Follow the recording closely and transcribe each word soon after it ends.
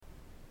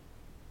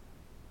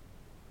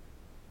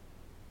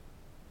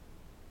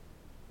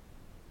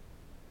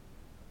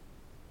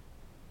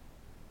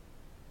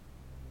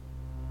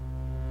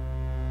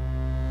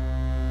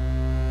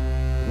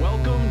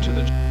to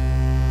the...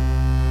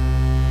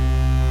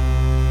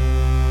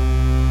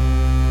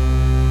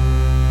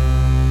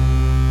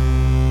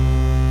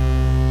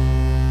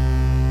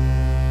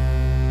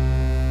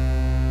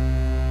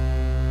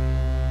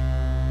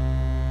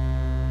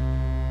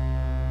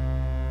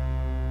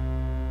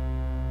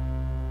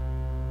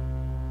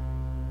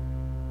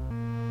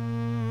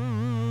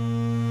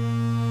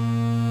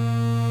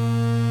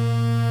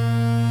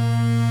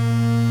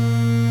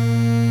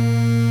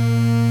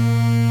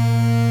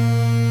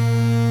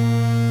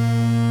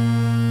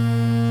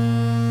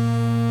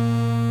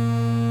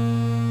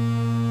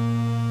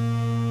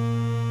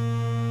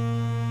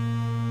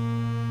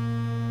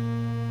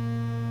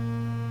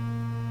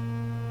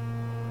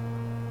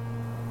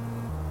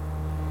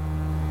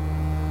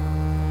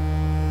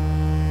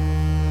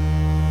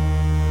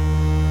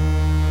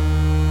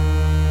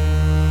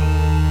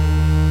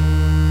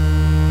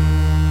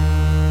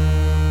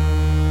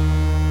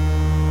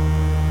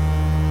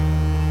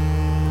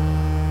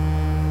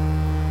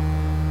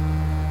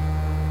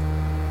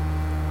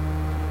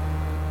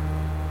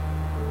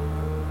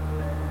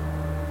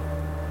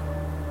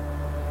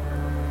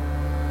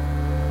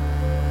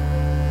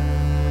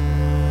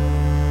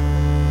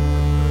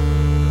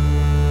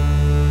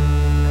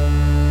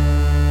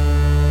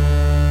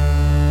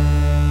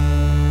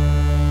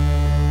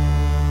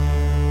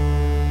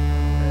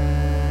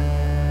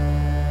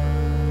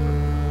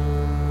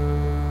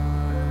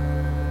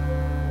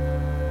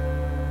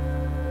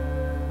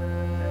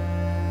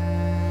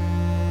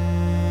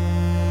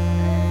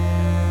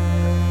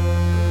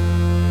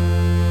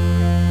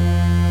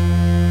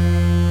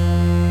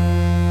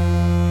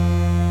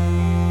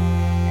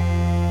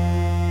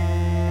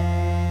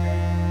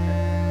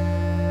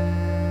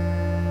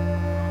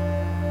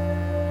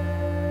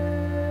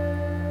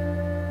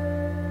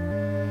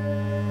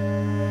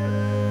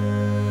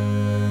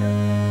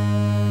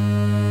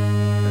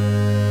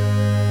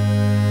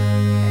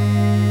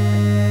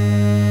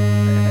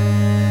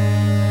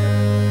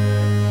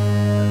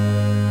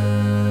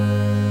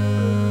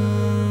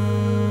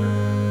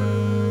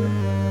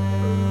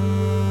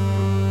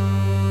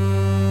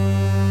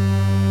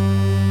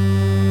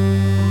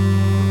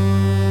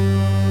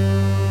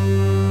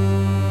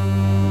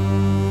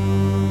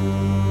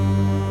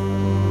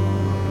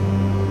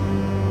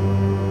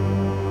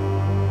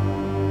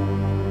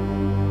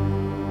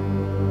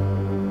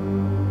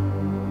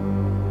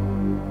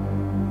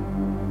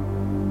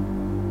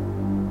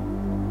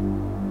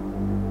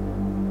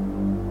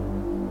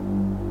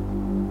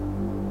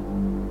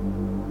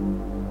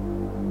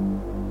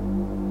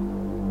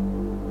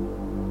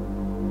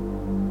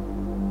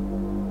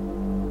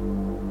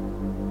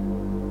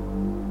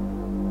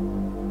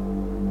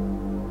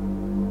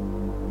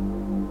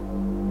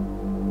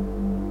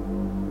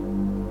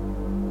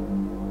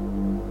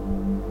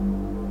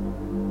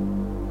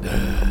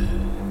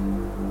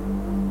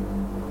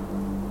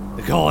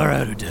 The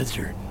Colorado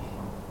Desert.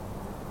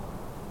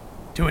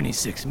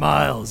 26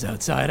 miles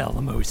outside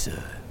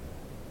Alamosa.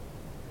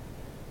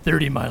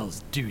 30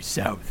 miles due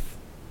south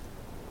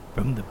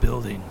from the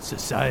building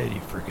society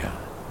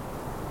forgot.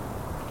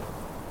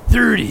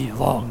 30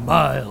 long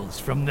miles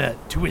from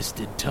that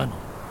twisted tunnel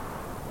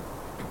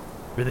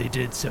where they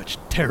did such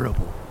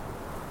terrible,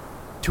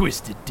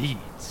 twisted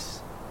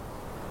deeds.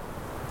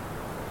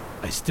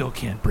 I still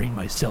can't bring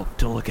myself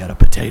to look at a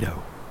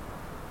potato.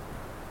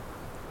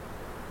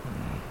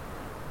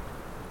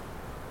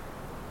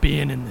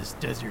 Being in this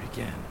desert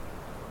again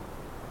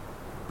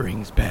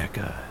brings back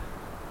a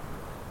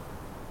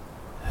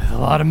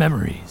lot of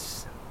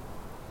memories.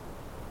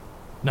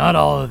 Not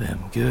all of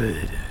them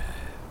good.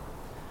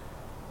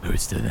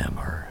 Most of them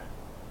are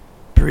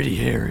pretty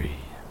hairy.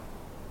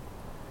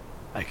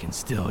 I can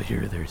still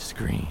hear their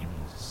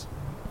screams.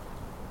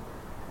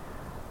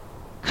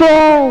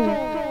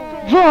 Joe!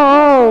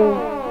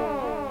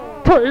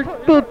 Joe! Take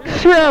the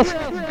chest,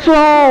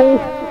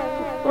 Joe!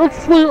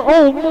 It's the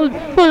only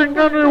thing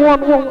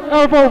anyone will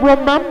ever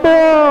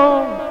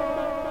remember!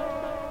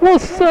 We're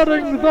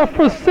setting the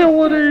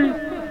facility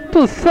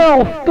to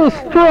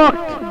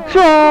self-destruct,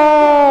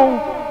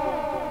 Joe!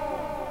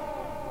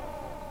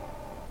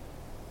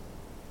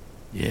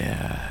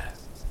 Yeah.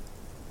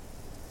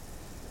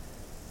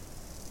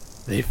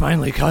 They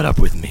finally caught up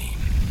with me.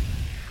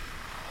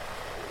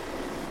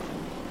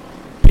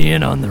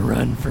 Being on the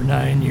run for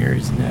 9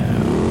 years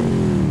now.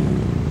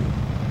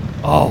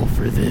 All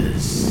for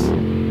this.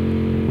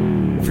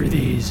 For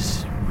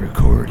these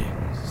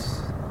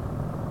recordings.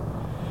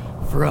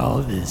 For all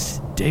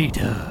this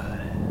data.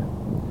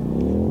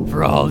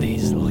 For all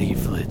these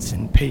leaflets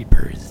and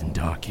papers and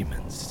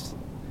documents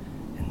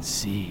and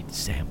seed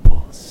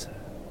samples.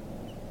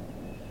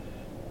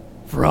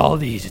 For all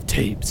these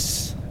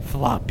tapes,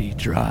 floppy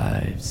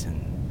drives,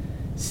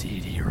 and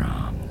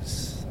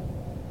CD-ROMs.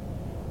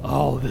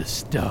 All this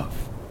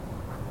stuff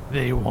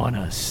they want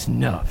to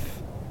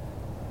snuff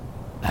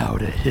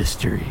out of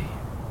history.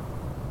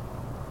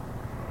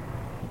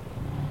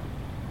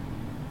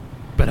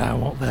 But I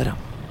won't let them.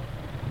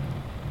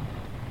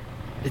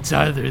 It's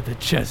either the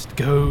chest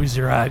goes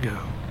or I go.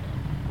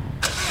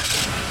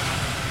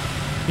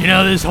 You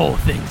know, this whole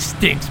thing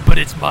stinks, but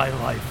it's my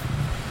life.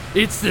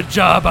 It's the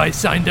job I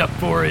signed up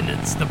for, and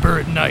it's the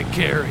burden I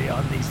carry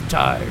on these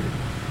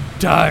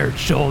tired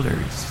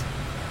shoulders.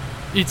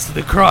 It's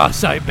the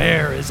cross I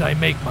bear as I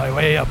make my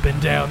way up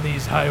and down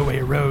these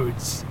highway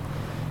roads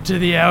to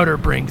the outer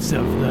brinks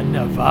of the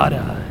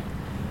Nevada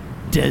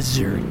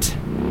desert.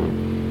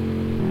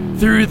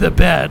 Through the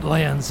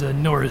Badlands of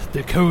North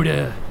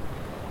Dakota,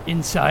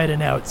 inside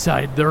and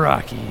outside the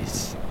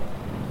Rockies.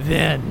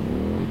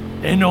 Then,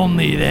 and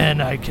only then,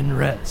 I can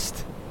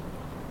rest.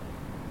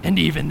 And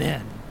even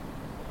then,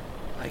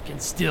 I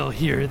can still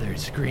hear their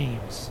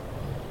screams,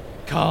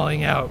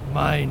 calling out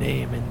my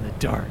name in the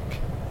dark.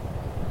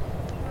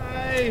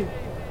 Hey,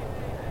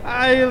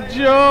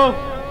 Joe,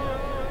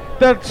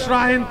 they're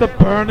trying to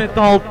burn it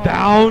all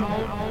down.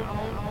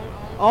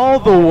 All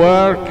the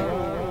work,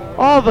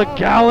 all the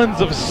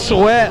gallons of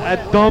sweat I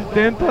dumped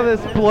into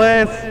this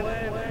place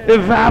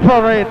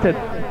evaporated.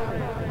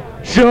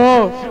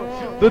 Joe,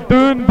 the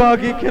dune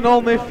buggy can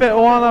only fit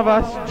one of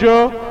us,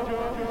 Joe.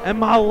 And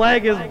my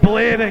leg is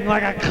bleeding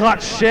like a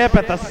cut sheep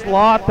at the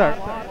slaughter.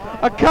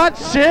 A cut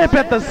sheep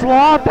at the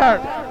slaughter.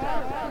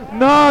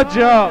 No,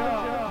 Joe.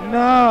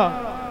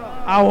 No.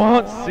 I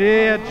won't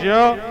see you,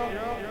 Joe.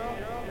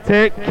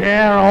 Take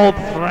care, old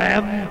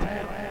friend.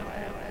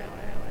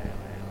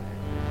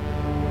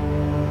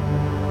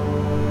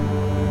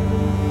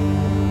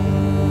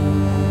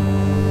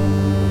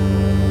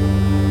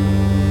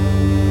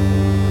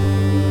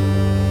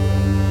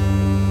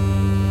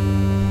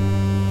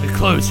 The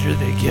closer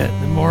they get,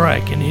 the more I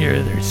can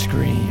hear their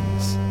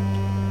screams.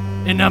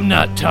 And I'm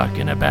not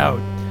talking about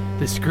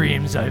the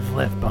screams I've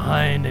left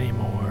behind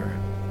anymore.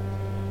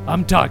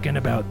 I'm talking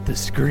about the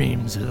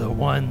screams of the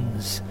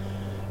ones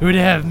who'd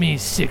have me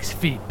 6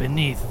 feet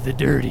beneath the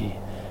dirty,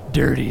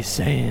 dirty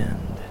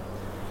sand,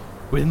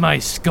 with my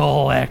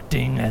skull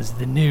acting as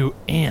the new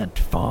ant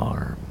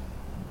farm.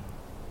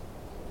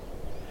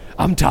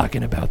 I'm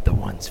talking about the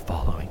ones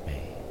following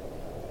me.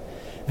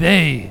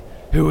 They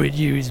who would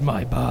use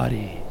my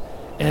body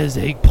as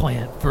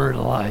eggplant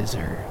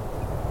fertilizer,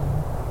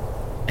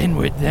 and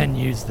would then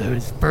use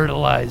those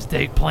fertilized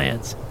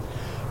eggplants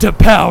to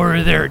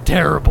power their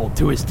terrible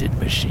twisted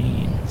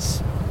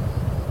machines.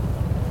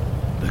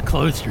 The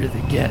closer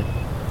they get,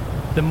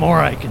 the more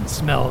I can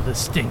smell the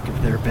stink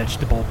of their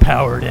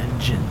vegetable-powered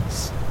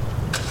engines.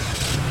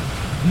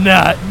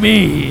 Not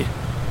me!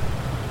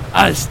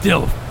 I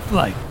still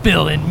like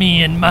filling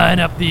me and mine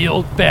up the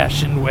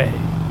old-fashioned way,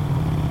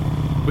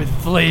 with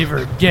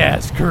flavored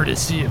gas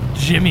courtesy of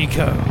Jimmy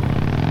Co.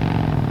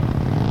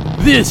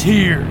 This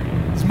here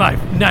is my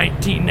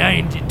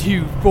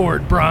 1992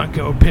 Ford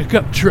Bronco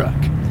pickup truck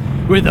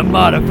with a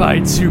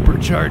modified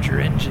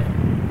supercharger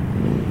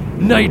engine.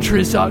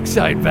 Nitrous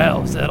oxide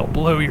valves that'll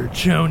blow your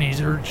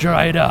chonies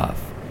right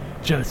off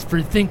just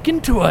for thinking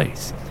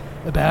twice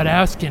about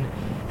asking,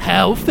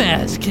 how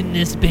fast can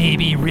this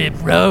baby rip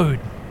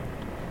road?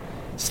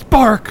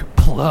 Spark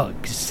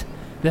plugs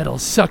that'll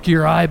suck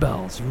your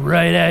eyeballs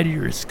right out of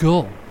your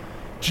skull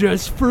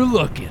just for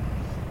looking.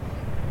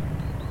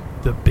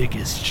 The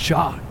biggest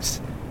shocks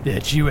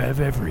that you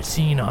have ever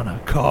seen on a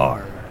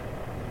car.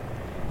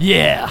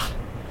 Yeah,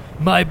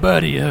 my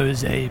buddy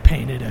Jose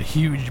painted a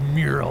huge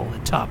mural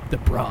atop the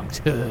Bronx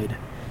hood.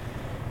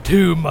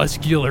 2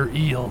 muscular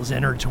eels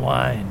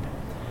intertwined.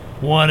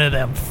 One of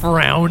them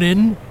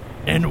frowning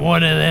and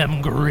one of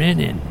them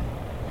grinning.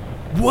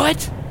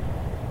 What?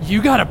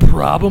 You got a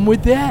problem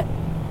with that?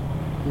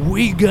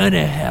 We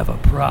gonna have a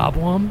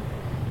problem?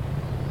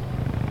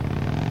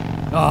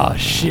 Aw,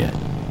 shit.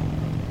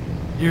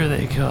 Here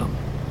they come.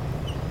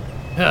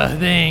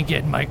 They ain't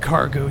getting my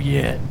cargo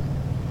yet.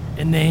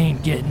 And they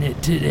ain't getting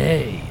it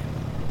today.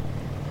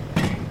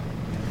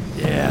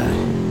 Yeah,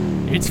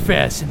 it's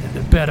fastened to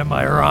the bed of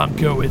my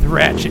Ronco with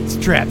ratchet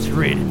straps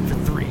rated for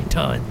 3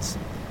 tons.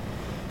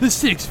 The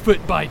 6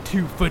 foot by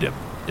 2 foot of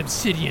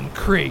obsidian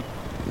crate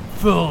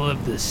full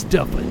of the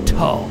stuff of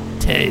tall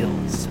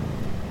tales.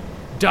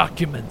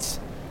 Documents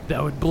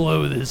that would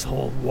blow this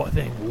whole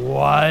thing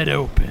wide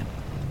open.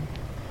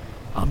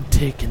 I'm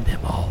taking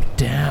them all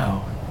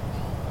down.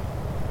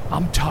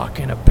 I'm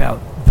talking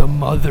about the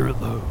mother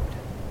lode.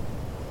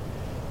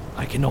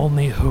 I can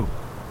only hope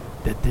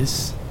that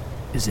this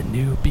is a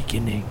new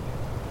beginning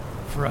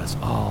for us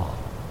all.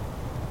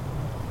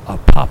 A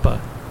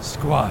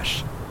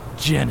Pop-A-S.Q.U.A.S.H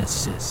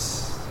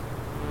Genesis.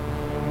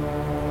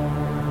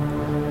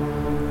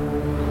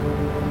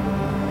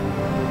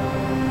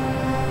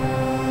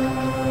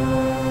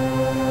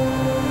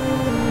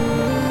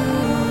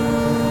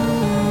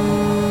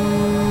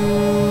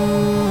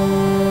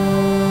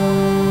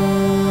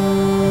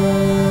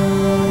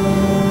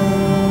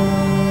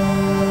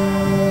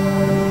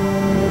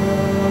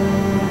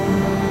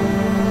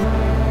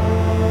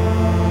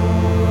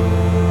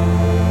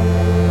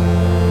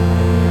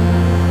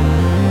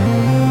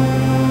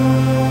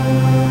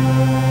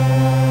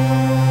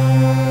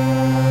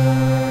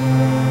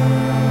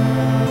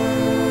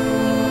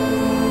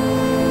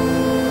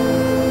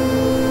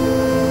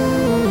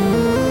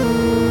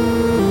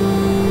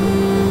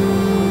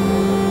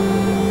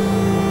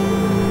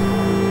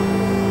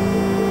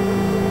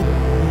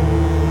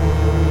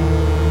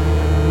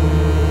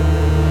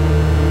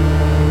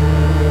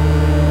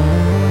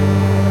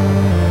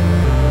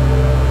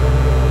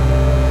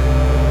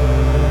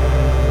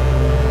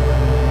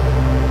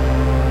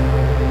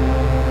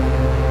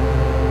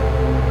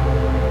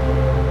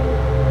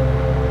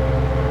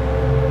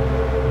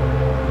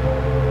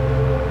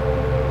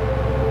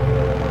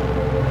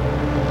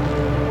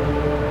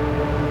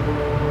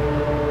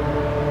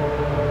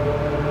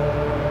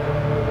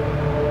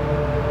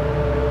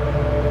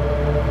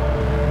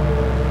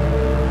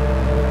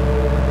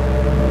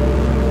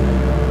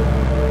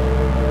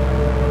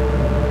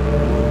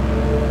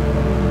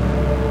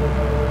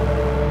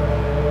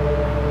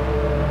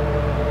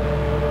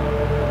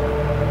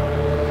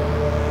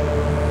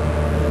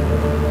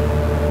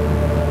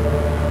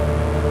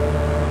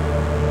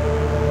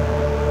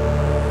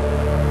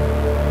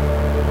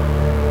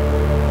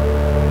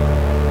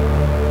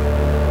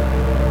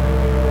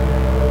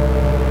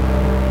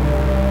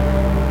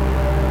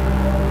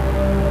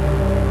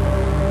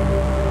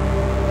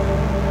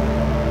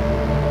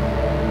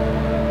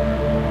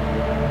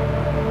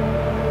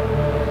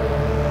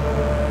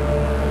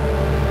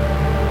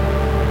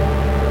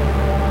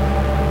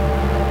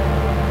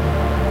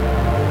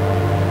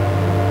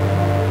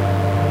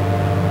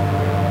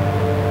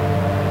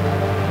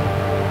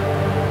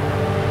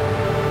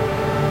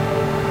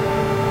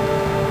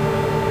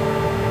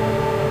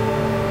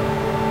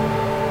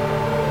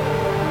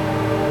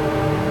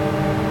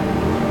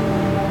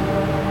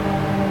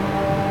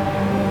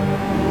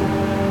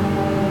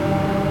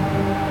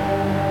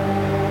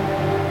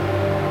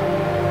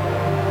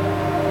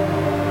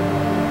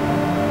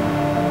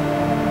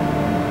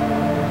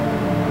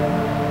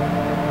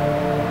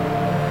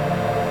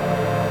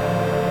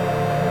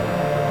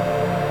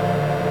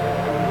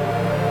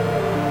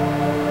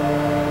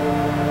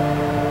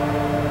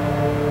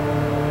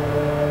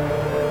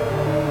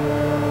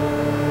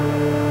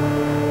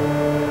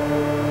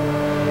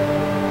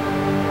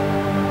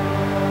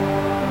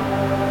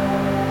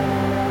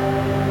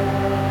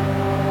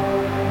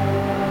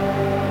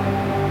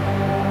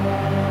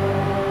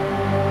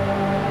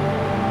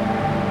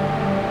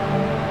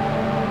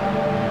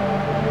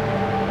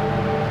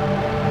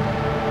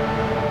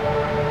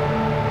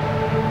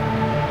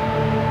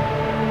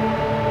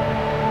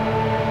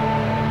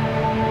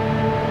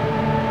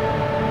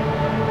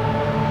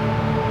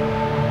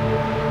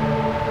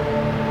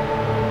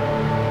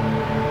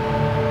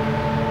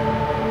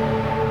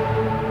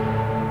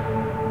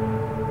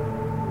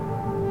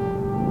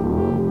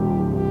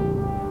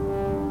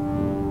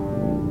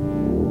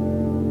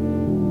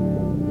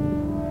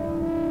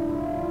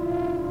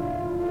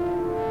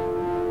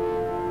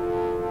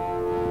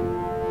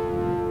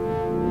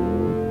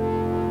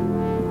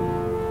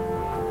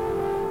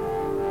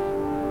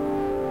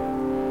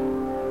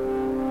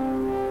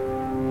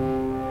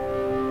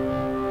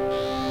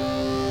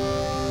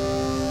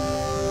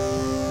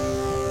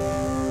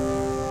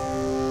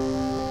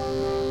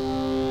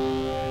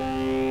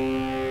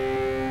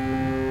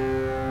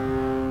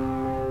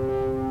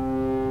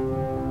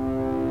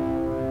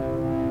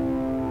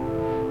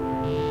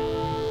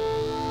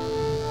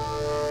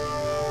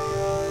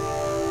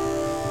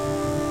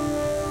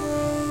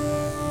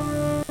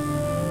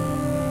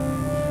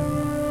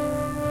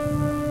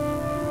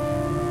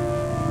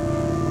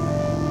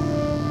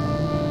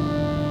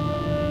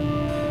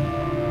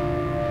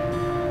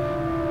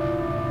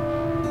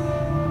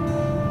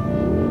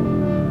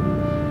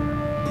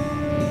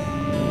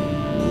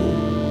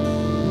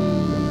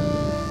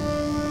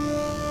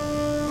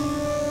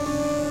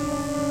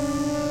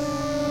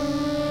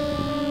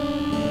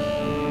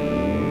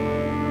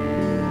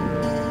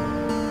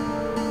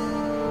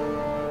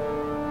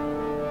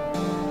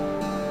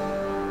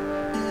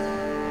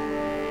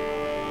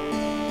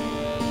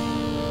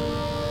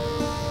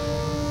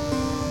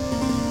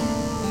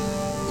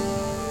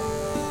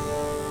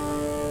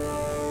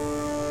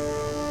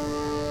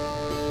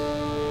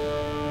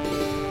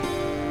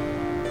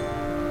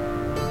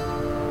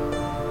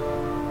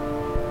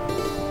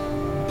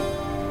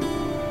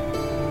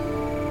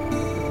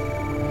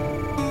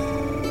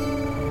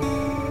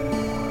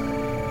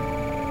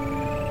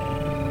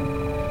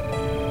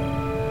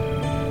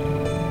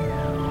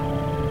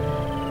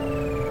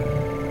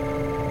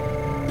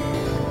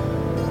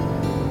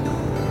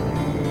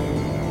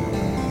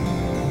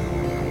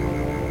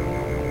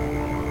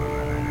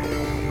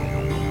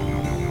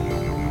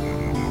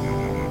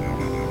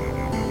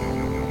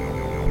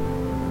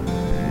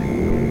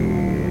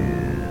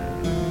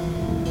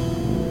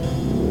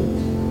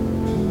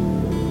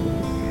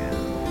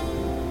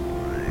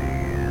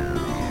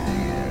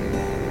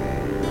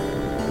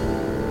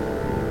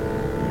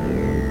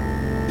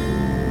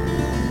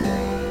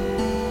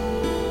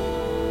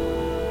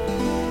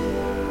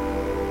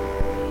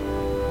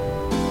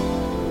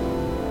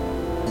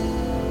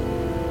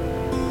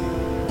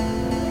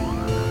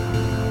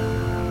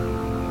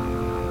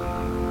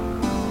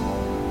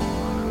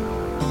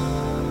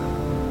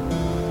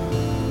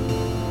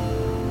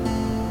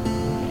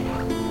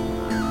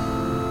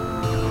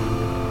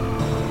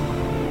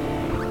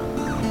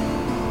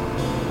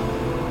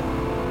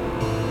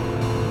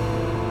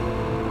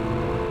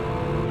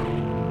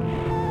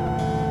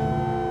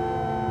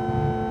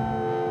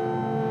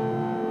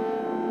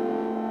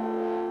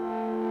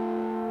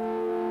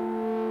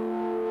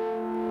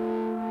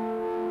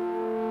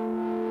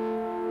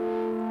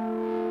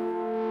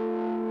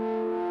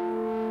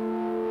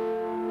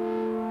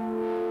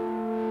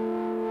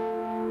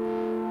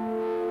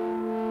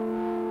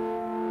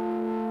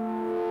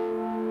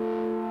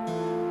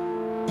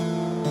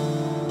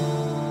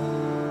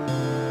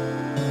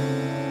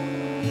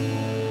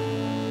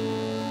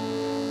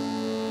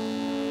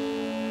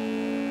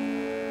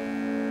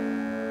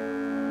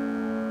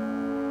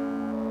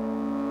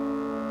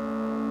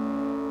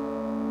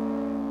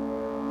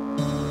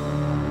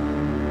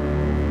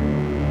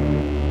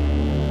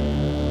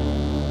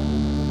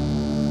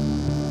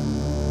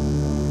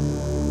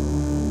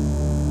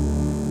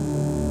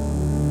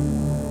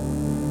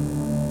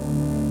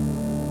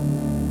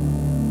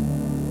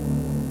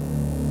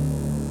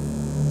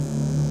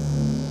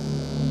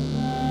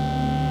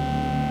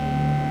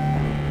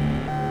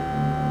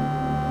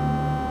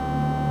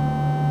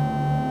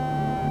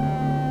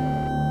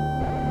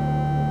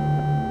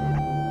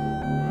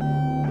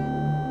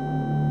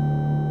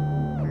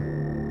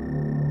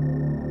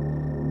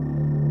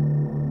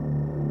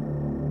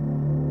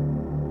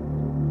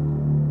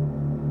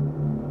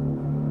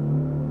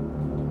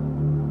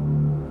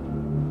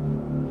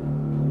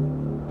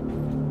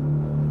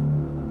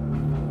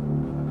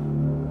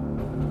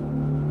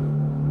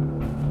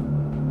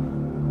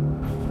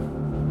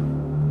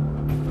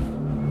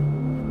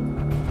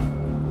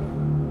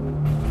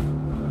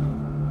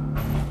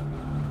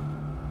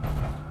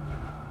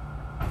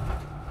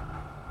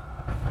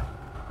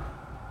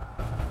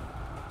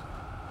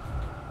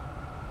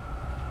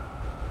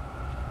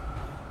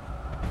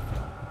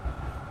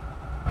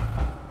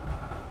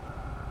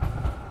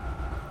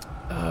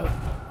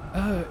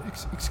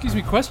 Excuse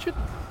me, question?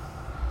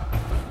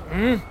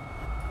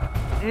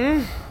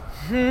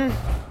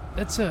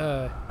 That's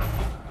a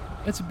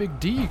big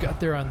D you got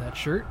there on that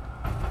shirt.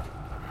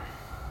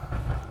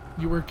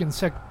 You work in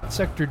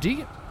Sector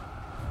D?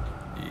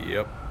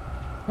 Yep.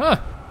 Huh.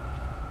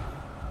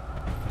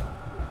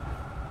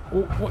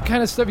 Well, what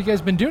kind of stuff you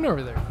guys been doing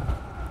over there?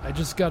 I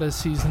just got a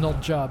seasonal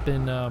job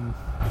in,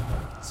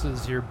 this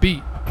is your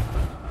beat.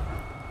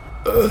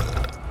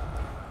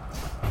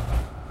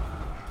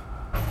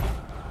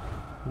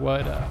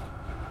 What'd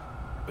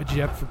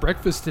you have for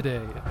breakfast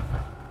today?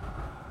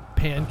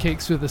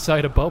 Pancakes with a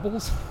side of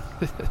bubbles?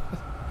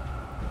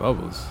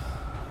 Bubbles?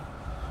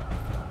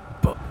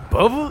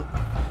 Bubble?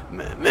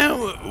 Man,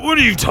 what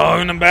are you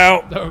talking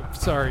about? Oh,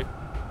 sorry.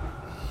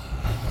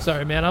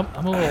 Sorry, man.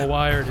 I'm a little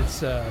wired.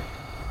 It's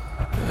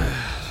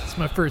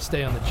my first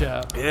day on the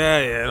job.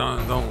 Yeah,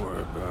 don't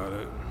worry about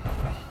it.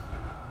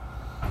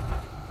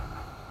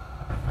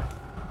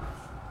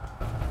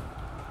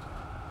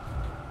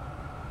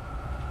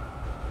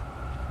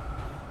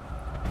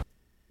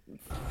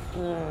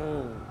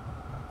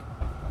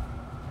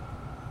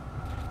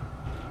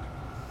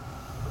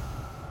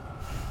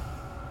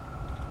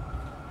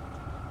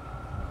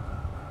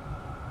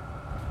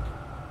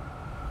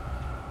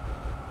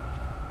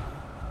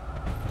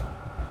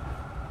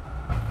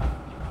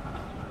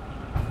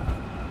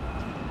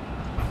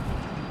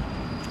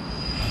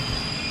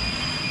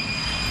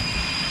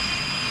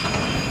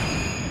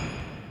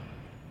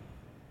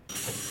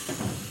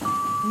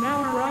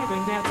 Now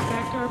arriving at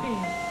Sector B,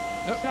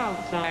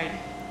 south side.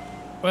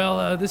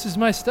 Well, this is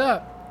my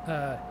stop.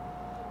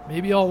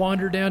 Maybe I'll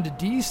wander down to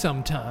D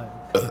sometime.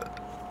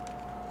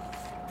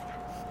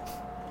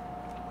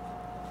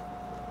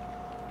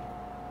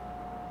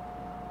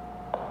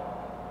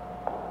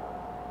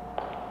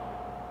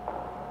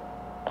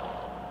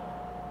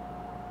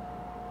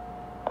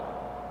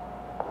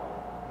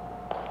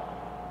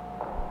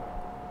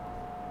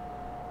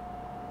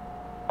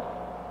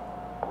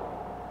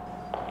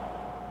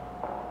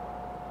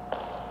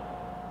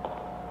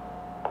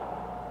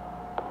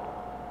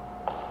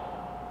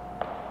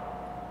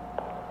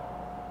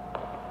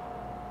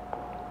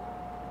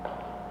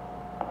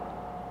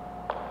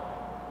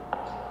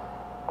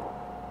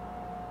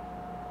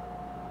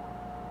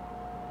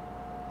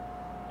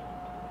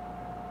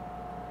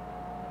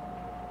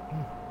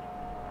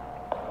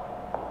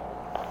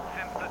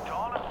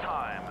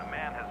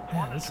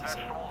 Yeah, this is a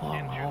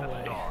long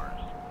hallway.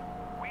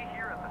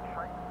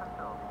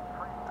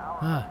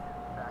 Huh.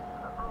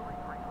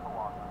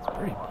 It's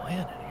pretty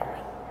bland in here.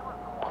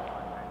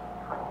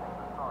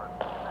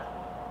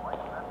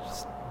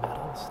 Just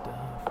metal stuff.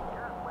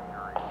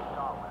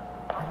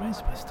 Where am I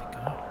supposed to go?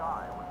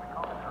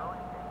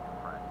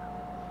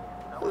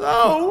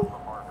 Hello?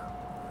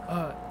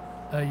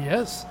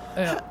 Yes?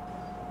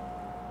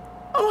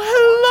 Oh,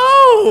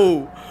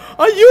 hello!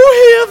 Are you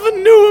here for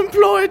new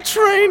employee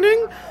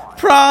training,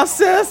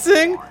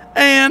 processing,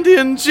 and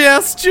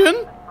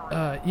ingestion?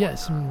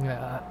 Yes. I'm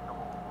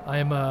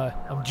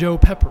Joe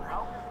Pepper.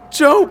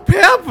 Joe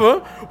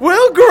Pepper?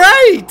 Well,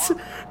 great!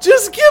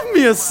 Just give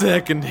me a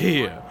second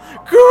here.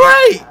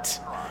 Great!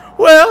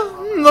 Well,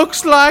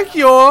 looks like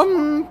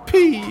you're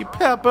P.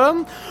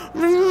 Pepper.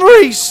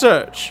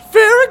 Research.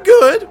 Very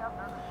good.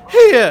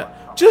 Here,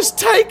 just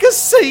take a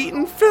seat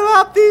and fill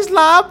out these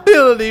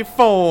liability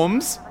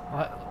forms.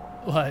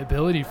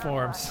 Liability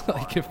forms?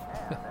 Like if...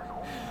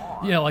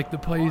 Yeah, like the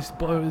place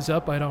blows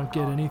up, I don't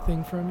get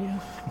anything from you?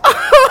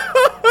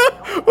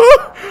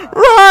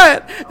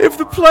 Right! If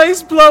the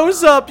place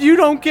blows up, you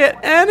don't get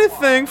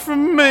anything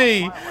from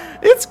me.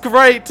 It's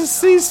great to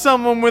see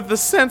someone with a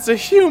sense of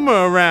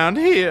humor around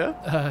here.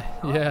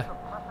 Yeah.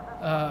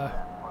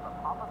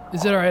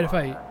 Is it alright if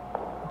I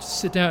just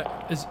sit down?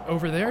 Is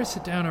over there?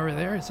 Sit down over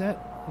there? Is that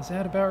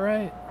about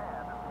right?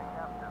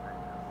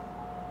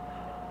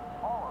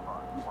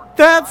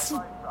 That's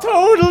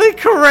totally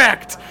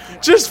correct.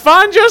 Just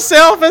find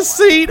yourself a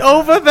seat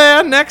over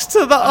there next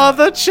to the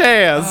other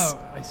chairs. Oh,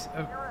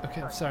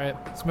 okay, I'm sorry.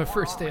 It's my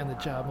first day on the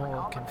job. I'm a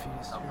little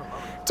confused here.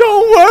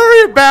 Don't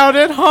worry about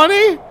it,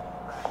 honey.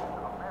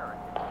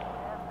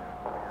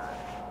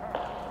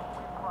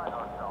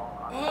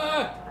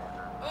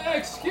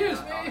 Excuse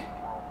me.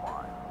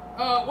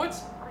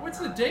 What's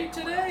the date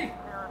today?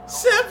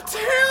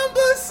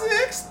 September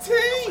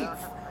 16th,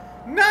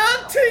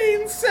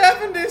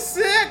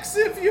 1976,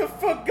 if you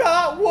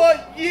forgot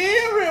what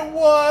year it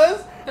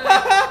was.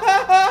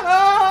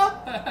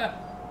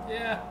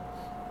 Yeah.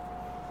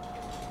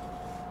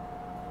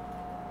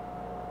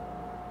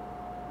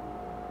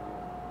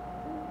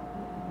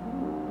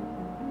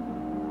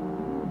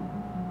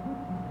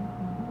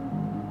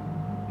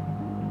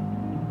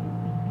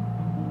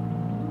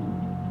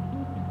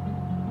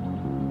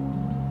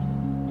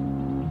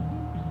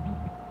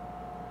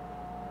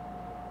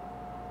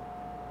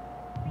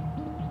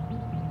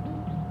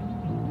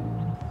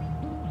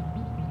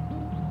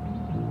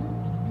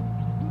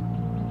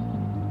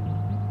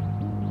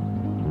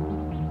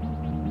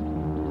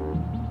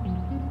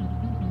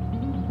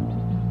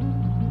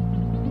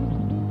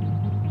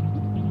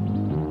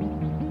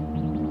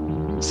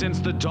 Since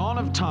the dawn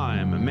of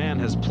time, man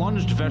has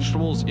plunged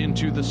vegetables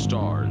into the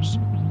stars.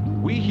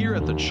 We here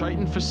at the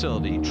Chitin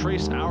facility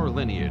trace our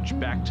lineage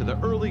back to the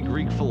early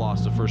Greek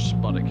philosopher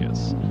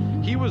Sputicus.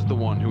 He was the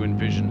one who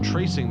envisioned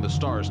tracing the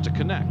stars to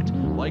connect,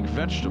 like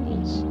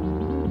vegetables.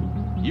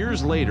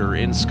 Years later,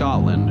 in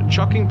Scotland,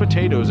 chucking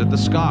potatoes at the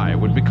sky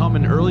would become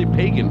an early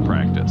pagan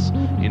practice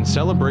in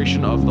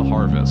celebration of the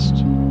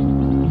harvest.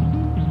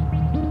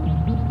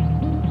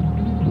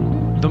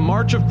 The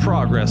march of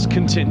progress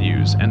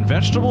continues, and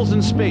vegetables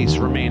and space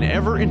remain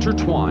ever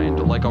intertwined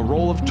like a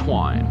roll of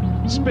twine.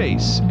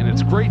 Space in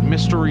its great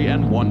mystery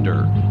and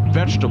wonder,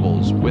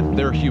 vegetables with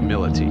their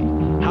humility.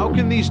 How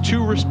can these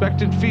two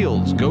respected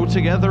fields go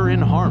together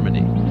in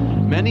harmony?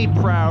 Many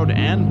proud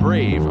and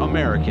brave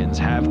Americans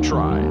have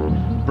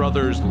tried.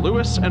 Brothers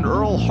Lewis and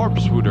Earl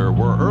Harpswooder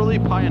were early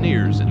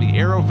pioneers in the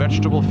aero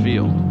vegetable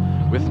field.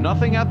 With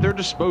nothing at their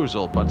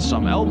disposal but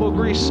some elbow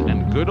grease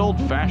and good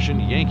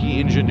old-fashioned Yankee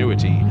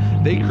ingenuity,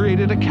 they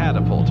created a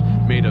catapult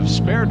made of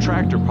spare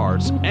tractor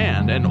parts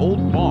and an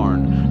old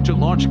barn to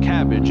launch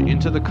cabbage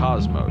into the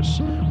cosmos.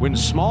 When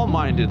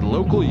small-minded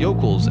local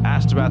yokels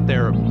asked about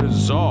their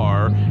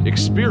bizarre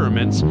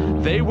experiments,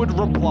 they would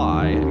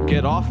reply,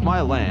 "Get off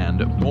my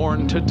land,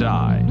 born to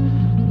die."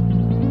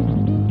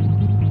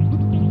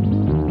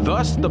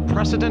 Thus, the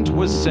precedent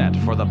was set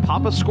for the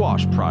Pop-A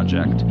S.Q.U.A.S.H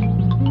project,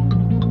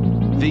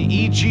 the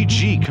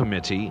EGG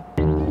Committee,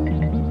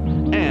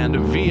 and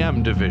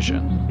VM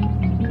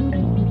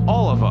Division.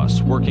 All of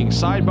us working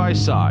side by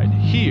side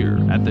here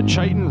at the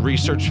Chitin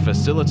Research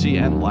Facility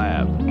and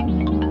Lab.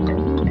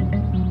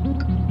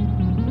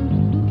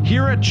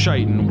 Here at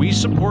Chitin, we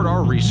support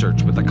our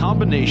research with a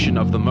combination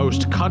of the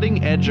most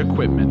cutting-edge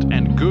equipment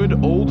and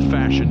good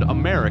old-fashioned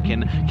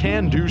American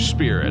can-do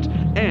spirit,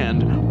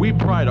 and we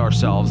pride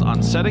ourselves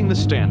on setting the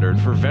standard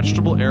for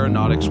vegetable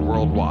aeronautics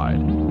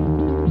worldwide.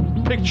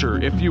 Picture,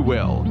 if you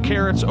will,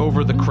 carrots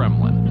over the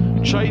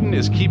Kremlin. Chitin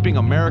is keeping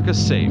America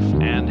safe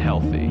and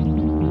healthy.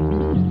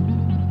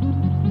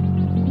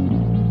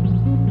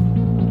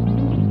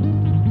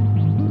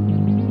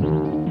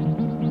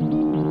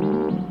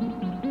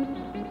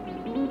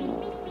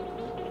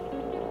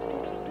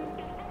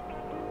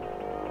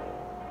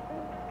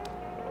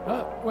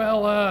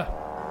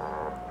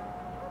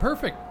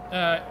 Perfect.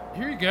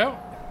 Here you go.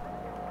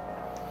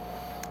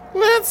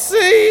 Let's see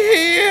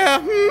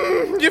here.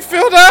 You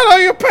filled out all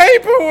your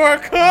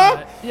paperwork,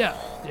 huh? Yeah.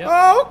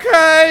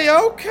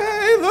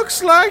 Okay.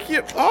 Looks like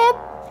you... Oh,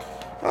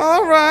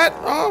 all right.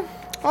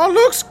 Oh,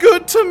 looks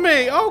good to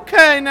me.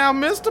 Okay, now,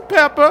 Mr.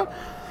 Pepper.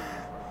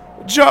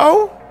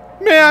 Joe?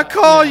 May I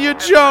call you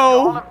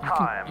Joe?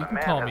 You can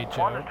call me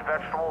Joe.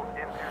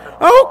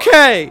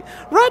 Okay,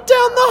 right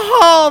down the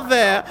hall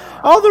there.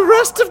 All the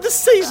rest of the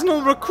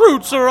seasonal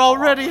recruits are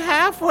already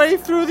halfway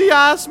through the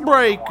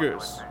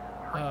icebreakers.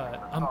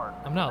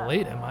 I'm not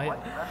late, am I?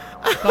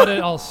 I thought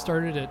it all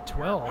started at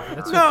 12.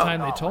 That's what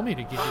time they told me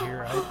to get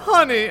here.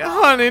 Honey,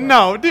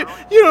 no. You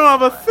don't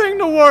have a thing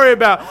to worry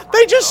about.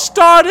 They just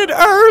started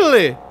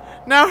early.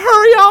 Now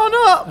hurry on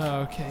up.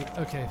 Oh,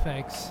 okay,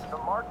 thanks. The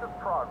march of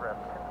progress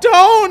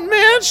Don't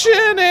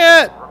mention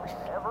it.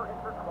 ever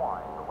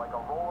intertwined like a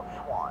roll of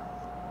twine.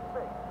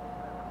 Space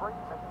is great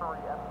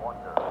mystery and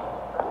wonder.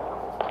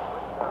 Vegetables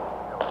with their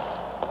humility.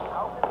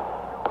 How can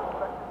these two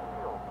respected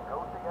fields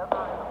go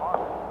together in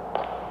harmony?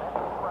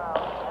 Many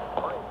proud and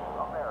brave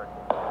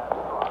Americans have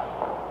tried.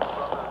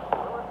 Brothers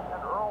Lewis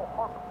and Earl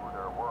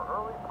Harpswooder were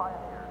early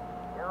pioneers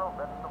in the aero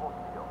vegetable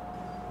field.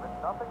 With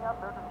nothing at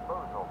their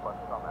disposal but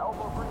some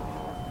elbow grease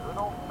and good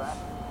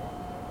old-fashioned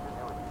Yankee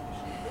ingenuity,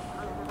 they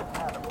created a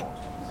catapult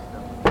made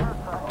of spare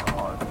tractor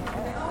parts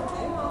and an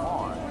old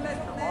barn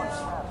to launch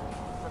cabbage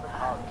into the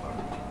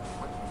cosmos.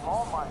 With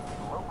small-minded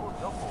local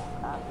yokels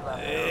asked about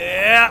their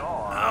Yeah,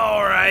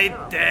 all right.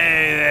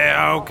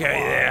 There.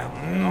 Okay,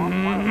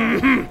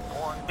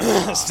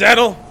 there.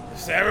 Settle.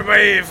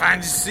 Everybody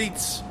find your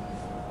seats.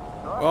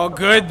 We're all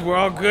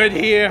good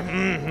here.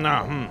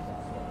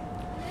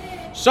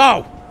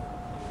 So,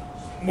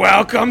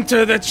 welcome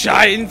to the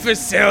Chitin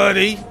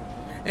facility,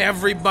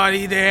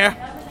 everybody there.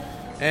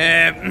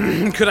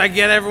 Could I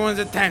get everyone's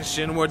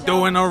attention? We're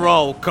doing a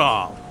roll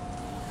call.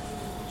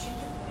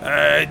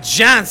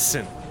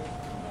 Johnson.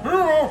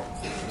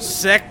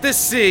 Sector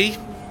C.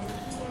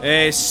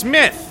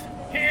 Smith.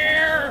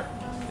 Here.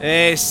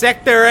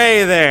 Sector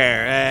A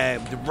there.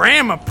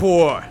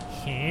 Ramapur.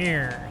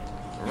 Here.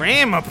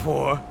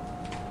 Ramapur?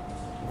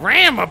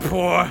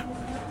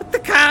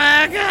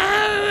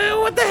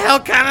 What the hell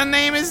kind of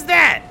name is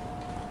that?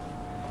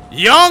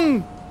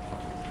 Young?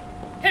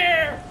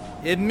 Here.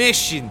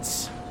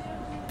 Admissions.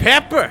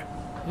 Pepper.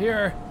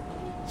 Here.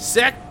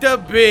 Sector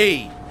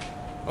B.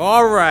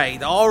 All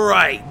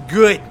right,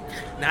 good.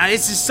 Now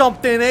this is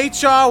something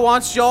HR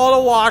wants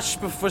y'all to watch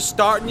before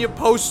starting your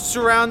posts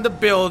around the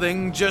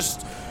building.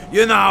 Just,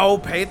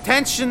 pay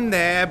attention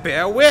there,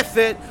 bear with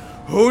it.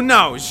 Who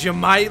knows, you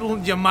might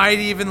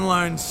even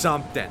learn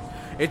something.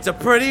 It's a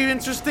pretty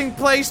interesting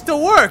place to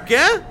work,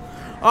 eh?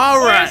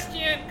 All right.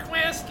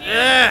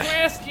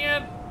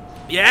 Question.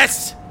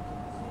 Yes?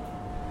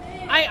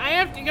 I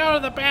have to go to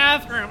the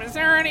bathroom. Is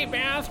there any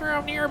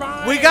bathroom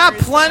nearby? We got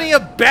plenty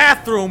of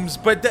bathrooms,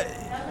 but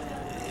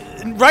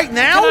right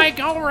now? Can I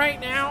go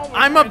right now?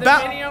 I'm before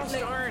about- the video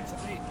starts?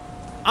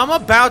 I'm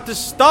about to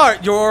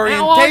start your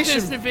How long does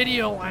orientation. the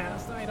video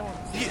last? I don't.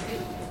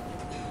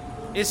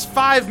 It's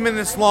 5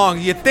 minutes long.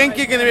 You think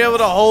you're gonna be able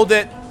to hold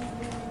it?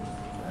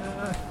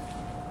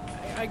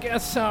 I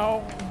guess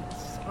so.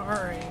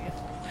 Sorry.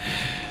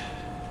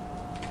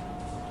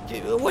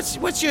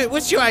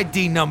 What's your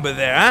ID number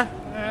there, huh?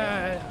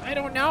 I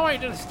don't know. I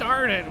just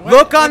started.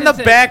 Look on what the is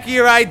it? back of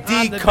your ID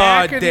On the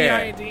card back of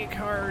there. The ID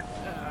card.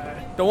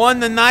 The one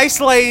the nice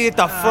lady at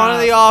the front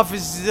of the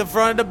office, the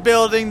front of the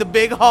building, the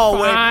big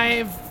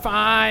hallway.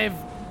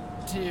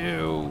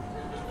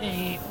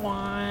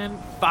 55281.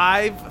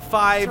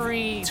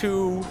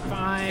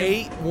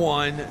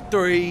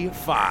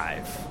 5528135.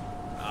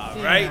 All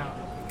right. Yeah.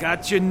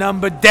 Got your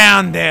number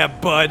down there,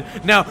 bud.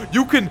 Now,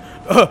 you can,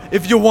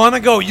 if you want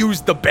to go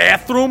use the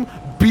bathroom,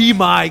 be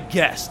my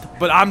guest.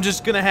 But I'm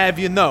just going to have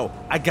you know,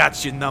 I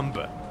got your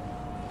number.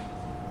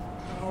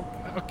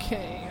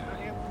 Okay.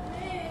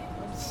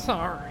 I'm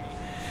sorry.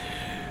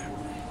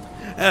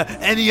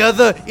 Any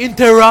other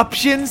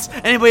interruptions?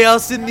 Anybody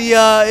else in the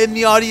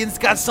audience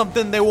got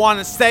something they want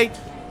to say?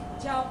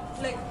 No.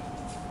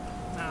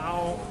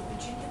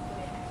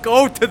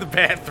 Go to the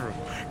bathroom.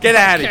 Get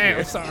out of Okay, here.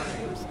 I'm sorry.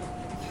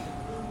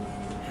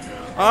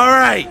 All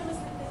right.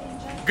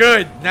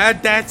 Good. Now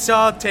that's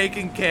all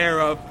taken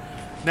care of.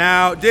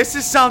 Now, this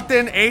is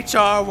something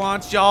HR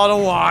wants y'all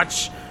to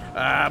watch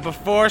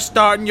before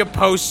starting your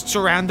posts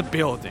around the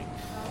building.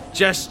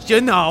 Just,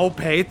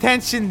 pay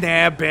attention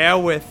there. Bear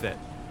with it.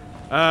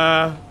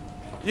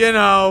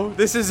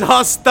 This is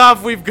all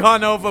stuff we've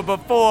gone over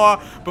before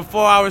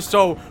I was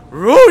so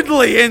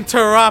rudely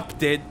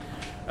interrupted.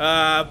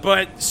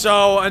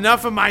 So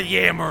enough of my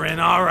yammering.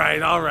 All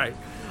right.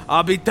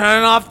 I'll be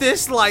turning off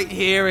this light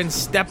here and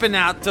stepping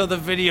out till the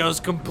video's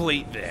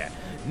complete there.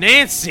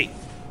 Nancy,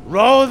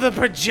 roll the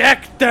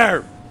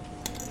projector.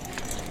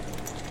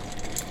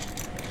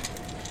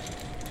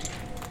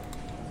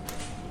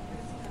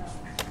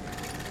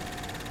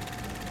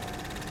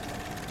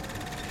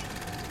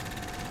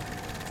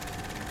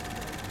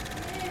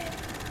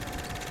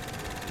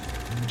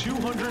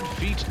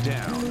 Feet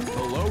down,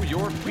 below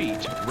your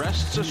feet,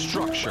 rests a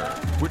structure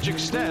which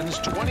extends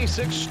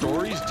 26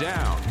 stories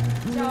down.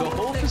 The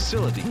whole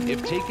facility,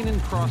 if taken in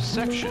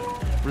cross-section,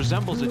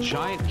 resembles a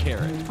giant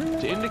carrot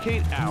to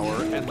indicate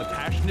our and the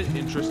passionate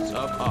interests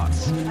of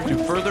us to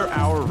further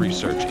our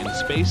research in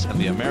space and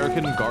the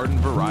American garden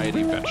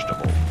variety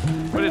vegetable.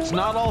 But it's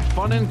not all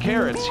fun and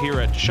carrots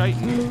here at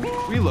Chitin.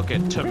 We look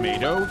at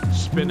tomato,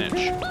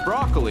 spinach,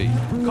 broccoli,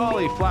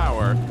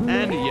 cauliflower,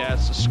 and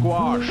yes,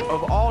 squash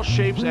of all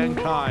shapes and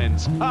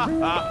kinds. Ha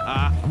ha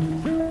ha!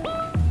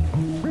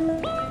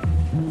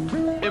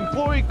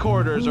 Employee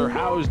quarters are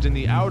housed in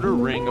the outer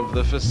ring of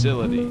the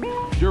facility.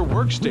 Your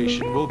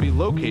workstation will be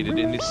located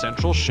in the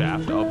central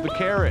shaft of the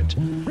carrot.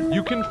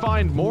 You can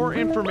find more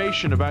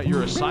information about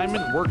your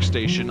assignment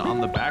workstation on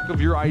the back of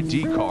your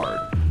ID card.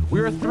 We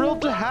are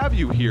thrilled to have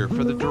you here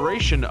for the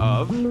duration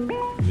of...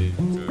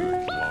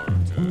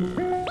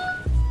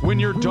 When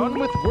you're done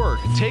with work,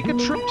 take a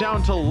trip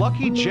down to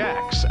Lucky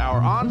Jack's,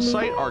 our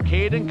on-site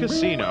arcade and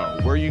casino,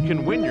 where you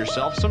can win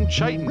yourself some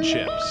Chitin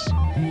chips.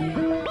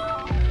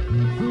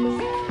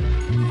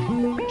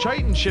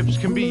 Chitin chips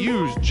can be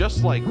used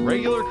just like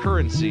regular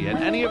currency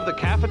at any of the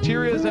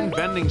cafeterias and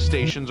vending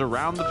stations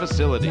around the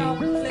facility.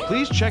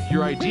 Please check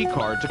your ID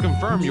card to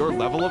confirm your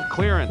level of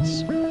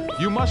clearance.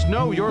 You must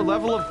know your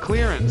level of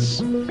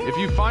clearance. If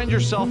you find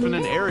yourself in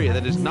an area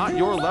that is not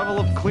your level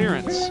of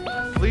clearance,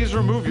 please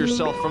remove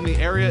yourself from the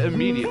area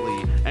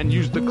immediately and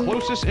use the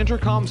closest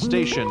intercom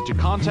station to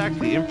contact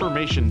the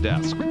information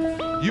desk.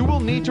 You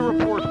will need to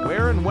report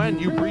where and when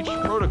you breached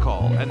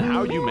protocol and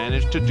how you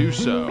managed to do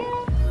so.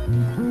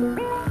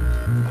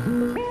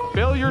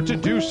 Failure to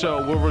do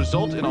so will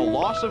result in a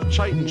loss of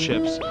Chitin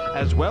chips,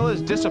 as well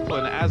as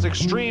discipline as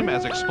extreme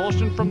as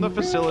expulsion from the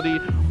facility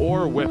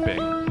or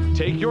whipping.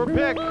 Take your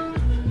pick.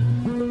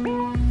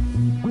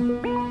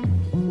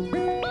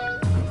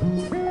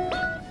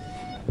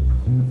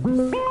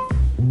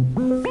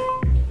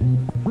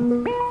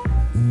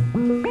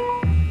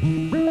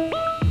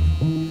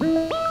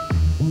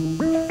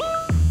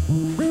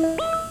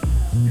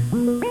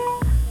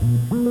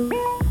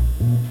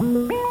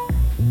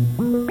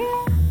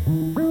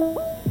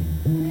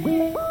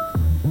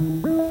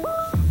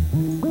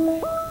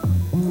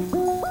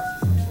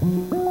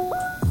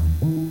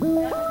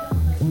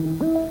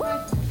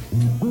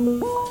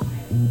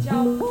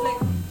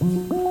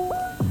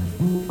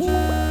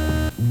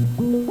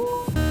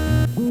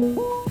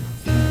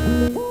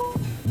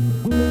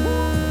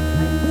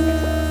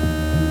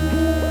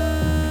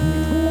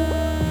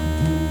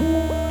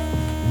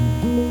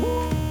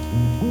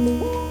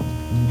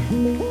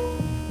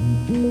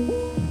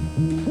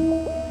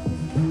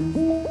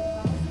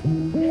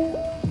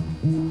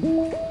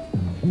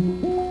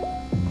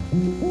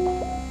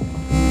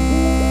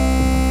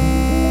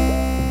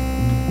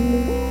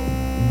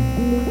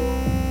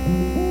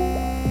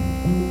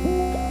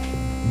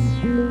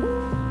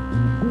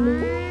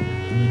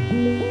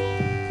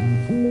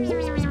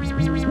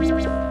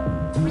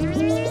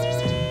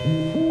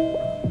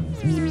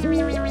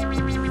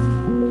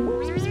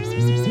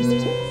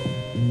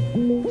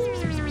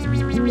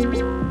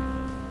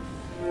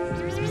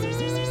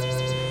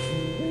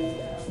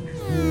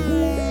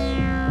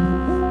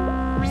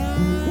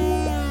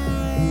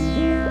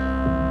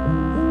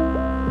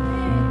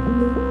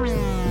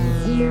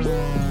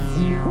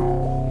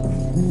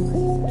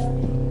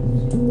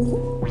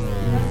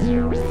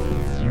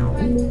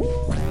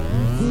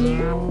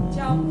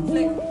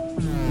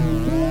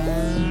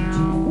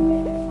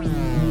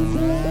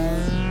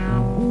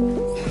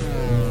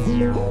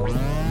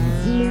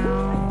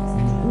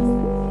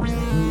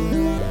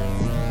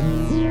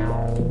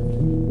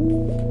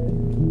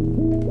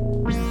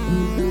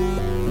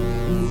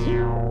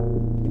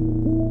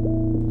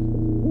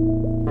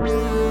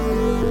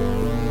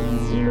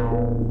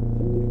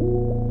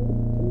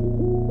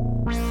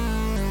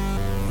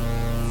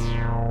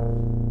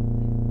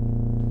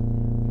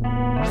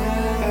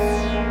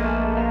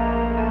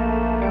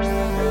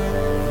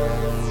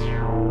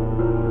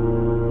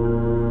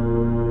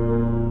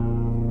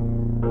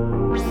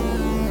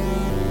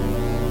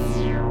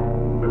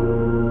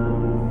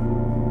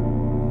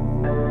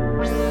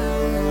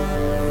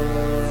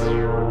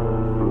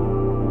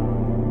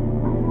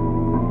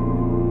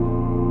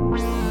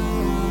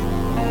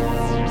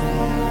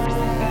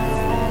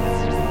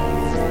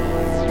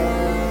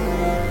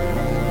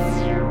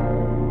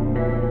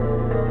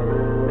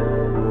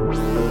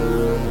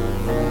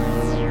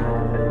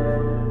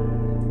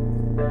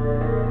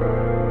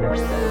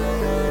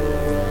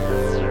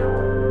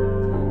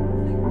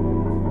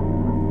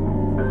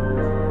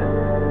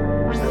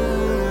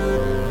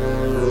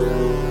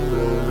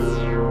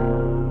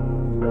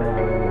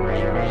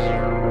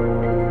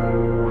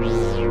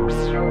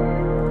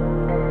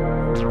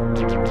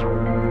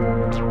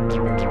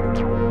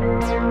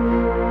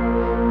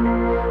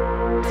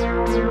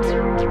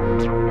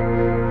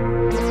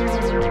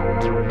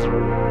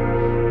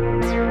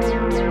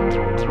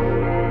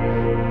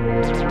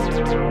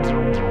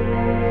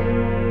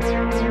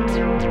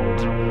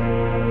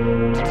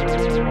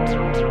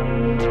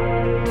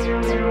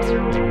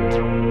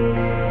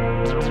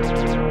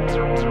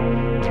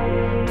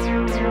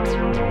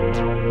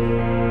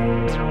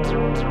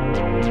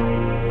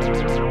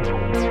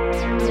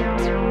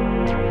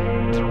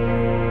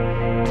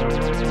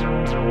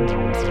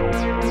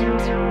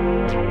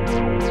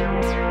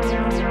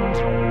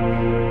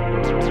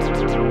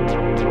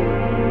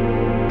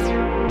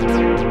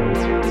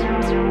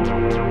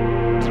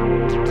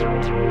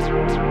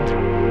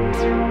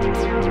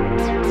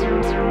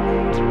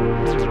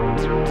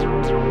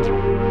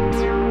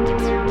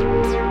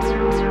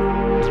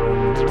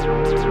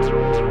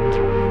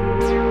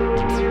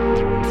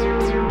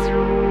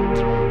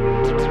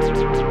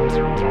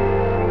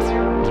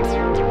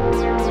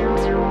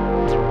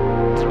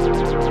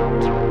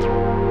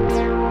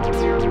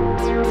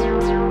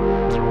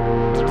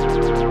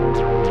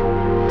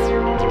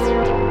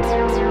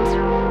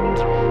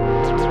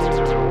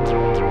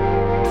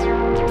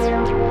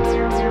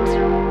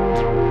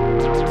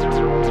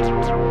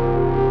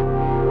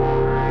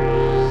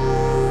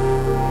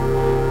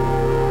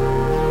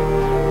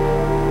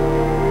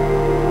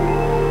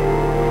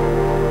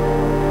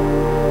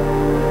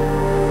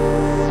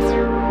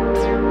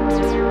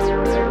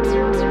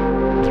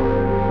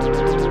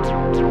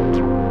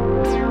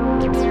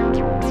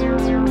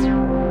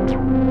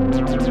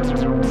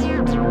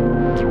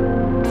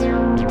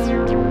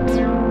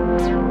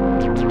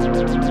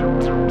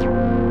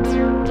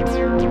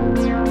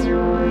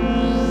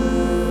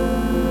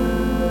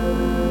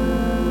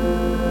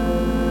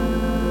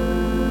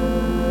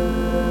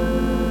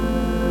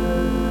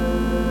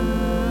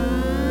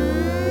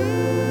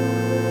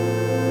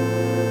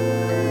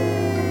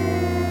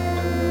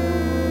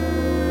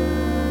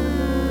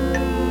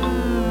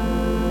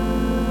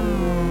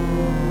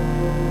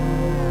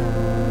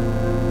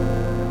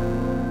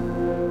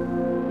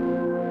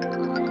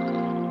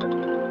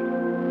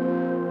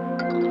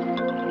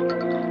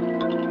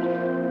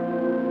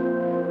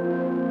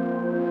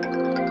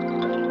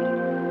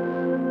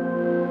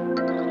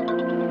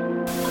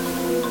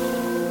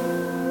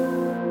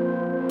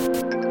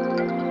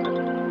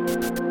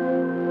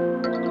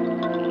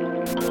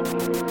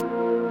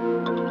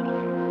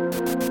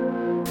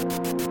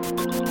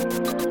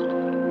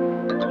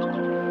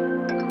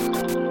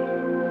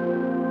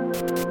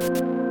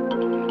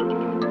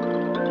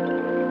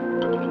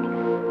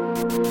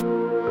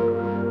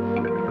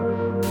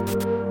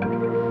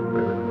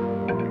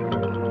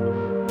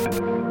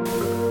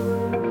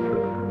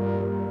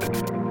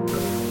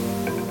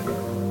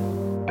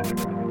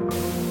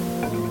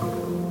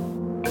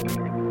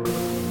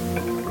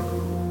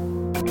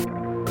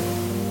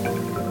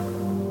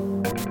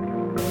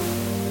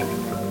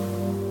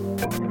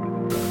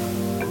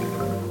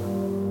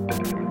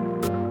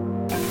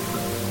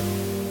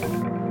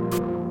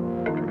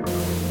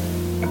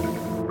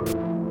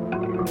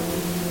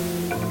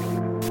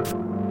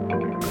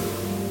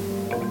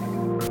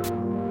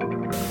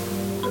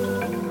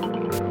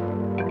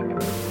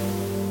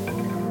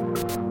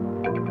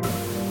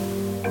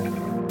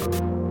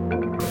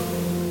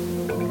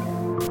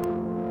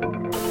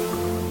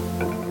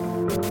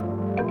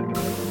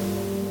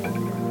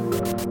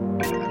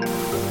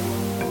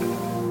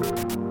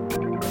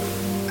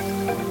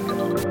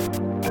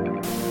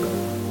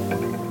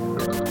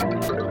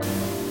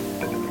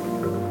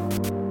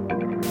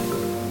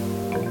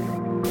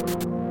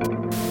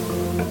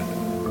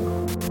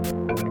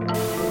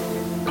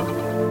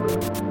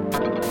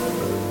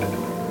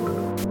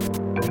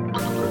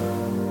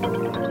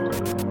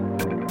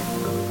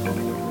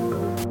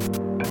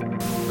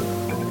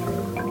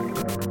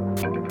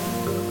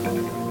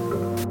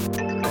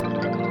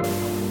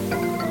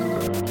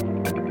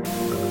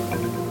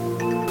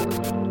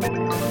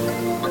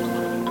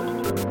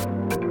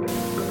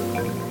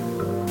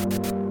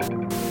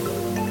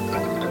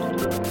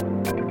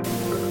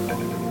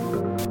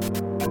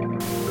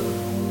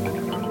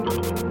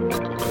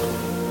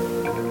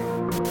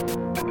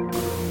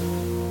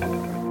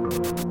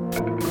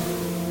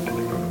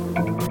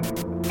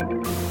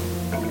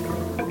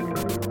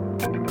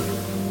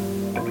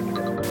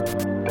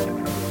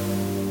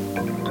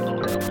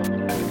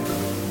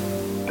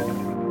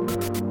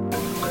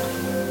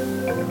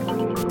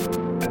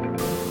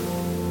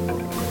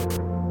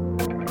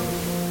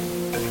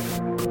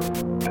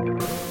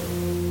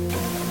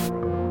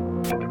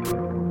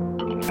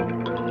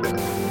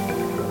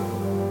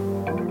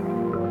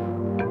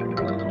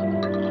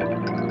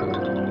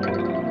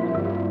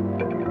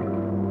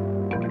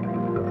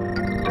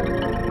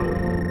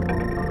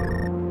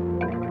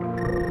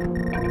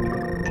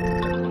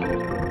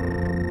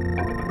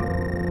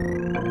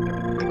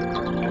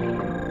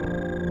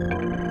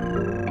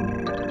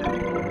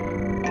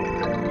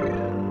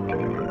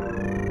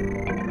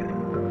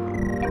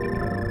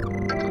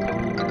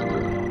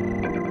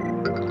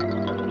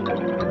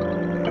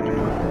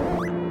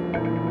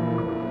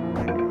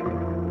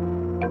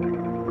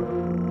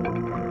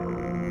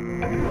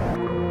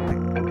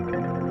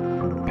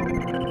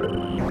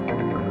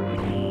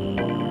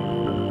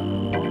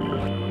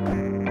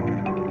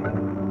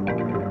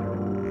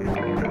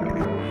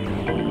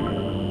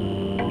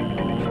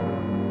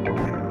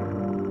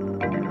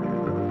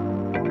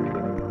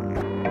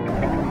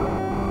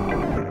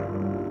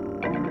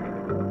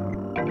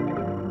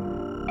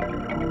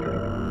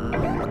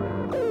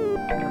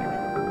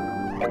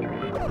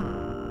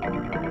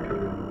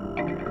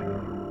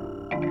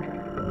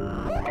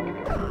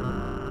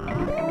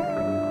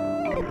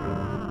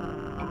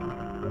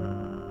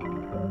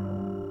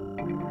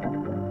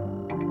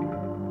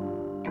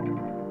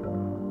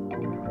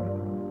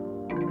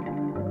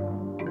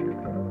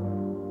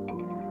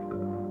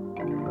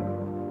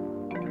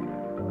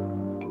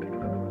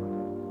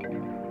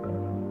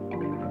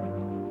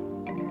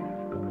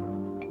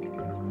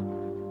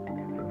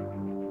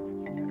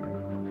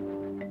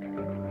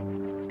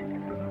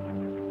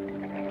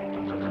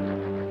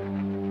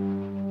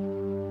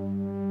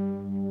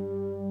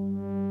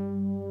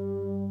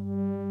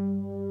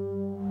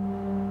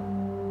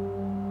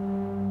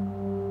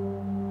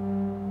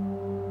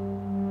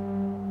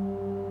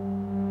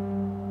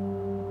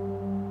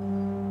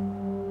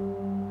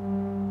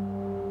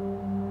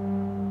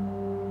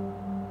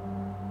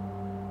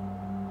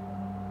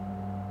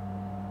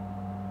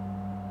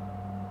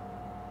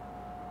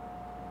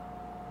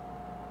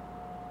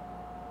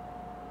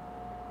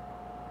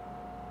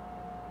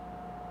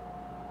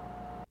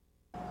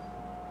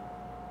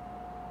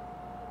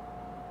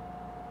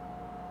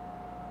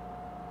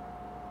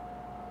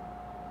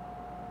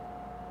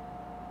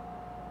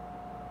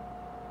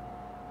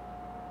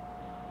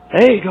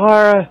 Hey,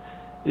 Clara,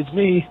 it's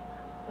me.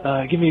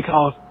 Give me a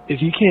call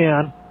if you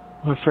can.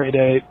 I'm afraid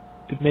it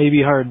may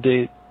be hard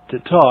to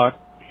talk,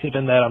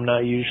 given that I'm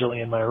not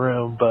usually in my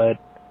room, but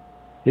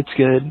it's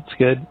good. It's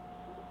good.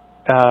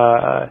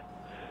 Well,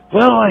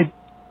 I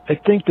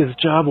think this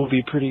job will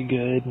be pretty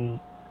good,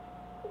 and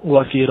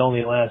lucky it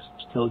only lasts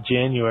till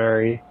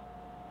January.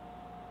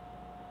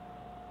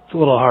 It's a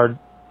little hard,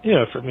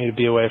 for me to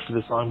be away for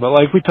this long, but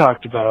like we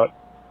talked about,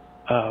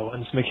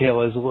 once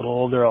Michaela is a little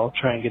older, I'll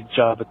try and get a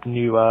job at the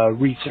new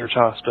research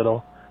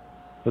hospital.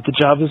 But the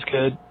job is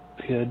good.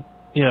 It's good.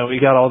 We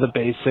got all the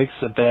basics,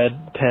 a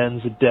bed,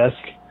 pens, a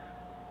desk.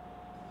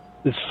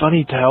 This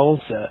funny towel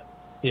set,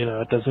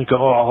 it doesn't go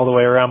all the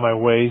way around my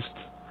waist.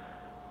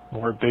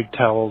 More big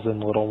towels than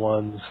little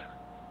ones.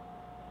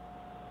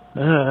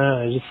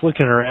 Just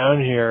looking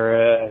around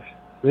here,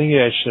 I think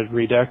I should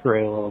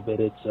redecorate a little bit.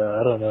 It's,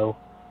 I don't know,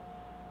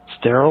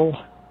 sterile?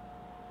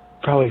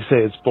 Probably say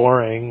it's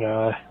boring.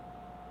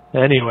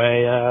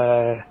 Anyway,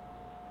 I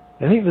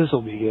think this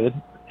will be good.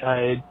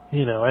 I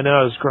know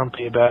I was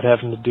grumpy about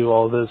having to do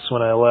all this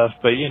when I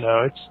left, but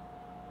I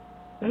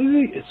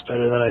think it's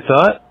better than I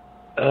thought.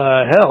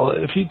 Hell,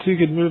 if you two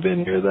could move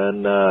in here,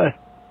 then,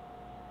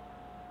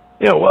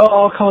 well,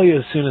 I'll call you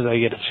as soon as I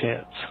get a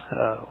chance.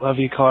 Love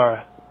you,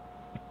 Clara.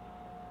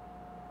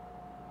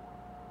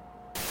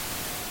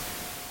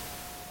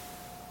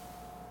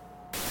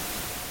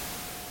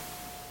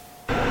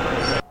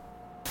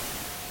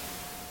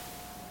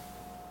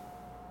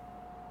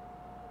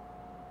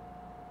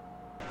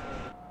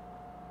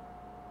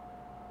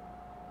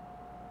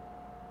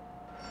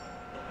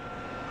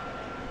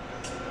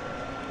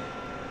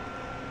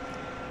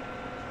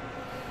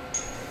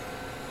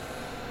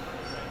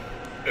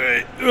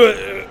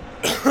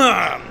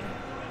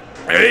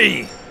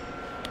 Hey,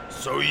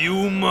 so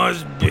you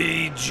must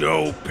be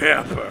Joe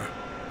Pepper.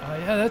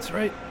 Yeah, that's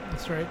right.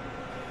 That's right.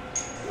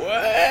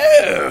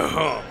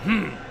 Well,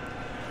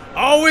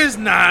 always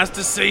nice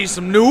to see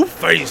some new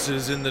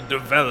faces in the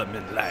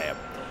development lab.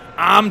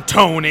 I'm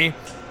Tony.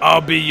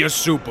 I'll be your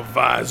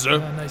supervisor.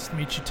 Nice to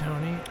meet you,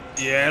 Tony.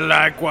 Yeah,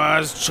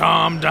 likewise,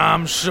 charmed,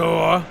 I'm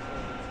sure.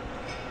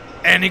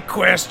 Any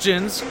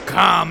questions,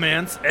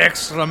 comments,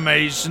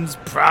 exclamations,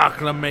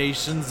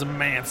 proclamations,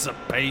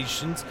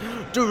 emancipations?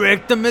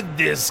 Direct them at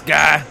this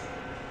guy.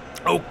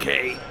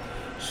 Okay,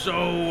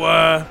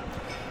 so,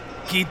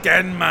 keep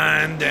that in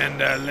mind, and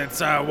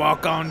let's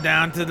walk on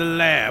down to the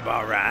lab,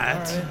 all right? All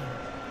right.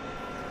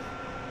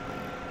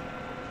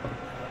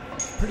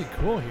 It's pretty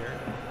cool here.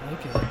 I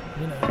like it.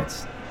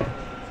 It's...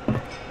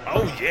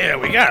 Oh, yeah,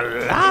 we got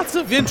lots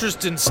of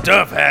interesting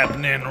stuff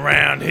happening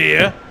around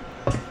here.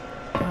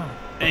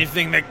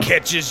 Anything that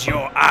catches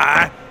your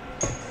eye?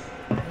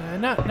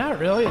 Not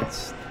really.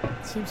 It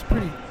seems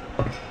pretty.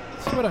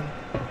 It's what I'm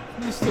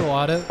used to a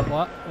lot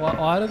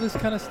of this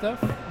kind of stuff.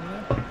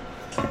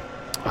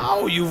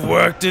 Oh, you've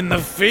worked in the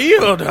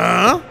field,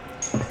 huh?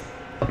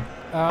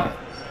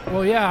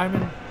 Well, yeah.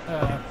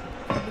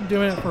 I've been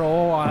doing it for a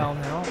little while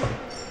now.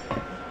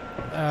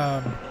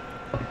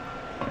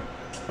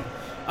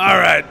 All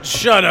right,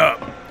 shut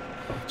up.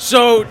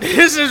 So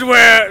this is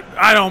where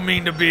I don't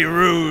mean to be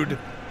rude,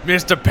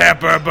 Mr.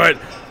 Pepper, but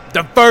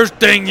the first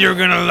thing you're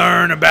gonna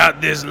learn about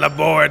this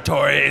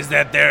laboratory is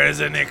that there is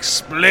an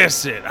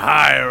explicit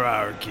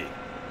hierarchy.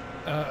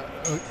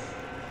 Okay.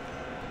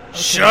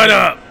 Shut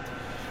up.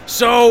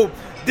 So,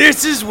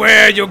 this is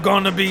where you're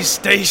gonna be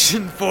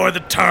stationed for the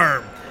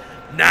term.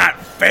 Not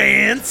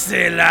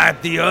fancy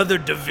like the other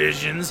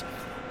divisions,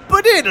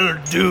 but it'll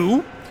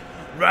do.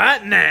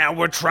 Right now,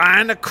 we're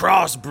trying to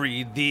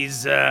crossbreed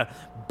these,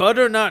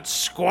 butternut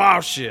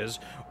squashes,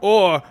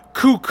 or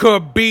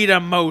cucurbita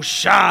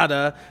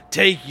moschata,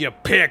 take your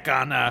pick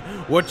on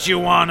what you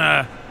want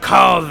to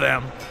call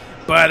them.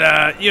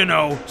 But,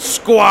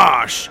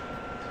 squash.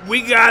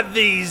 We got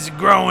these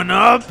growing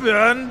up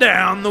and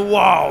down the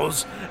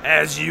walls,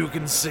 as you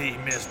can see,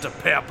 Mr.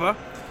 Pepper.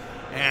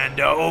 And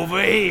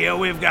over here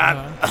we've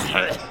got...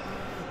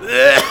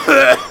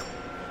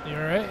 You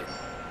alright?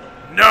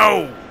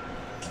 No!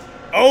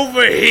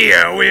 Over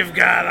here, we've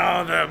got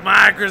all the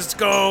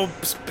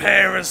microscopes,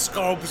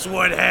 periscopes,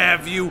 what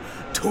have you,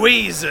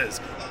 tweezers,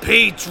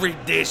 petri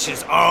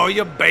dishes, all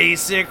your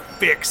basic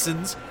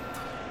fixins.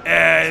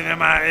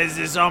 Is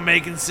this all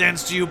making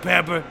sense to you,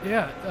 Pepper?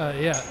 Yeah,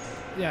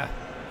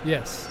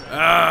 yes.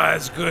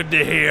 It's good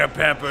to hear,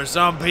 Pepper.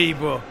 Some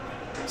people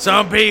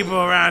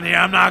around here,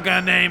 I'm not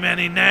gonna name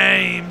any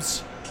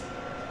names,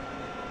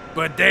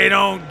 but they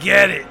don't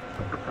get it.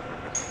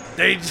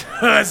 They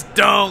just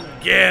don't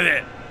get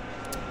it.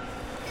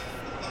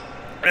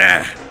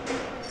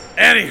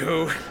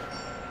 Anywho,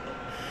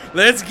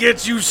 let's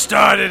get you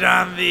started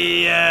on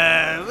the,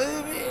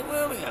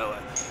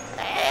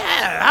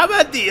 how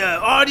about the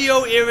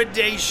audio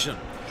irradiation?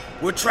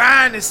 We're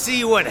trying to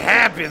see what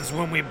happens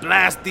when we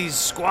blast these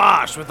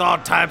squash with all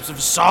types of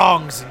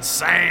songs and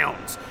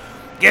sounds.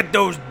 Get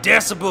those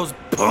decibels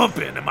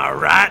pumping, am I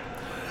right?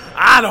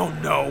 I don't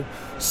know.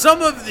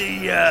 Some of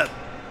the,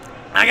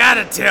 I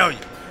gotta tell you,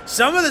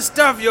 some of the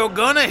stuff you're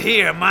gonna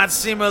hear might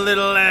seem a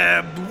little,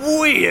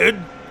 weird,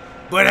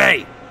 But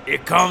hey,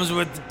 it comes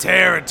with the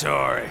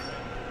territory.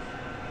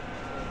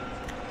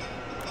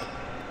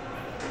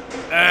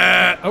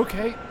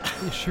 Okay,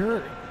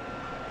 sure.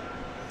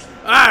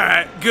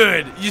 Alright,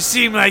 good. You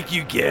seem like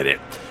you get it.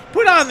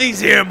 Put on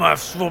these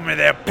earmuffs for me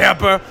there,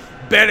 Pepper.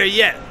 Better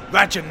yet,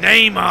 write your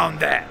name on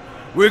that.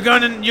 You're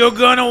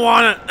gonna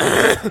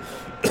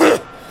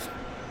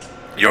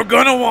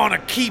wanna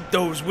keep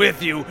those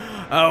with you,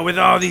 with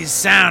all these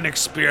sound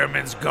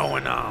experiments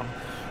going on.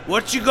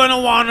 What you gonna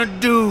wanna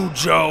do,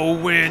 Joe,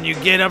 when you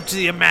get up to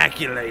the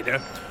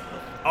Immaculator?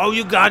 All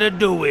you gotta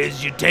do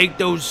is you take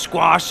those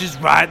squashes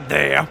right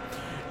there,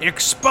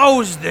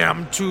 expose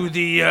them to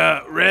the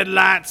red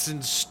lights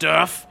and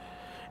stuff,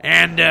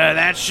 and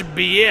that should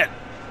be it.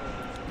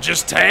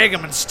 Just tag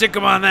them and stick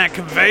them on that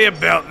conveyor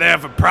belt there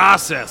for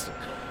processing.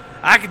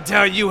 I can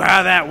tell you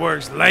how that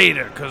works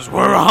later, because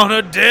we're on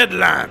a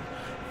deadline.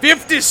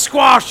 50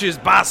 squashes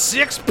by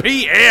 6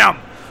 p.m.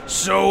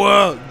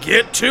 So,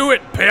 get to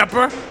it,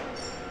 Pepper.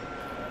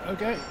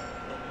 Okay.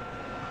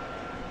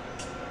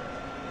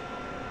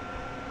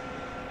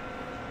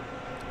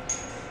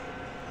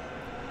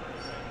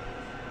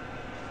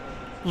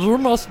 You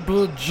must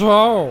be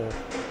Joe.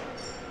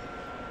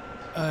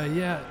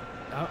 Yeah,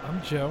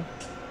 I'm Joe.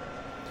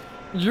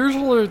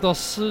 Usually the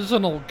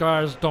seasonal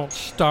guys don't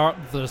start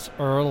this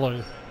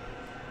early.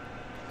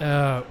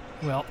 Well,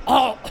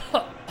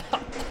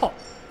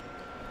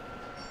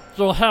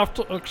 you'll have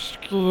to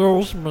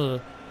excuse me.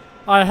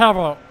 I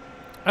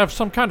have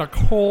some kind of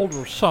cold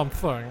or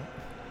something.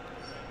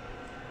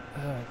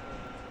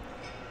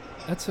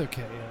 That's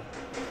okay.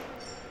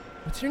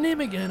 What's your name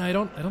again? I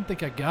don't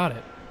think I got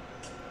it.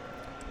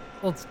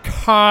 Well, it's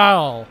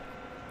Kyle.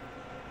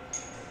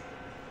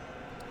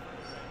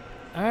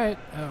 Alright,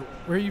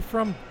 where are you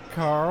from,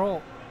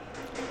 Carl?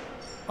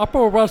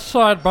 Upper West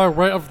Side by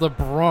way of the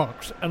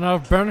Bronx, and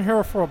I've been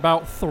here for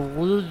about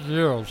 3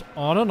 years,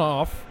 on and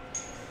off.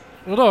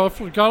 You know, if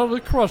you got any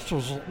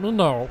questions, let me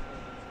know.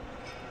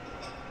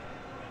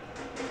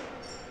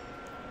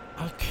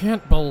 I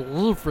can't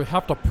believe we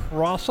have to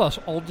process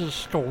all these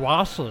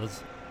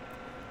squashes.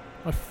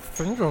 My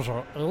fingers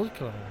are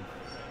aching.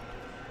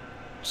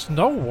 It's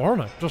no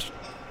warning, just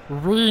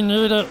we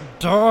need it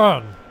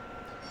done.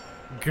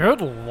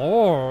 Good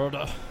Lord.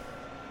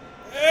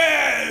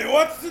 Hey,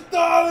 what's with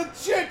all the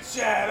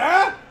chit-chat,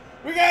 huh?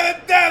 We got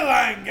a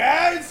deadline,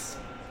 guys.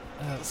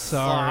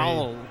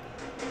 Sorry.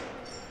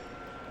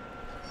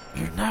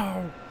 You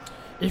know,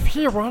 if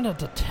he wanted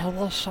to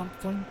tell us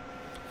something,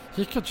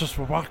 he could just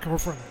walk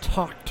over and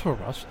talk to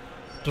us.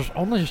 There's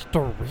only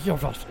 3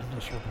 of us in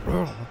this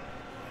room.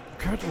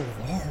 Good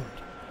Lord.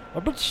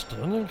 I've been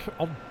standing here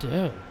all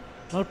day.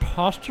 My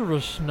posture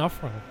is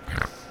snuffling.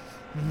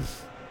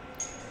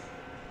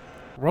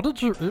 What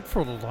did you eat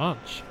for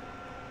lunch?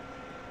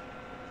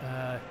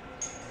 I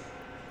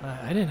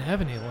didn't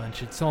have any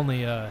lunch. It's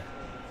only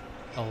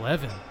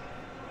 11.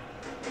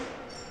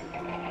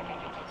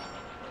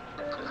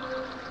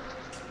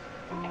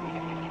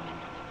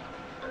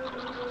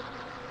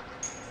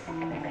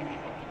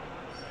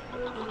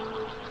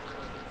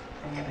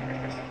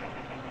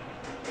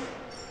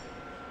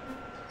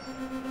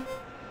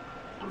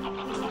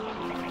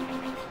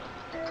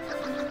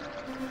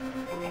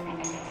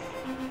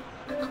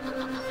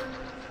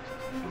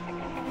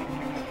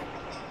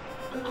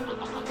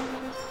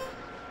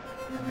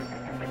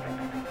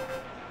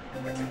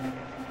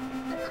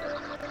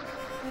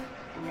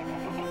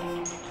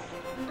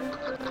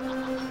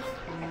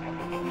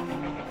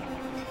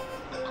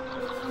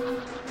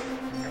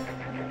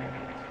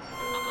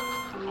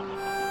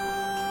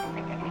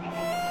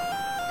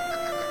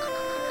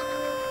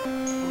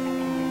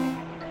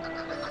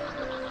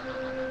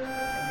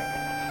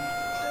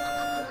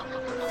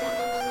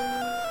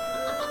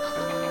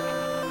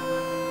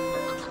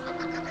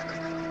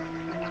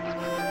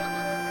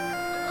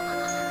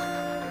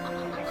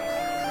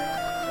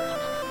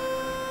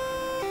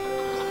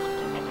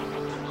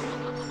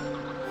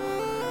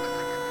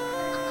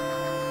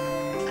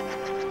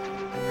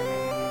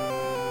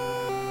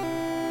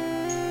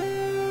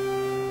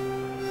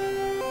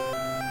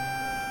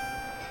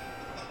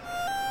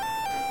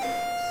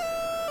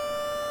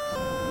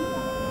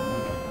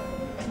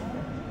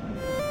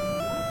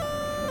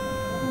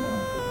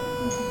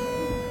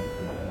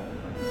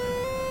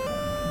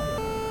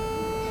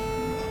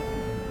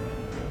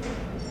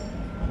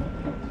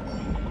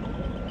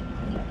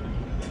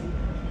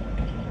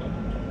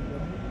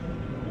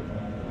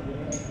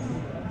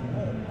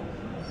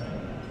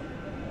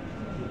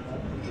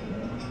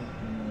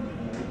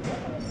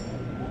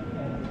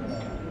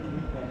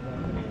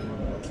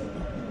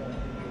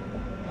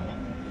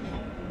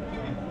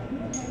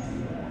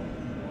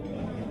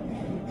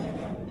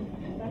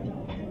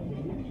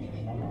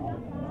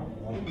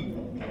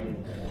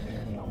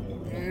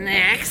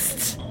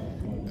 Next.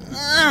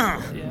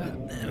 Oh.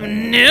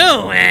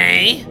 New,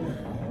 eh?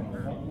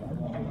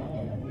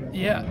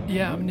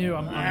 Yeah, I'm new.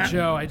 I'm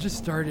Joe. I just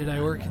started.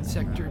 I work in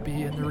Sector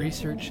B in the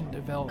research and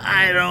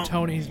development.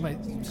 Tony's my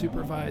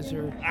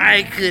supervisor.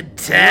 I could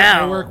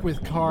tell. I work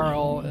with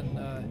Carl,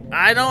 and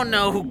I don't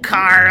know who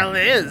Carl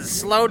is.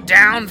 Slow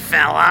down,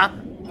 fella.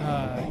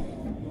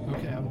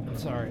 Okay, I'm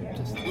sorry.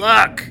 Just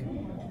Look,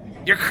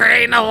 you're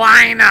creating a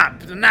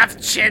lineup.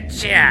 Enough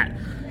chit-chat.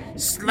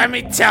 Let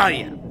me tell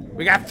you,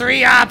 we got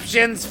 3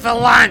 options for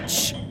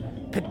lunch.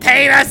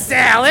 Potato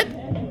salad,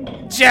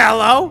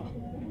 Jell-O,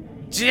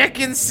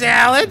 chicken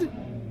salad,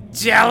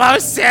 Jell-O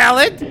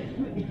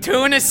salad,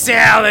 tuna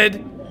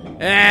salad,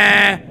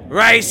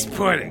 rice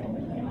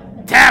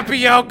pudding,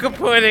 tapioca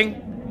pudding.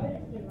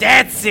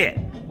 That's it.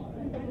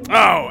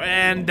 Oh,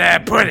 and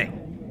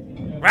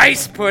pudding.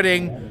 Rice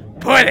pudding,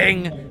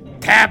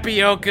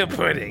 tapioca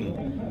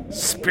pudding,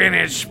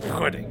 spinach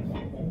pudding.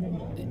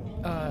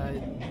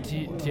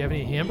 do you have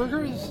any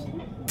hamburgers?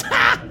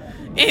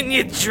 In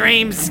your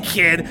dreams,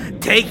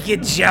 kid. Take your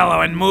Jell-O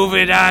and move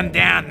it on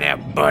down there,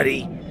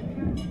 buddy.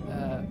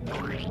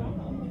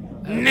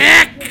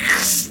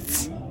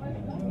 Next!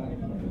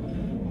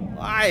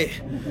 Why?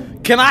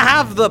 Can I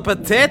have the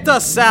potato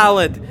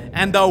salad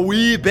and a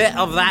wee bit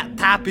of that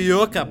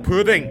tapioca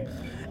pudding?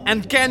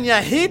 And can you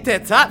heat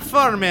it up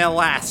for me,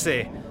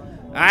 lassie?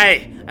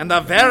 Aye, and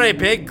a very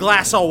big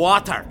glass of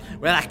water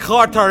with a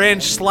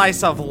 1/4-inch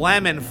slice of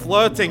lemon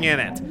floating in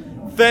it.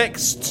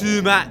 Thick's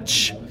too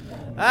much.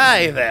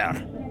 Aye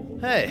there.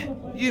 Hey,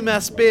 you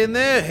must be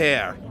new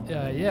here.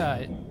 Yeah,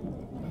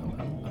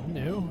 I'm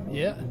new,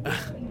 yeah.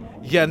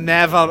 You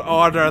never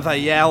order the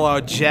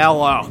yellow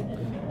Jell-O.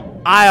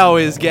 I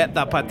always get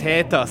the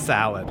potato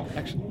salad.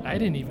 Actually, I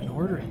didn't even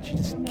order it. She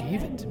just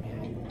gave it to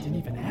me. I didn't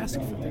even ask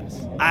for this.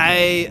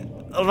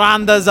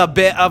 Rhonda's a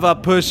bit of a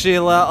pushy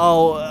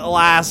little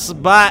lass,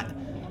 but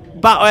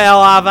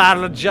we'll have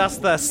her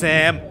just the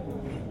same.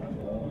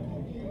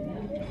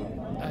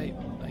 I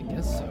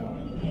guess so.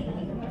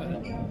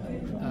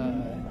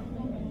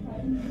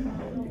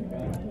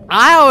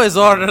 I always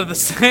order the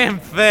same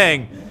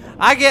thing.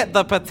 I get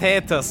the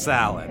potato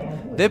salad.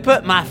 They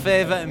put my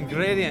favorite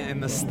ingredient in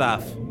the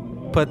stuff.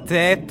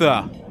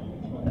 Potato.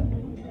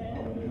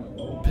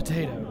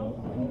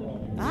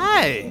 Potato.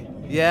 Aye.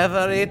 You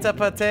ever eat a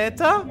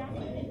potato?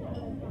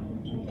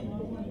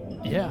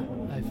 Yeah,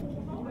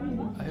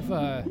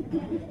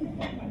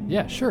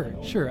 yeah, sure.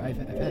 I've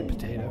had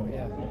potato,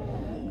 yeah.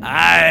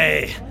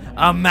 Aye,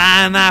 a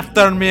man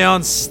after me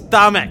own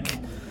stomach.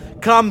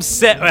 Come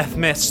sit with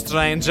me,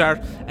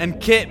 stranger, and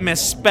keep me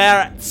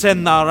spirits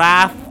in the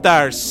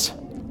rafters.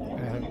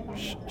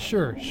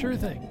 Sure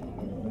thing.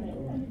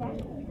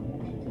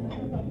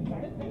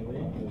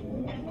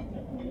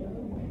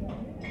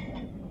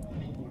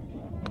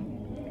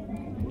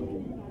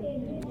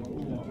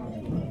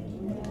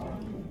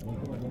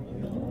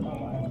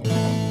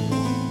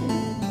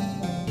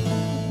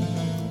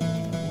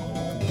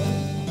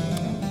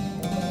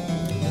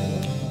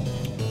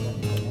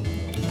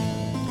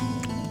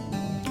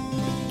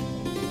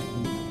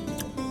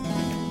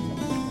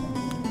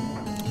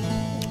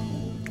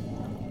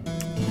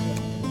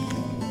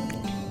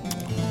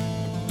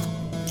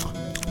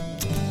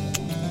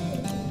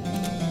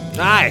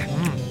 Aye.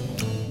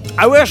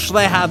 I wish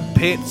they had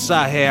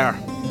pizza here,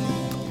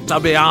 to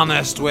be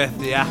honest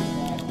with ya.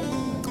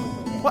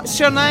 What's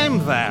your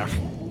name there?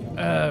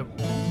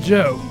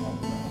 Joe.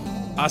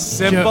 A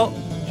simple...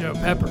 Joe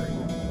Pepper.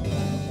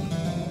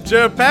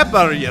 Joe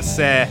Pepper, you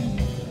say?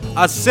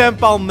 A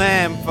simple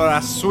name for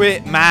a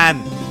sweet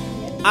man.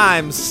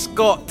 I'm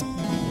Scott.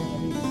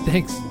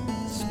 Thanks,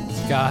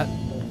 Scott.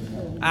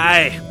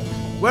 Aye.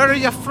 Where are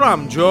you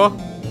from, Joe?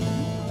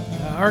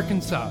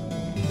 Arkansas.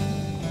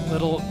 A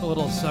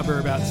little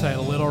suburb outside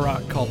of Little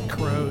Rock called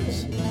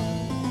Crows.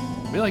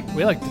 We like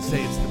to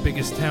say it's the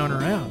biggest town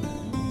around.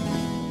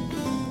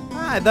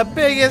 Aye, the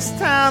biggest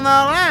town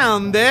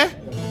around, eh?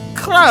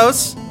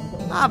 Crows?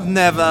 I've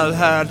never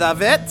heard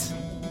of it.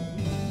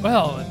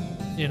 Well,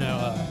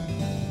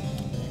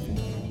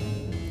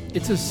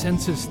 it's a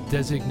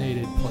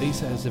census-designated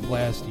place as of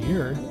last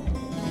year.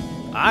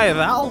 Aye,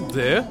 that'll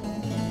do.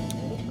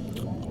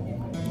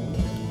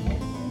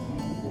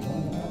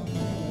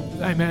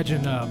 I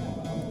imagine,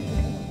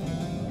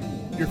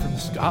 you're from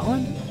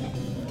Scotland?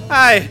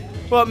 Aye,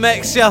 what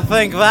makes you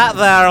think that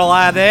there,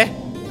 laddie?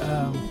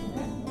 I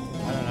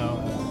don't know,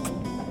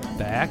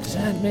 the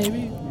accent,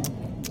 maybe?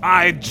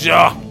 Aye,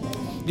 Joe.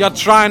 You're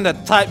trying to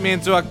type me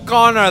into a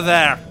corner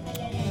there.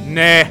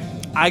 Nah,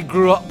 I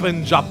grew up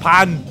in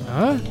Japan.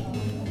 Huh?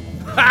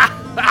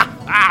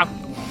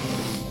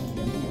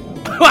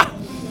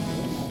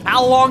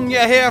 How long you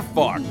here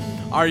for?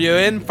 Are you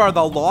in for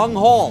the long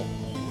haul?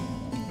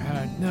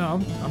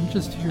 No, I'm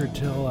just here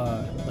till,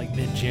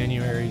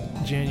 mid-January,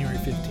 January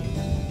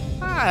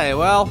 15th. Aye,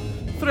 well,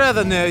 through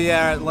the new year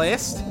at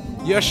least.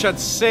 You should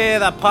see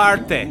the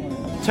party.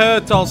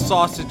 Total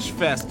sausage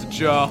fest,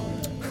 Joe.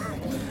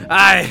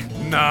 Aye,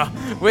 no,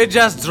 we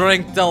just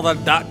drink till the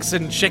ducks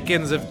and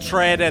chickens have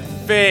traded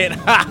fate.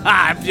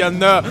 if you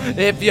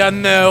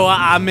know what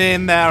I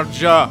mean there,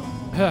 Joe.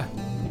 Huh.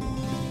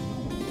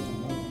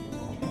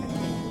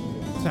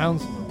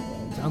 Sounds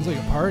like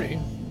a party.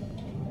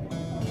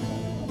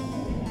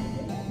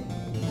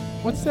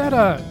 What's that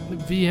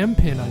VM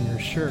pin on your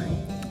shirt?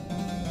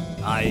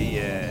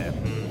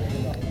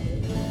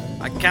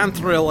 I can't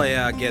really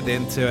get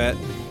into it.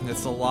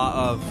 It's a lot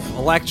of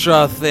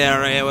electro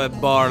theory. It would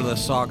bore the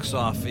socks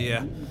off of you.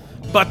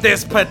 But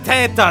this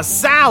potato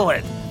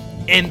salad,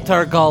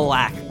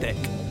 intergalactic,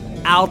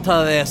 out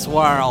of this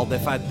world,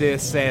 if I do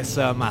say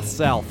so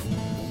myself.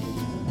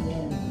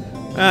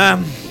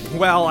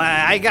 Well,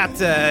 I got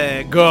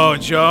to go,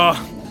 Joe.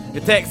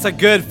 It takes a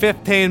good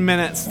 15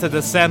 minutes to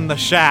descend the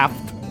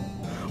shaft.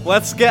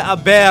 Let's get a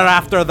beer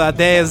after the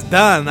day is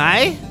done,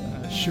 eh?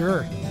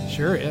 Sure,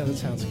 yeah, that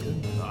sounds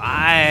good.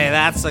 Aye,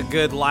 that's a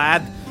good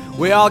lad.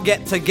 We all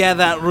get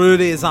together at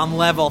Rudy's on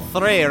level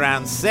 3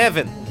 around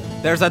 7.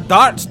 There's a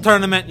darts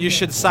tournament you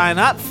should sign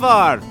up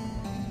for.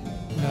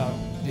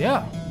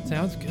 Yeah,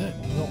 sounds good.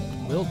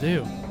 Will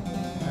do.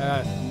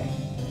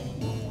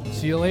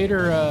 See you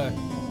later,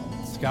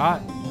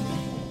 Scott.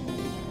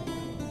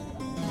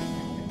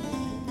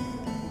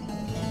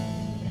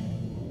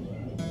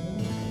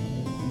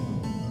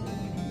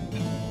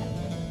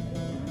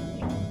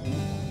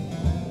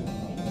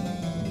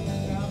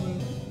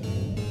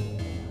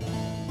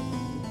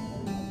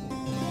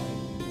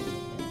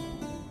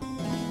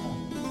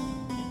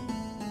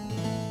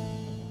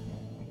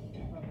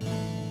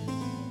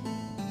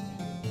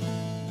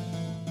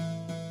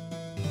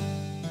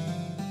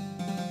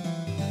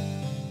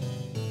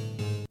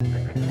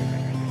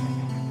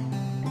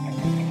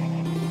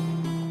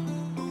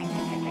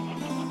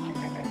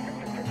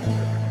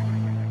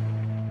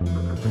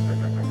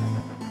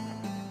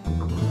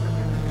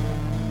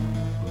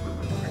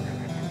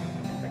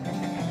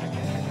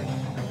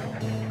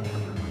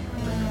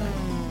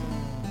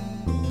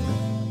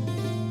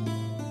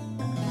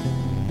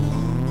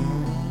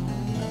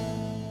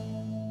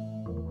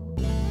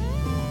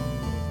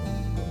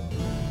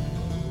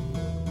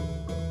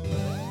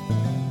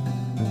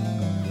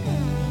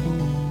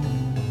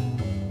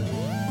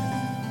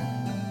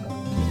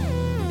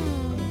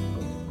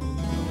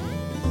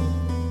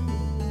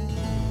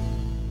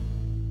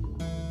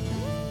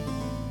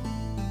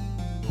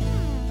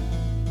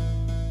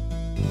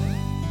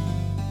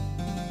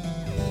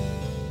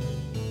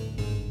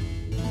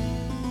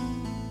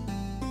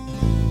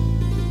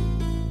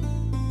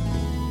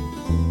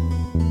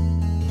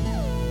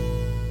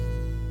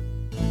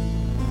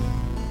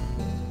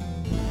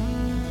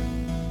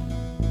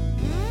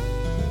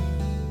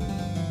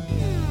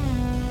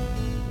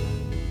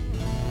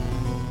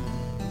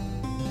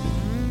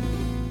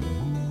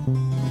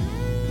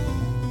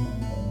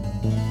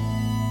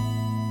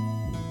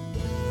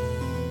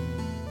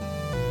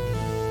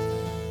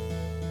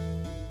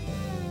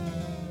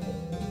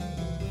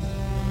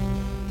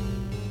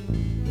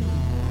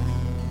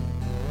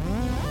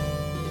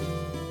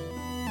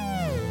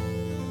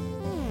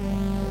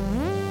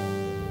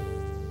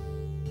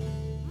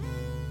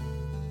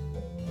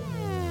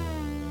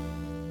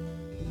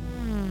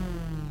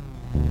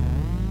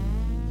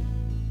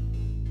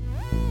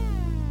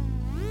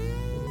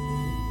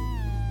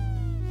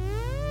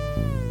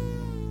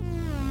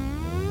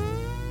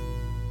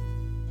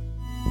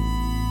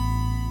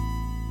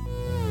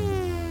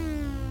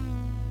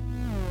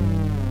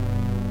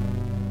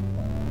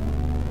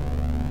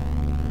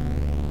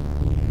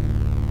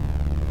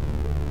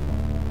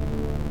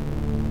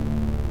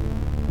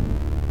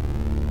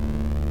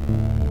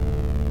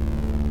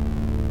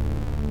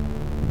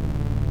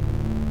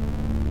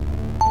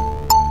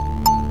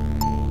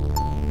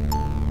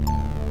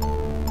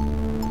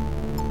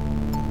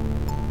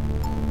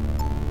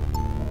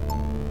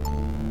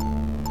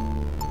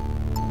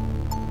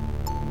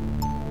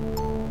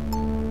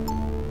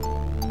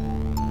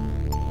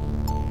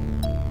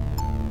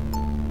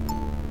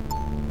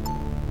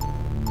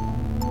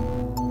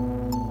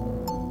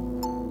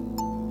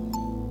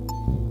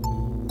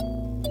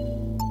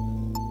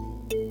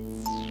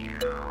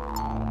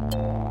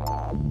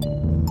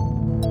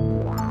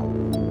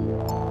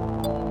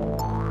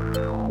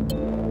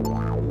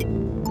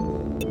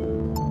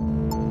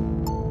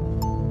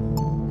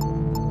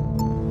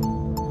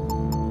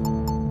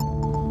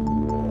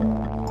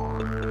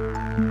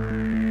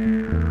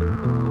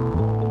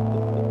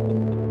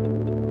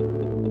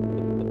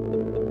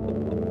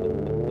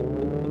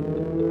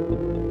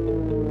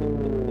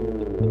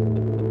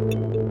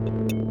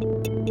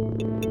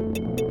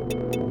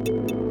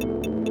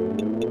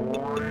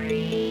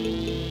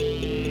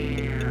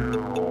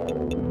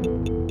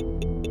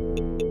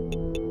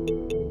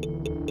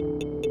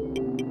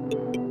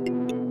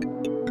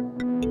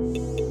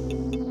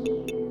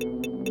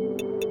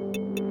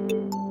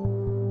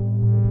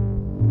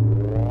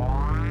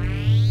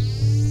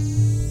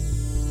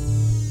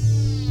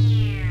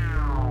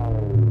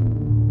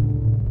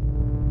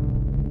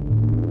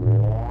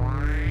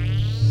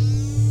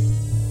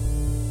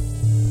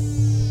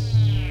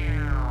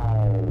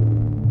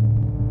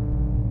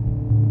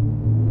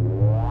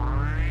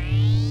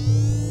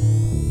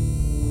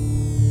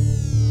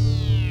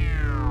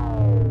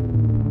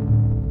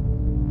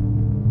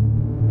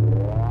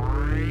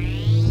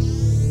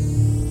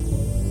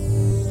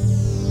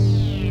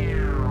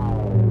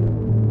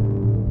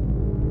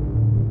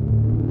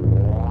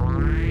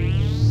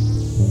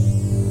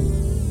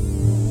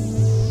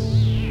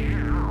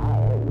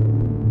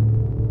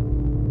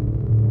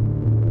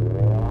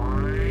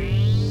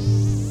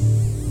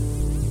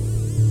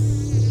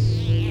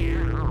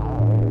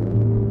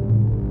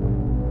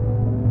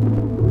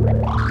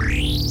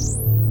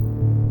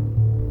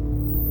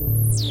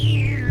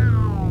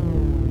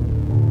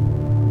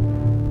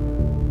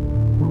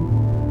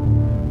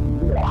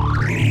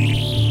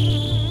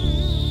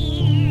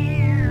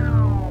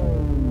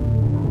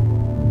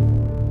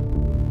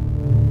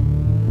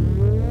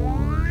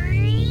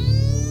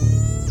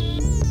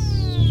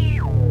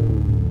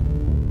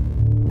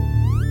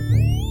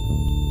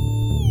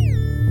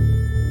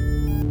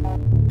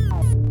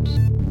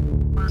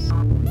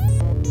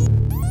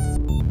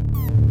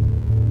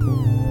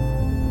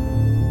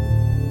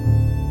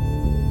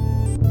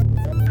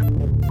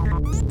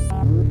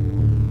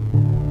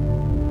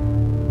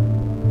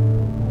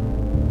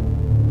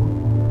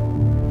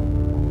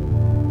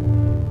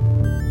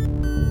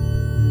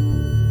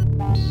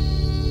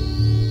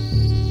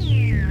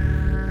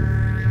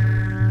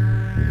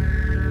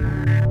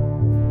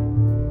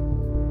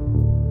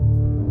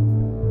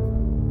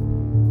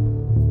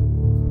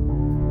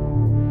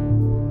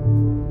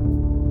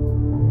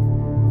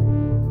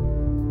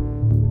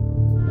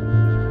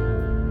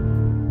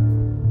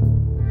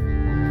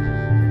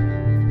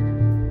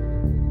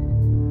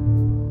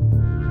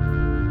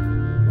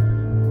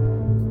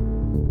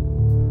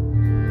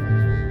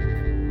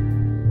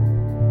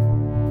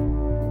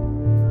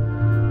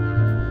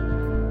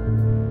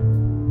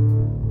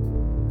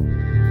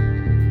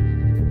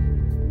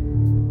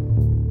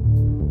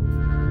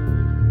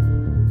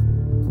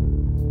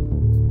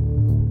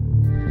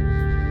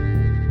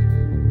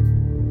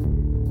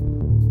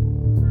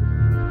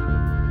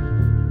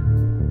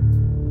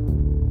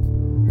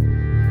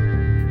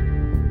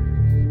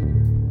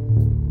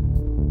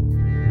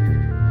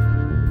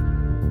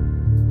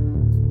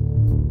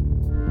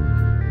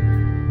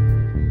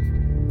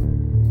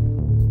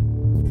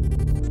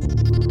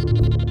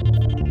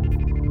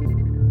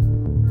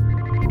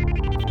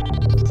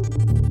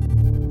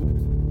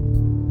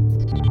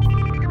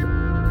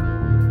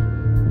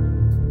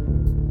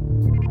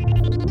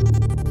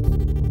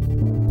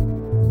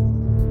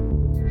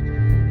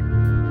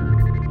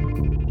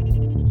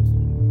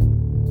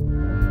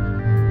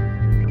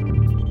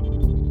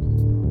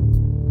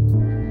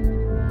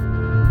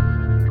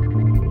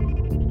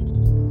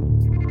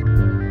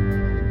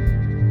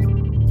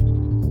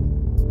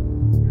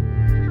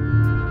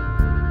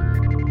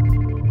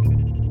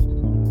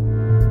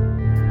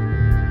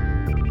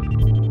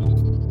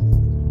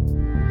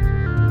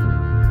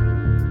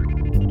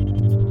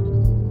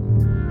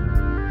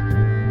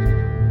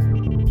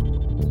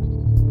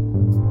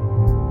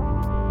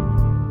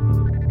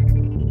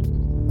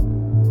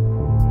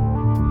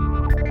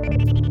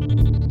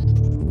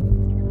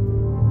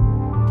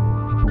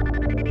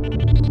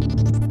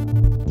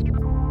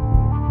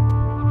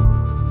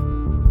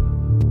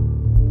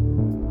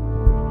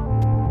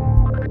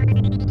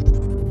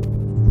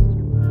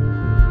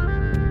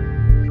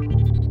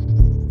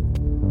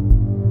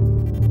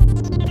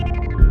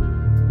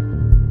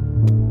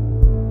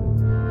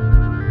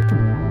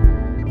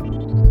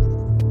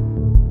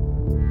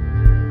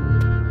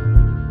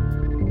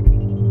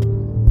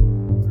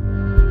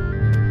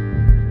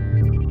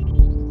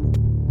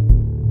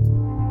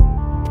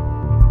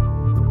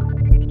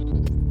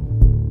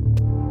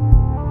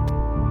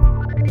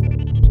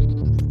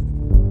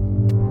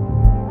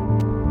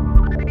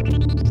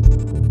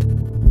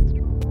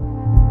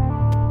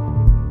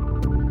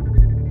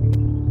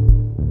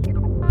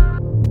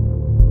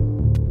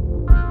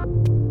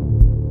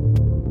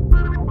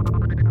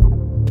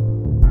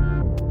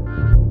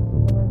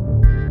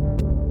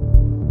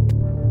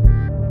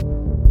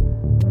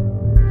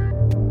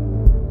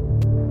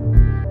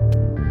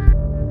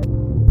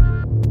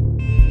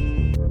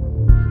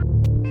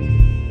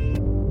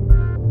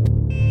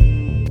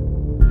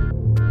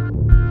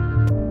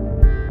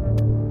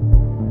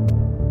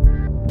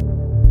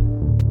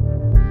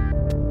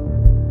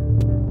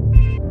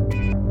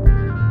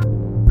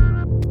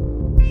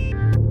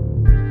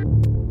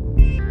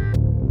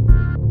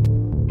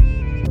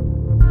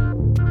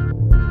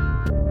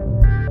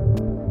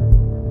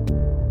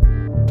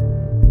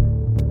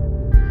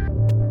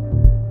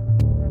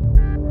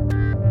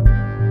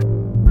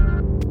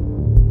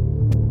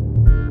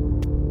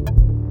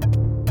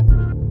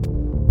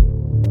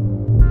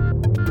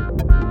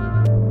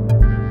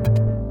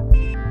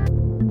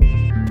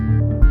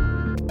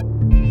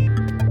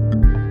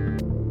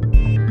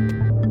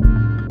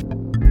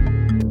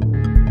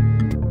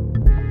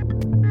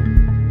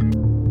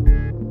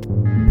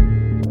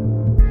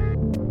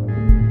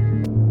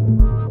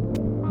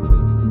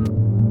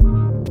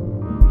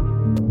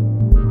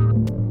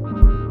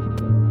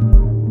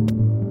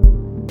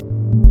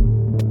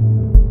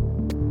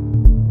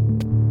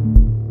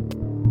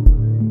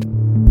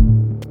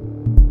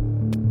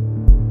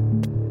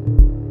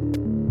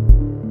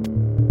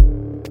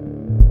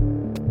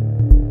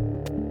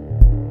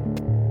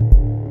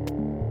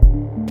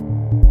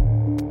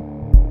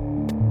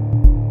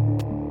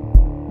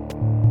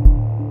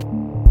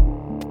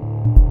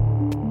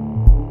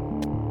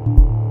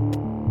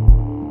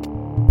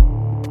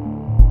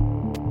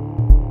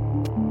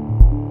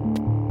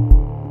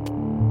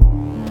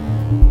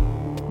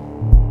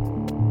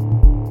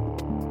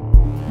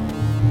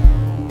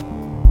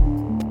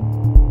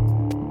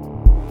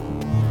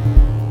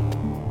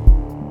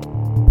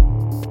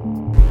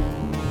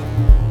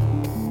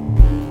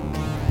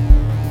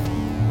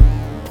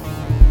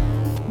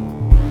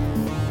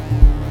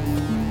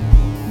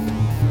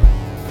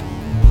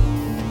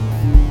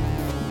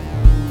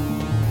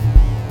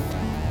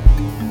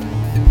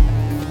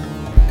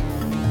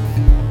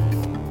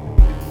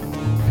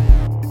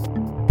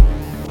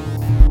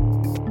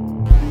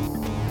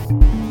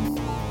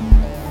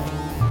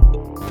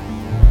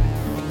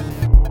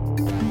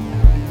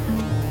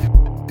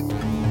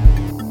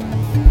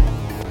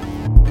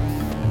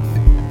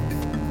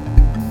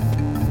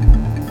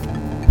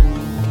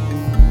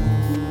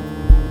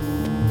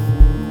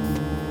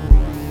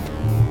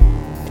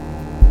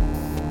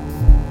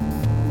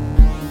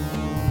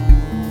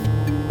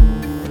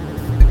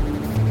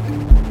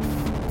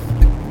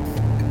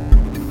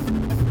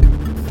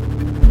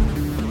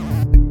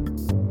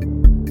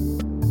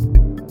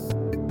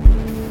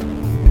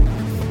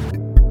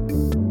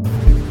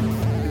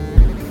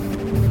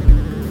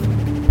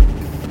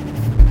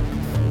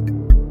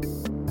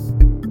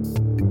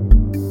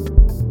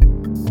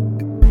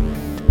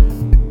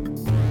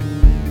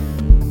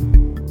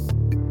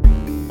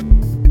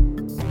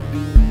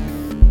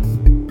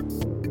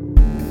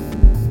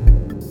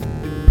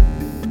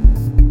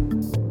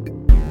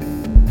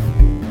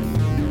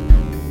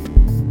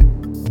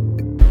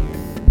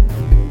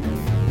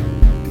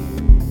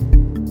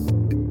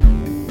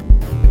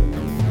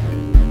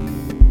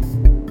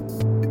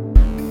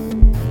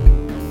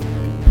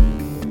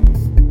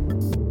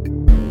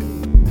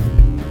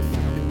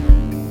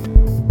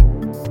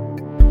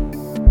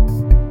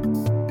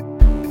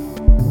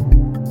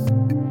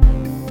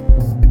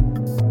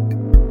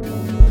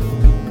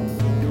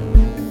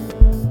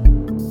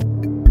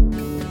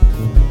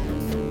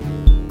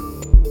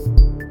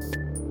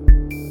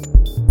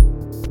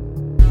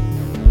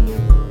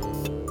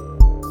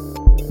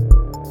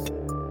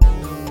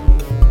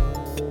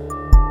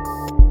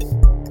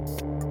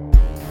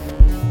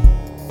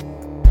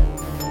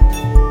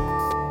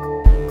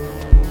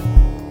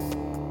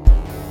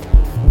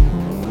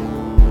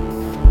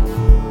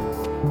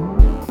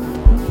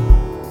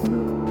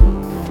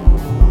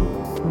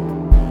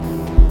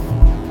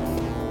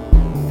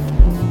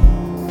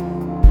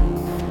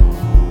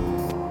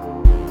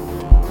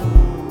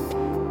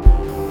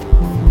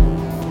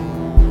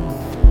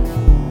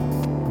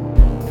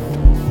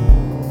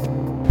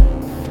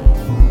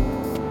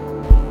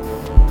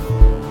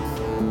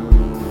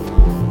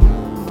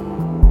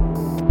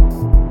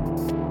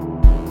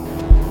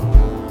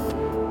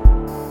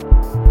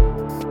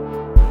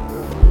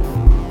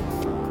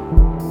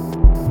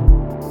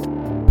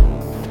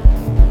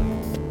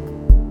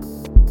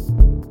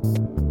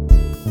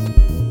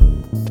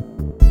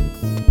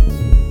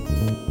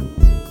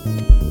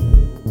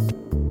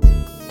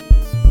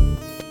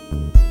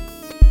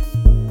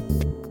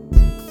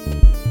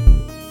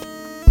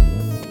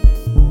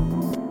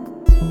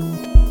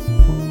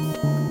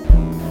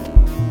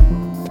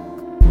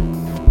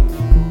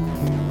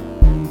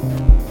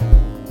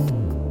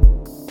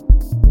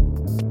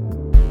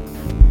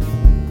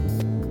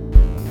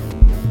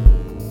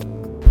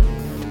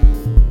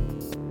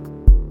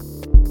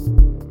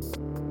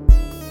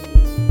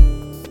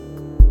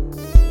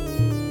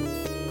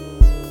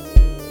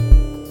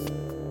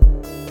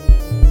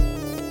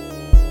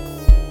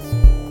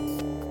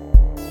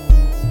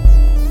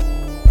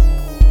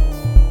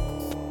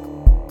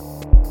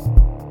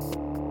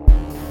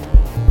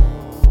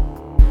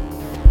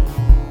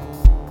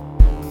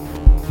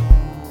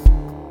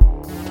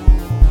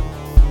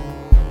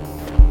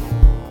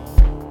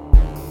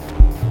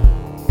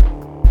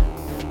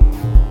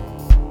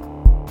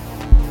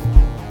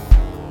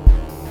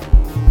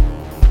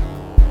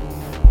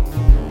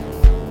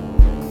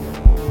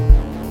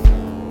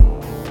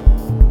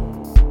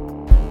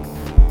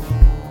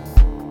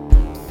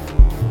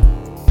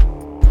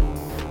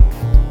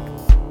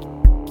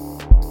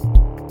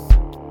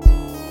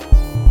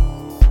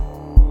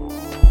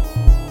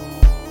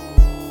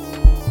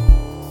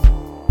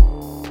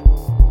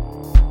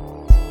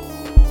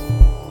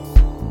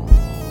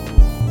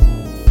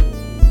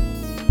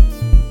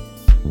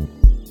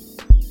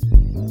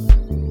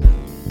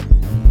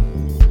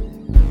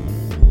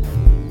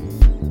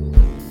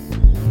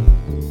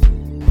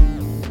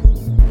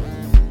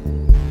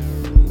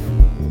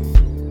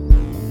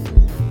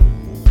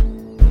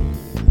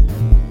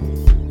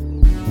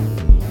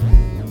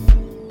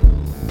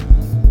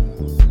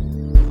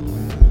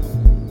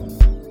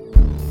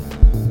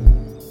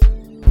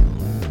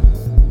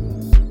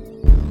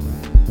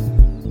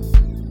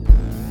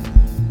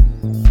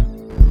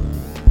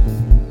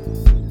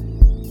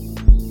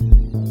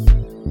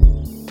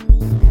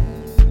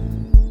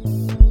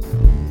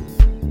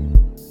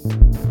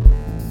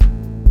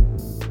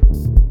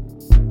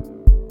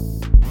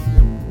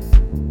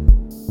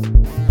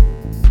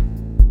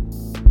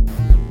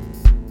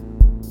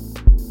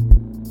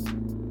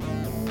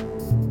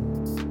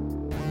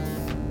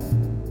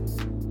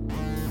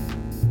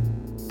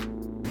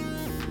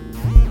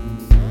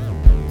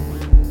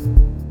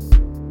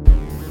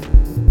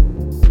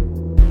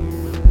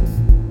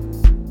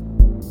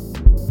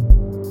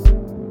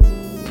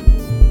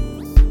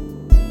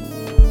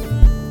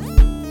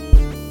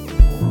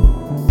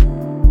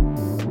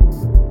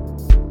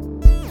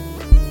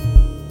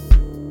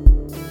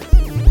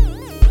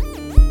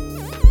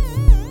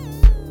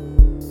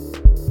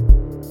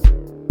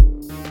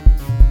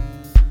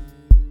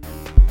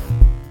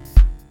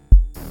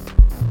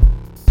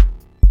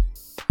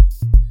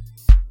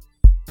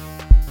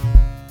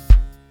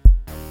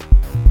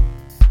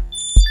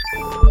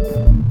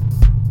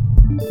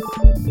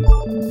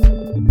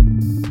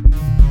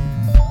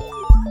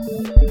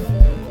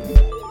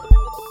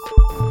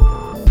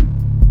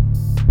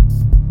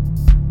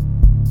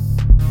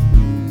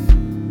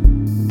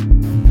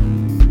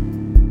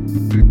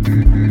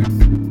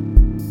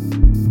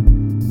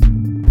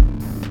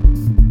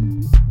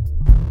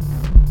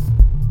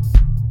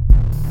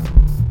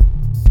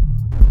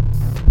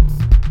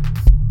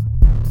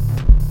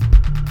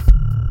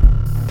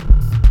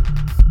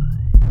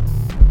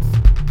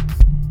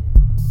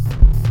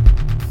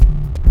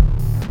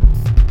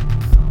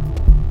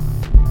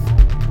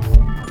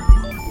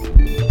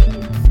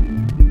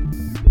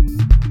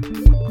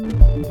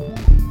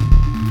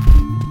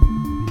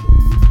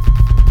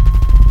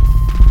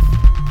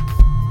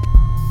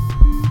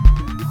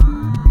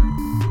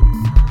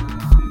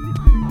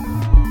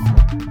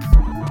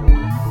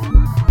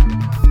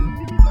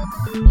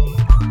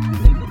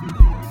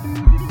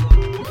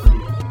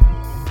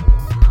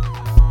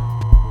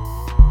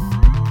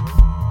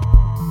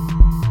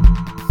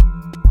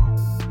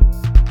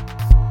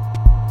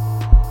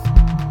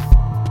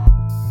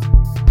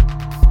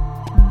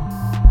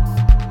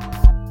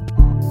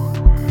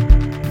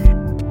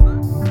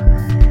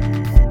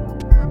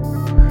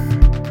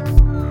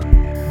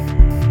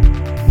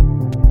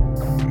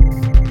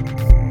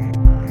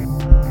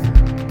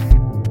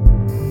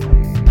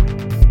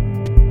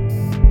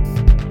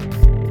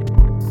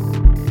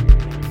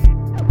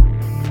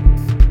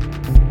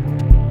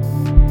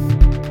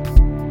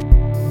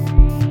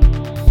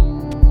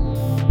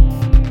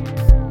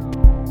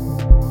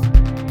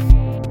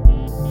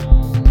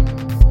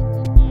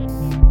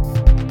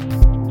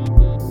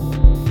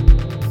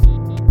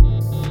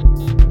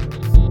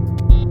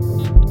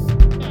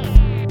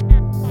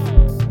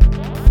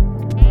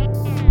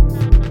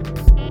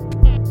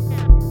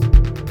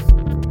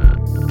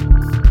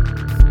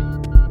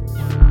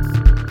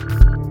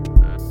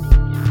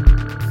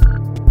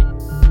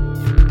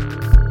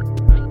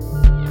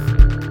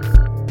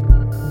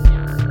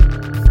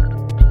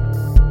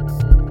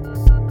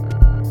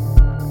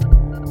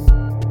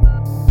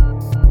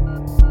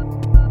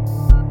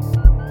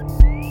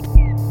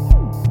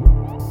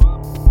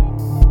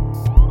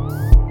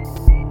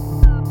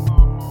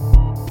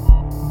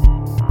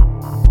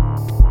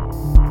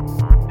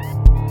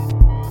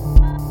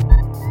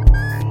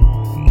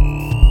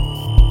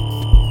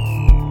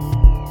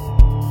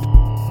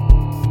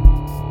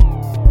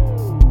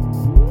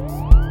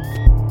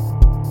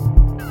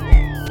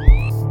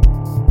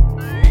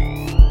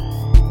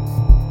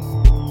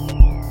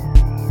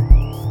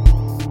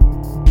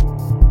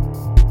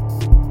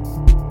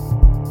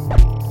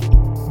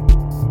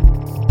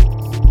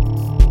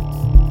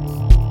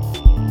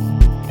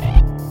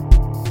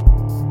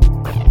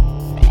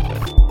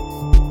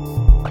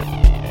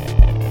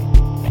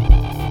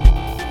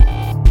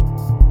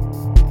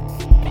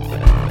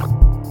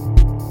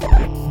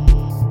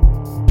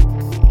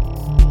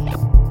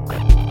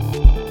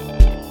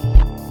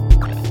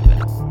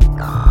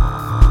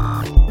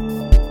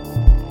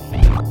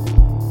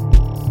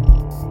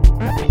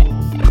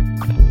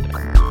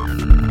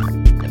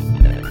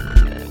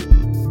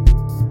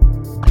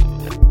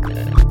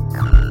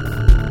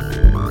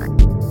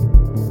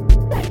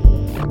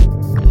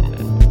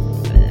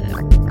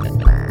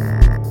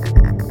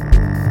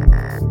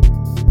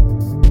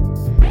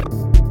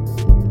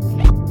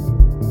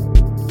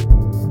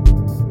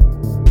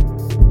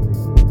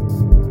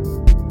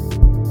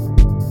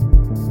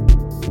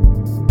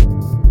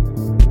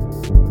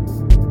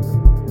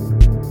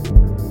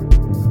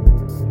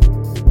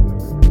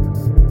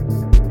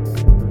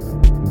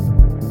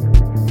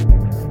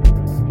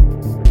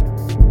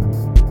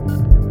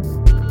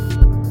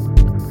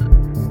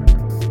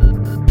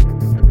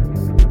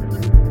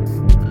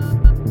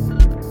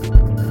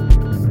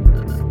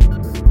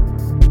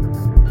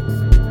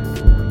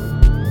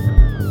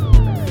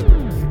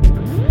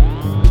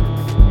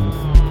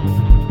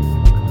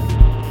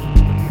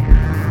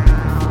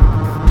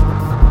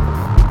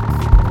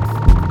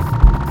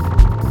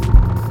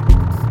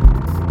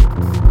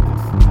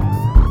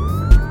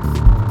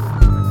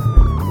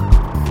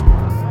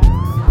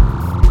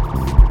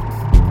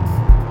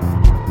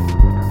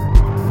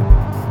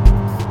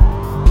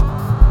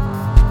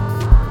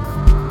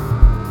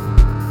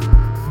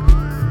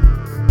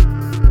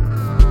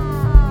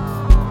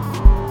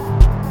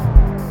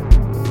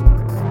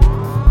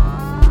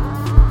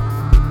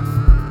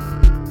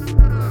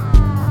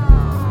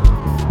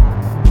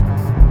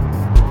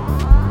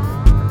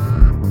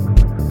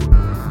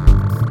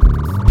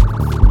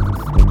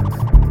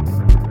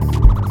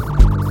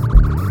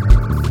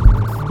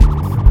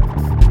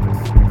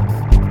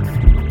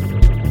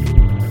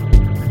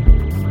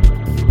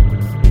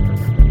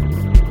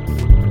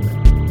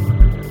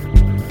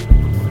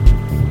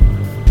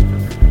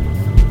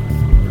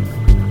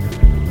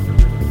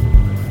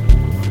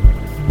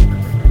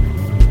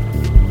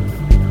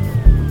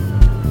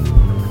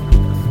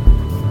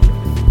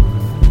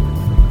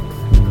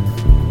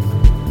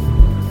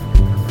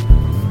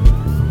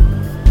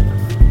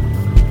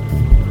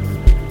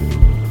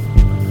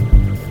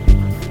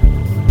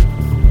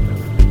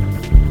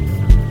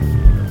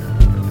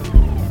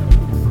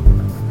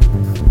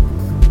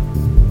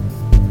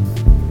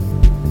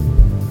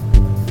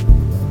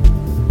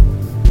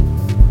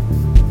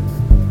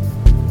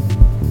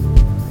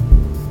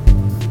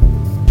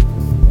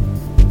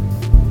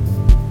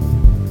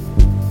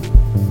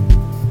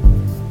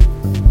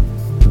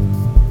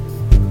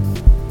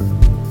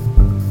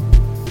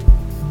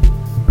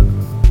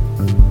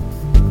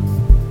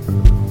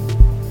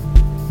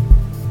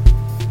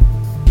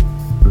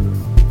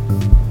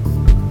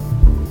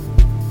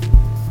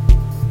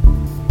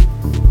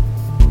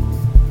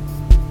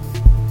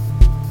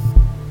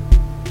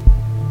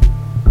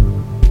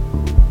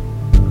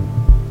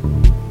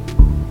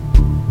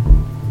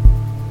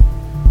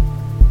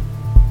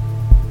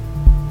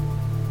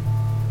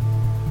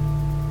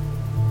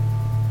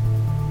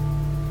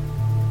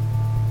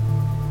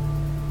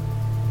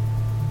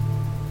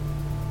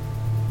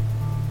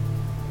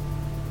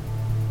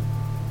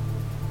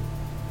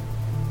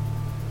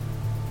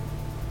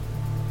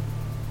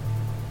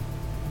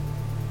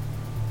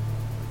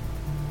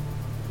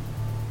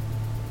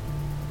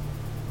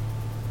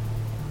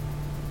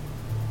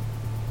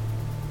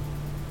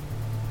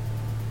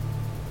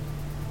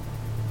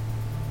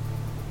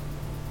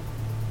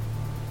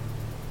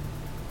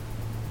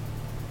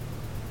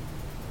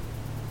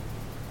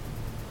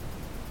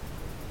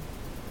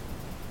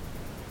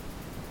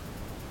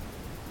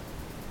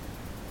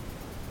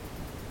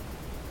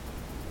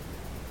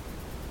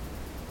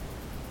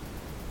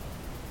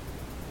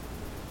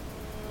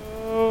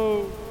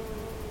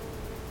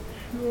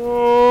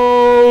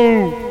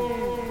 No!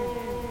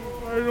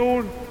 I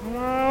don't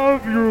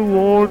have your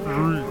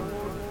laundry.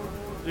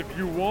 If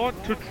you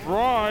want to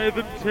try,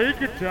 then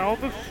take it down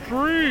the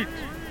street.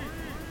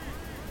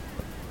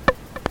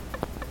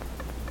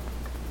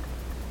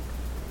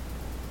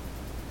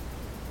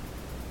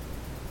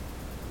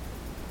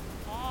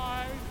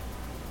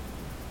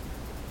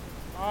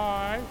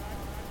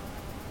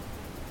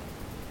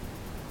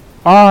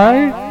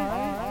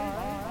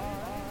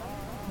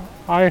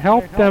 I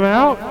helped them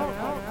out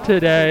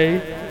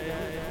today.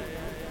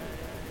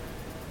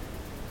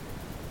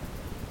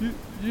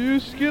 You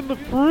skin the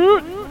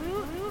fruit?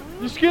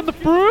 You skin the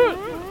fruit?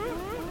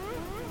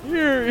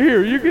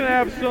 Here, you can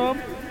have some.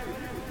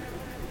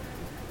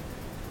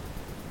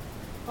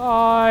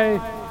 I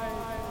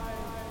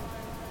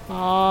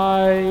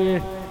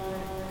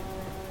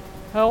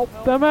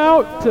helped them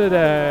out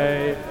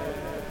today.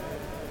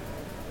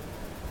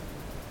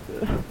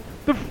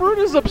 The fruit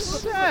is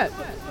upset.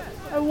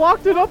 I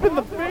locked it up in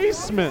the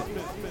basement.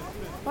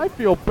 I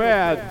feel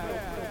bad.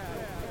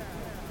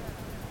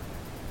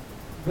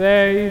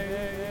 They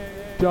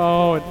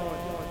don't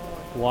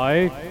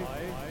like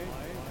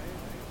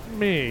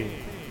me.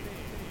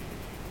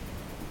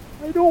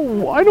 I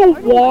don't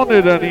want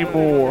it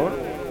anymore.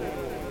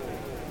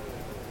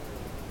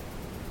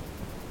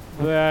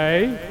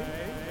 They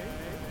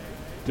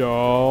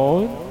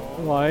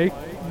don't like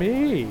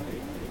me.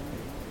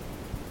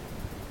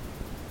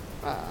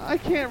 I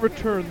can't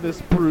return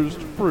this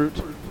bruised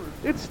fruit.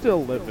 It's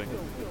still living.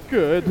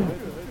 Good.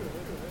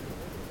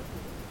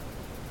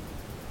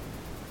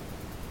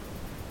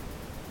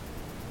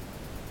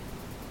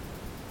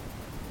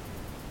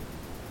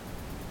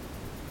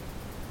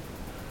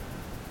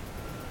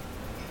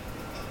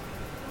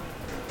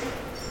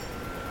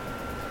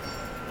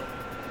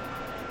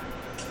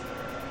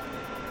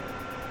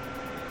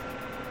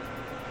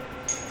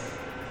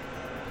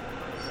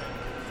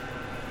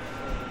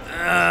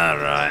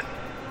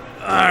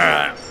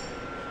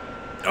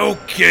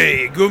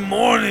 Okay, good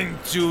morning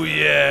to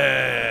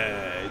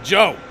ya.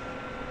 Joe,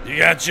 you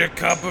got your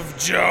cup of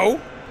Joe?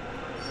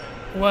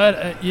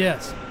 What?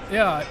 Yes.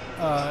 Yeah,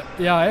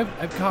 I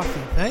have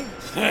coffee,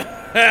 thanks.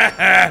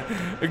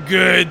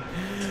 Good.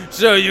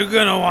 So you're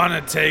gonna want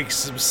to take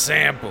some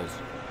samples.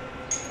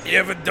 You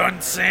ever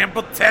done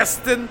sample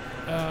testing?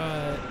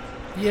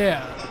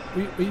 Yeah,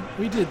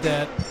 we did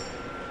that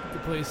at the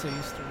place I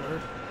used to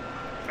work.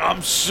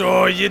 I'm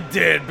sure you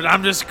did, but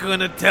I'm just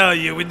gonna tell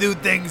you, we do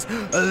things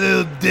a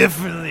little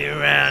differently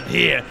around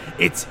here.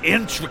 It's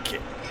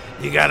intricate.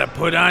 You gotta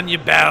put on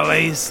your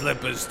ballet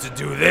slippers to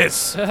do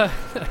this.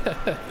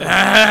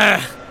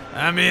 I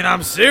mean,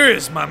 I'm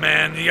serious, my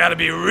man. You gotta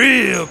be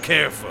real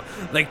careful.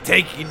 Like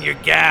taking your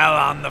gal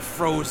on the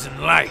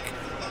frozen lake.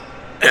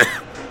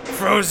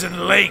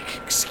 Frozen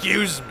lake,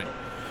 excuse me.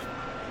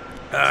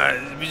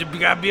 You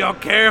gotta be all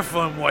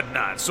careful and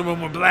whatnot. So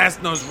when we're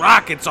blasting those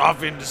rockets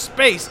off into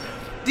space,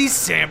 these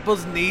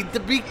samples need to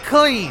be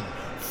clean,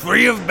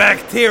 free of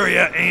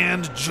bacteria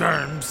and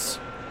germs.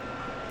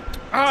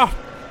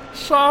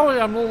 Sorry,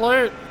 I'm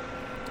late.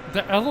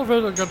 The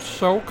elevator gets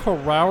so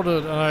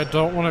crowded and I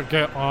don't want to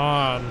get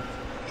on.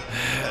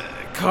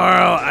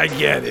 Carl, I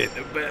get it,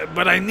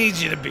 but I need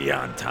you to be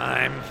on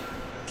time.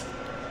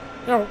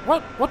 Yeah,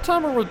 what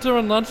time are we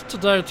doing lunch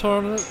today,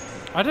 Tony?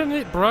 I didn't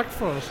eat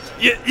breakfast.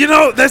 You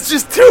know, that's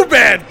just too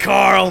bad,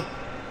 Carl.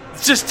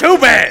 It's just too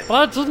bad.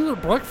 But I didn't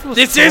eat breakfast.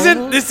 This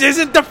isn't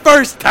the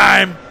first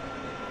time.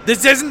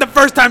 This isn't the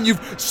first time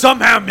you've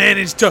somehow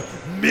managed to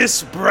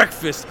miss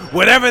breakfast,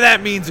 whatever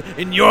that means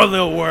in your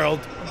little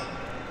world.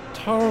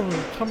 Tony,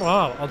 come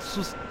on. It's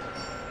just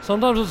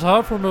sometimes it's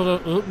hard for me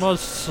to eat my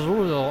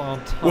cereal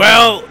on time.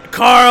 Well,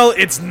 Carl,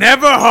 it's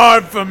never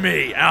hard for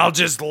me. I'll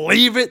just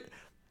leave it.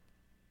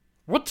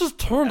 What just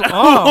turned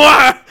off?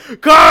 What?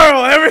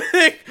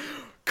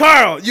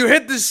 Carl, you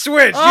hit the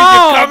switch. You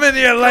come in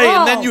here late,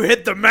 and then you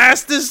hit the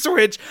master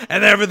switch,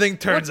 and everything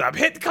turns up.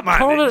 Come on.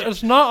 Tony,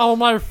 it's not all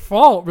my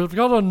fault. We've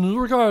got a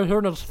new guy here,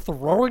 and it's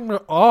throwing me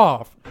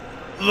off.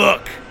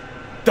 Look,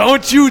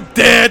 don't you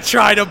dare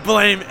try to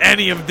blame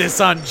any of this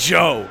on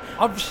Joe.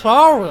 I'm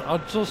sorry. I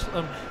just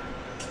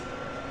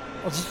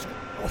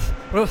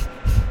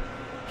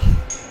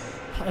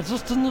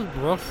didn't eat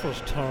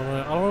breakfast,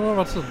 Tony. I don't know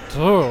what to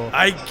do.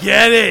 I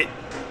get it.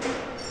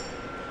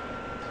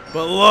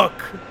 But look.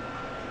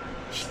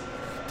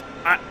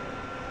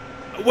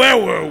 Where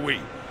were we?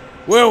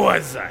 Where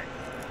was I?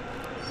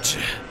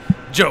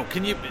 Joe,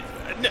 can you...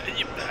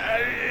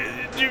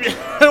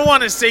 I don't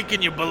want to say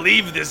can you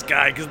believe this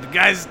guy, because the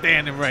guy's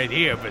standing right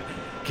here, but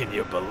can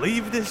you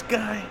believe this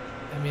guy?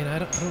 I mean, I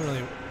don't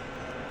really...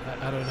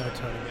 I don't know,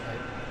 Tony.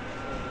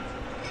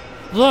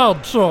 Yeah,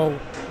 Joe.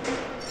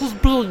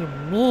 Just being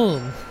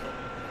mean.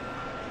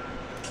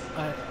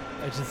 I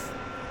just...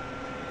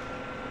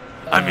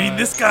 I mean,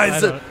 this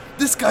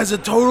guy's a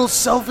total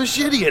selfish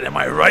idiot. Am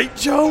I right,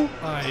 Joe?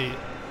 I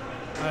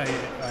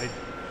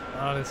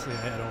honestly,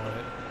 I don't want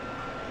to.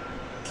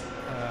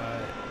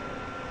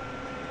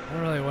 I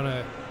don't really want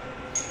to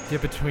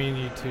get between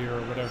you two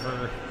or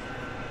whatever.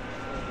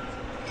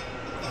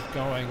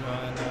 going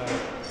on.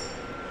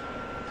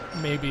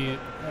 Maybe.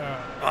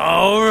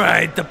 All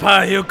right,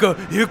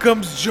 here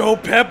comes Joe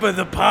Pepper,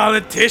 the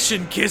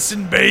politician,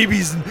 kissing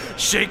babies and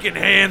shaking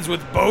hands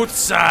with both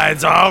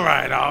sides. All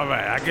right,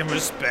 I can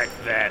respect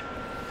that.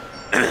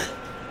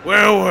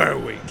 Where were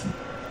we?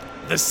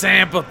 The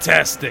sample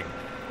testing.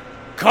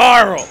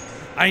 Carl,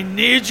 I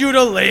need you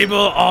to label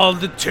all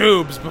the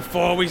tubes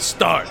before we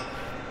start.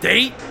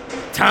 Date,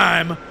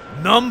 time,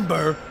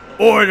 number,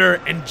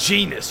 order, and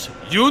genus.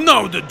 You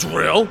know the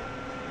drill.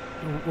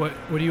 What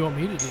do you want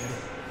me to do?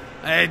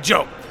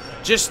 Joe,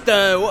 just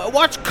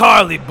watch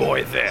Carly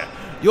boy there.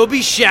 You'll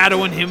be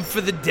shadowing him for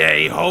the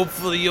day.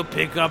 Hopefully you'll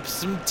pick up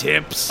some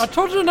tips. I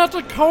told you not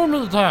to call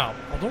me that.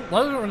 I don't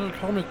like it when you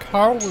call me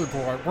Carly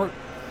boy.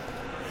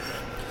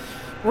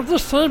 We're the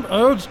same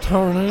age,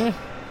 Tony.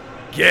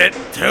 Get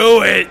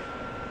to it.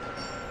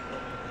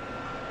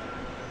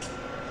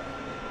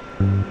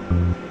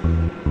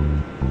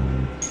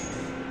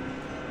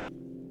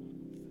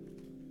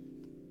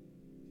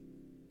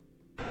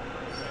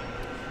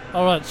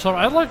 Alright, so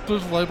I like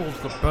these labels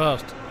the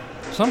best.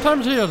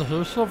 Sometimes the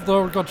adhesive,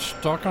 though, gets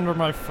stuck under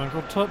my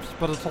fingertips,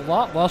 but it's a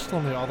lot less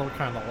than the other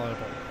kind of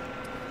label.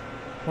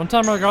 One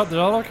time I got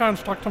the other kind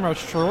stuck to my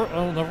shirt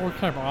and it never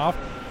came off.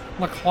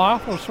 And the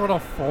cloth was sort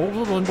of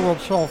folded into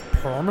itself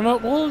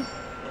permanently.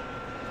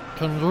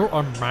 Can you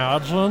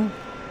imagine?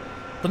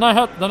 Then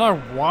I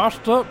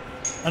washed it,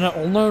 and it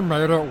only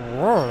made it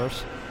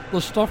worse. The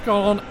stuff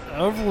got on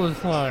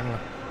everything.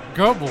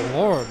 Good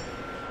lord.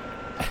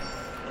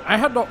 I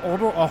had to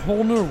order a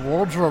whole new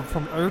wardrobe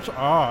from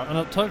HR, and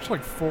it takes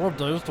like 4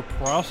 days to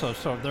process,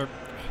 so they're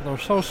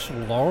so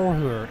slow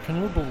here.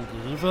 Can you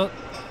believe it?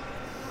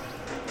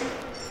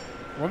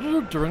 What are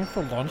you doing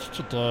for lunch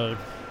today?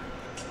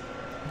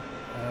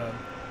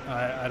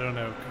 I don't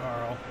know,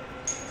 Carl.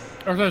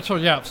 Okay,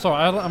 so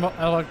I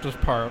like this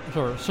part.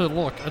 Here, see,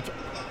 look,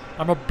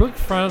 I'm a big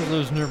fan of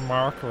these new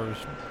markers.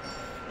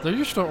 They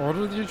used to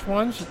order these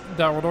ones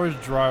that would always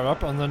dry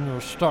up, and then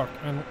you're stuck,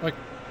 and like,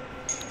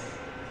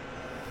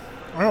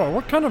 oh,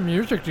 what kind of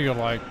music do you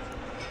like?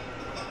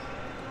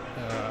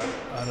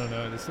 I don't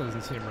know. This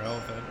doesn't seem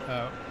relevant.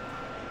 I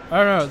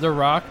don't know. The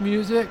rock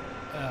music,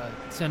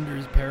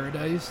 Sender's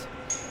Paradise,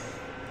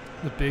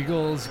 the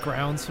Biggles,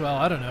 Groundswell.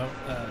 I don't know.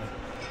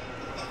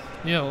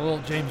 A little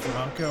James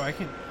Ronco. I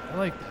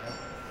like that.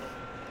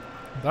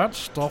 That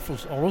stuff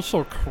is always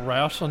so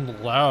crass and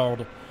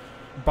loud.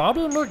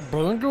 Bobby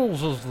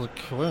McBangles is the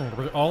king.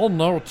 We all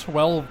know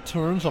 12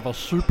 tunes of a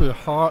Super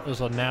Hot is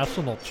a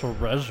national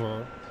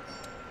treasure.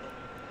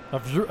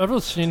 Have you ever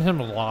seen him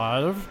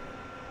live?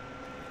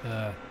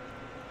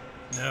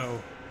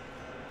 No.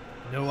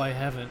 No, I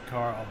haven't,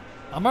 Carl.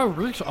 On my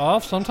weeks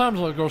off, sometimes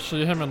I go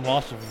see him in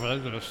Las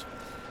Vegas.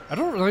 I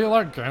don't really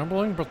like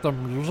gambling, but the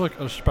music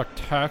is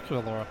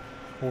spectacular.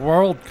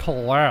 World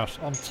class,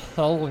 I'm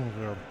telling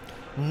you.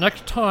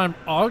 Next time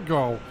I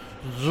go,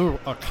 you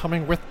are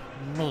coming with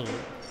me.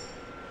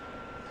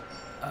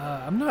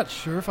 I'm not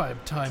sure if I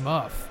have time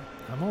off.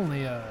 I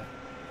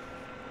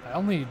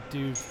only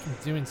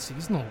doing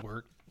seasonal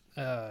work.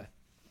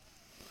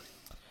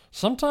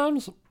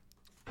 Sometimes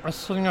I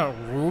sing at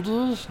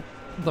Rudy's,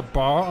 the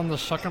bar on the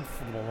second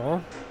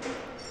floor,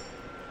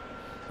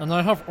 and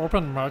I have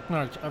open mic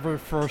nights every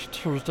first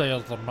Tuesday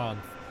of the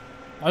month.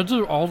 I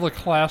do all the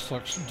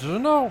classics. Do you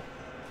know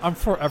I'm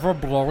forever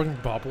blowing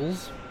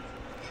bubbles?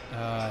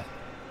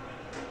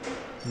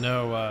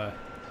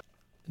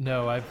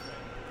 No,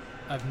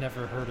 I've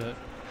never heard it.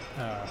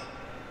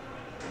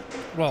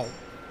 Well,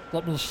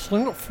 let me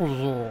sing it for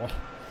you.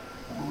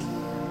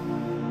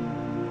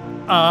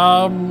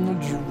 I'm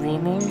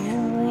dreaming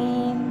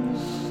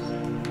dreams.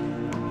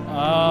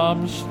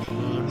 I'm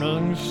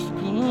scheming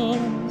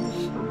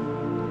schemes.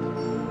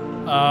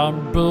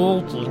 I'm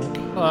building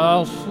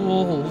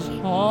castles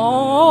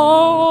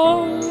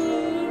high.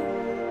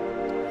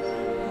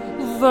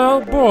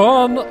 They're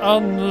born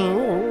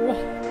anew.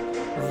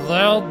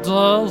 Their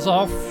days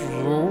are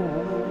few.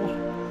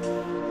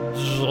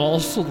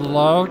 Just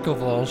like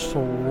the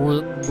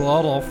sweet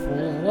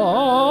butterfly.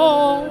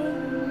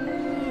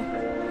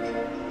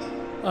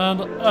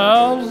 And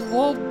as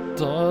the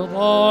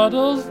daylight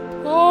is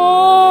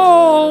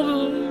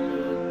dawning,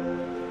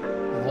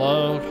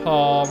 they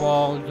come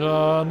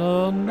again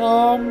in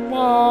the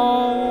morning.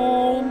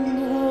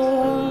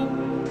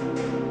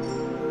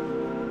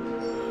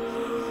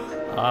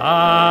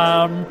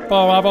 I'm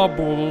forever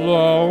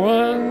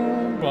blowing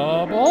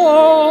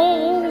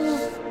bubbles,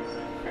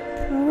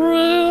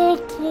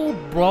 pretty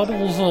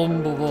bubbles in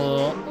the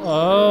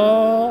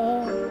air.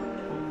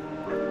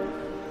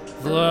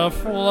 They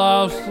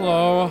fly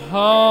so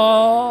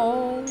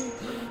high,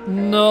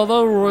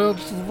 never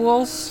reach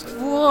the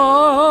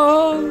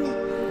sky.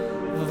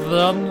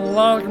 Then,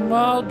 like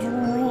my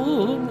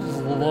dreams,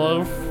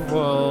 they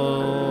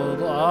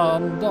fade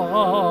and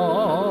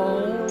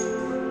die.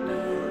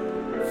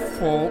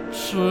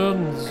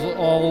 Fortune's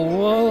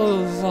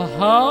always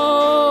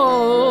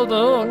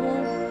hiding.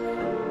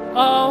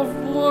 I've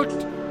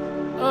looked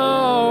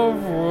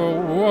everywhere.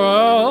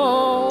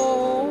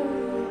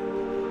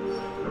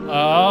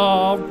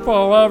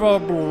 forever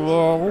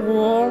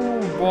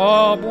blowing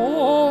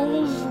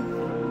bubbles,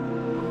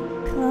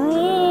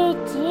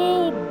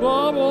 pretty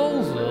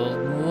bubbles in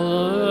the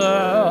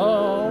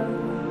air.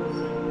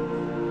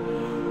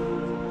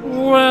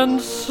 When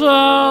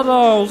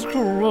shadows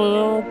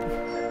creep,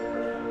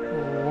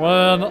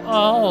 when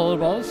I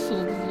must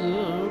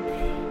sleep,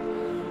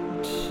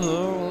 to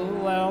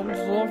lands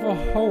of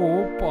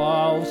hope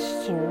I'll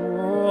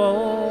stray.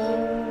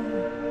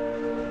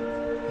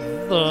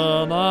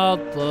 Then at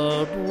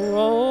the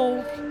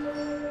break,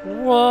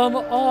 when I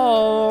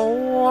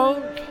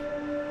awake,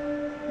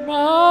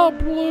 my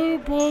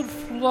bluebird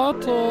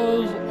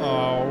flutters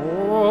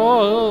away.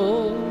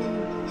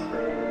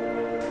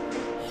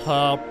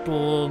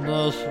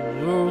 Happiness,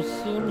 you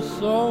seem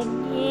so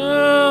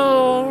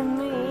near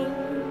me.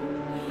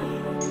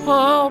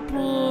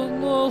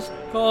 Happiness,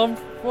 come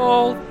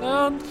forth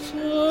and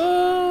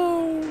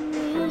tell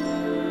me.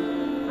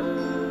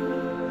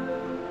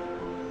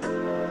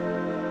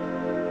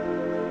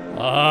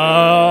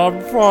 I'm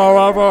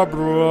forever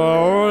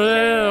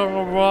blowing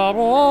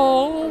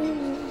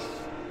bubbles,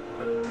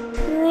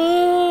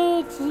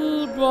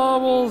 pretty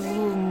bubbles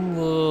in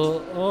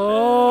the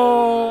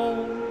air.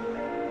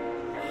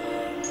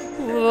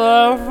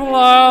 They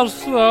fly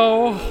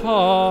so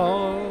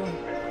high,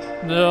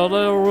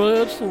 nearly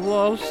reach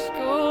the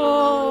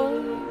sky.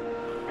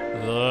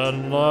 Then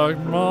like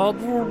my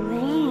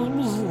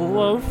dreams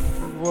they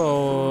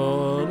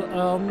float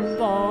and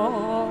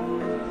die.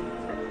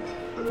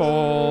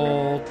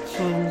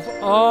 Fortune's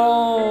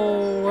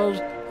always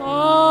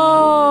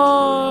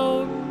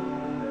kind.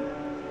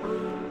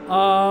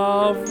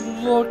 I've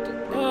looked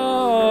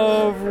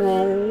everywhere.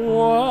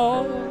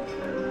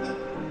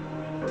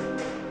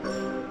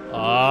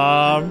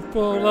 I'm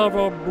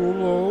forever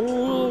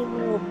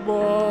blowing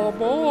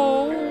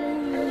bubbles,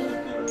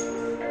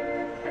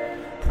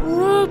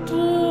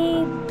 pretty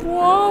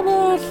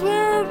bubbles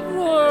in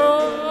the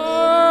air.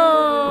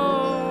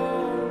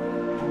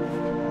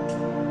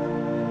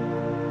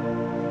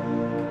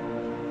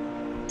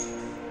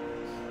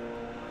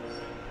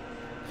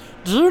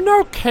 Do you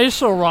know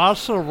Que-Sera?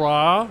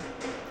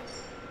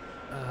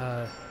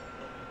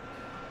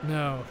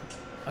 No,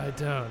 I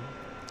don't.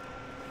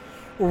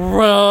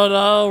 When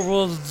I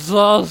was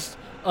just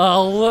a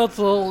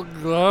little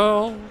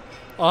girl,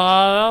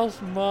 I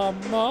asked my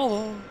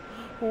mother,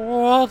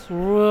 what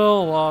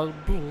will I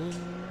be?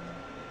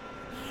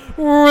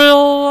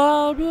 Will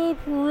I be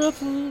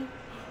pretty?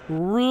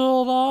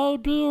 Will I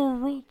be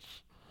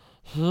rich?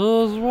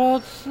 Here's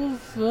what she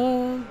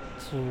said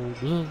to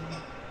me.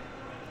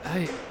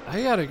 I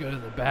gotta go to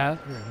the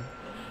bathroom.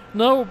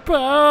 No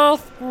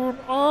bathroom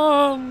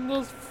on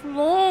this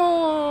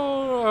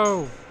floor.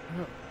 Oh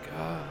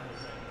God.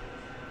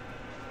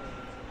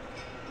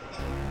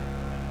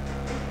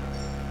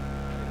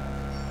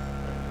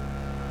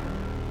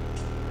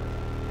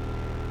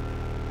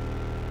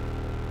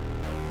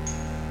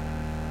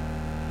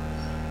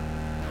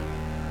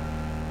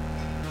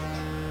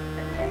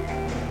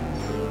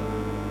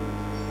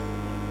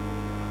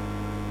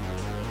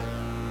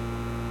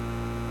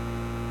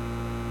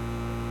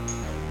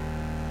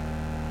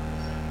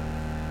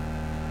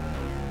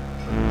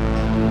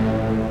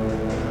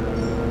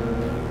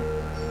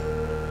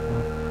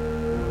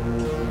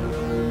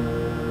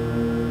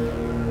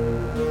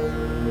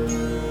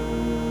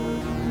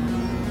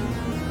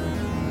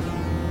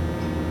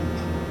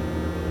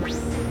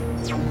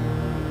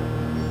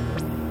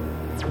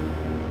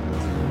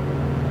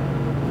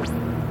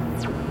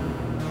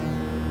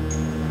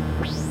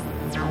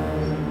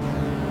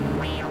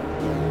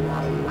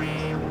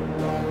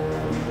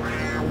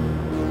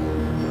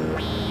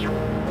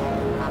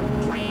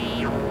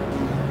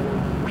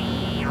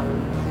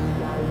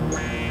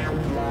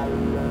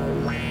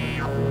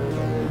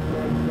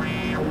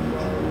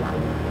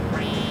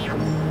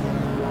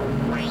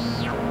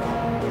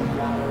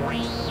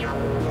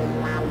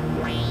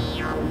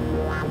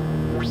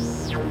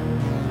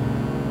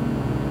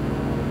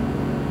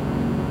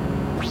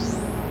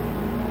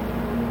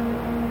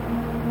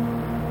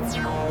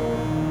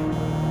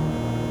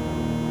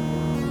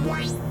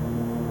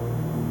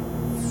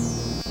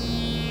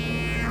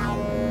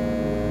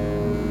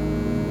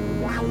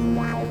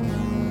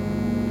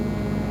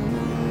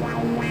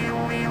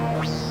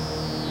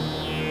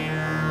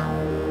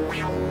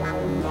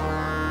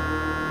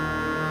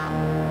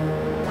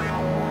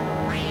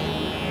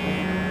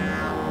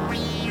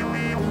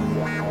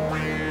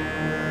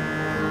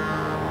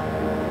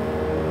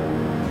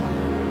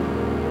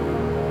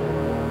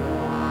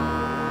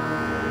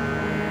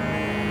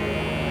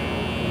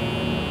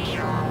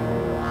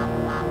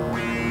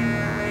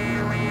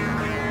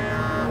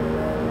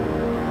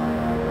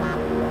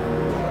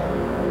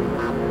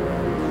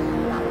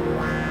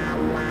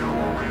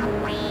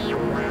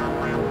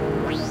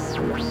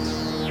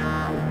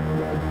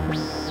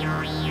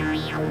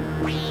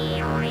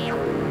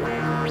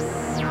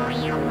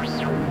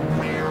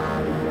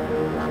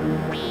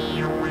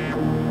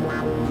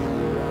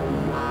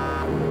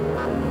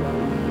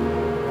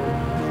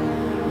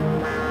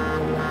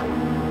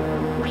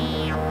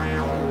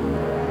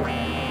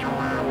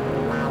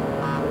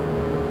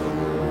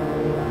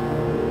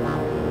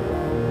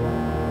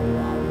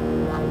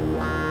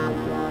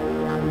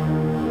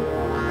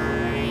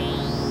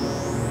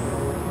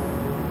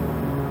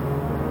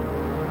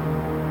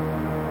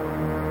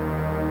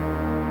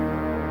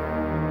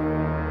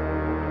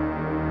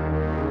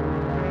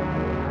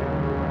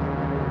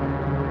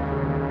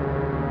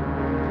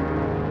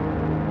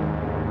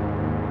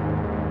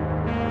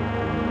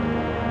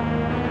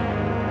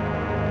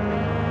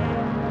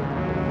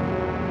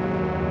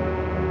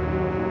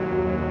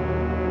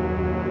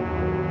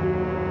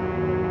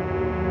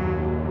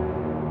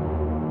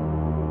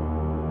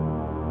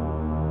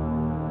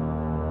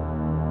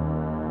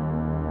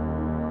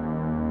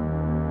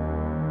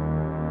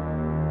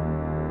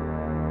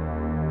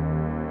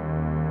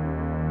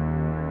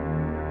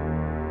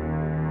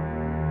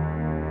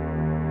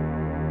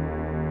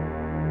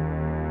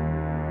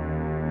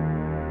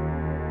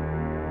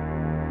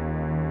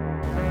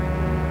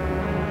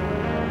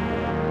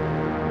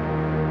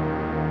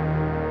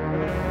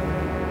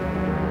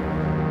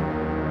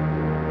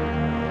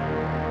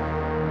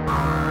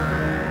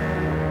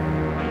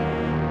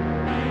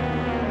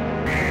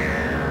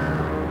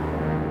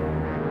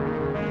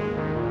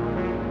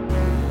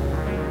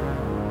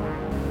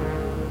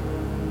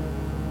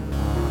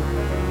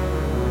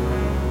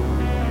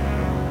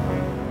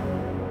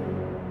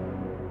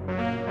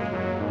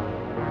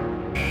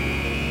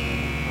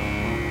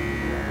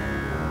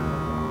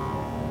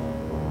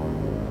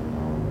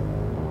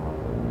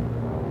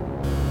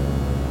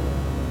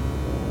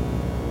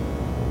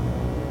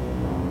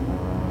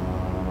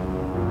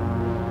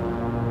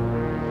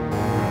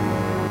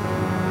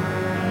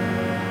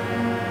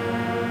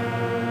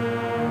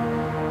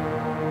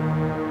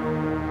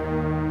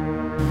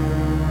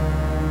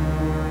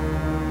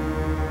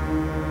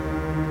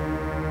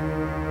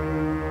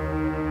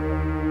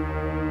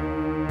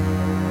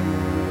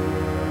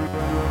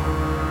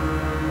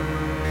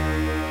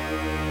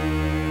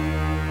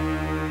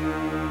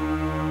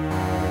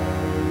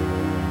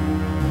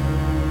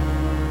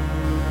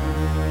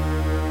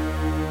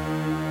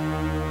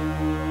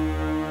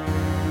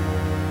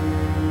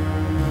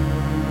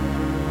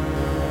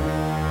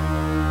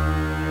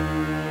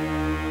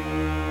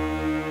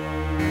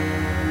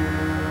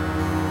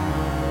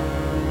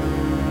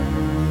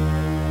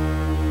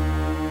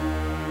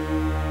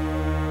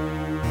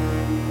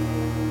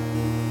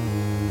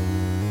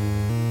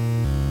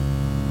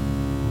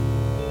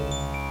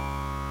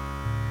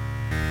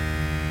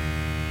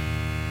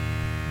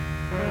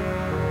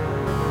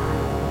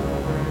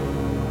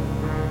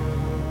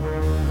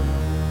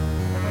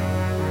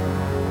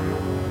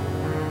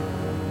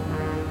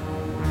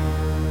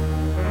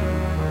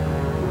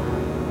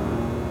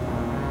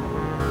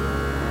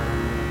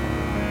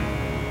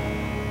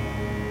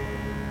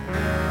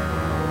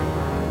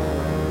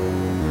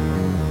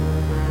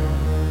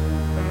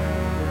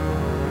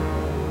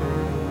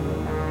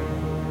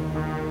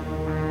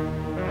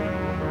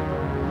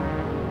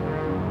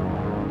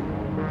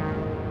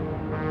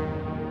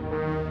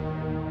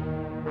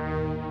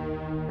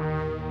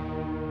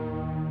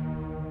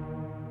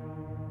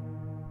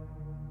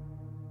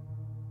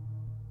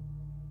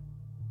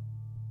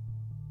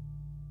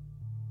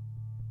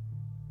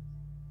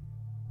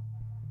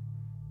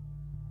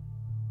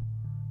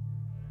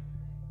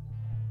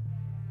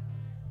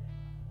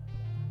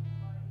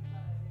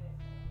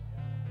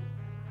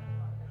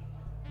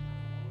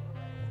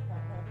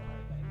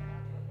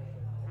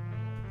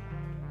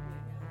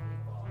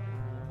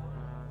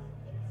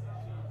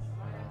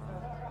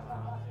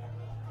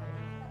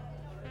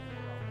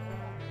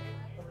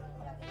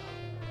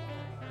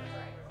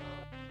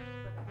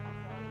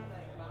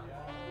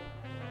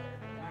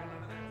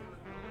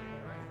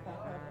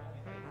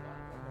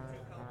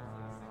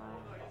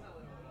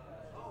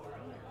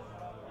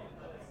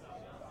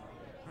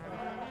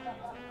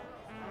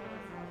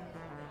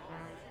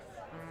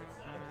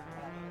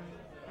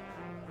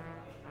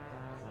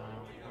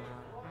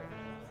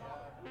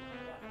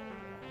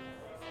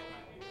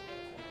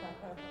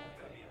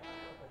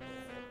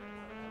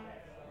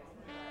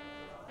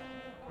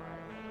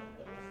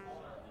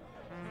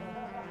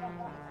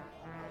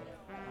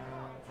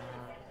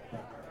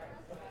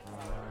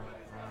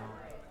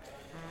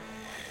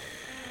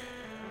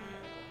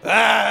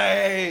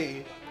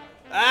 Hey!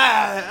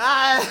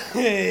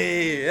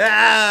 Hey,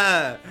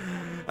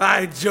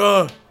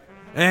 Joe.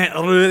 Aunt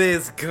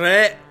Rudy's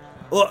great.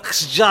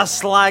 Looks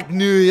just like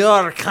New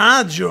York,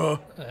 huh, Joe?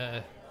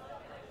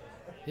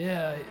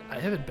 Yeah, I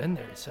haven't been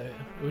there, so I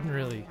wouldn't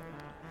really...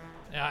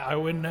 I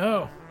wouldn't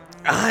know.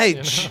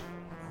 Hey,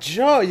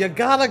 Joe, you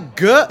gotta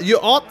go. You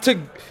ought to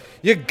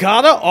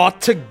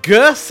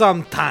go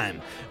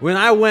sometime. When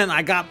I went,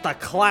 I got the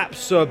clap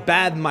so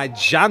bad my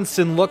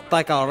Johnson looked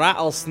like a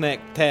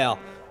rattlesnake tail.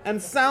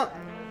 And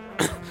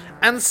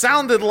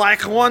sounded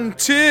like one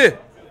too.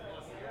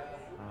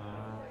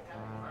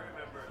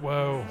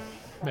 Whoa,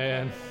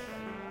 man.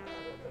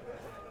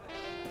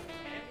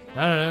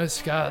 I don't know,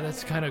 Scott,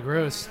 that's kind of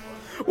gross.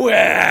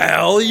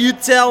 Well, you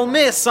tell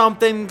me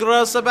something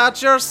gross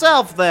about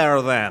yourself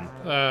there, then.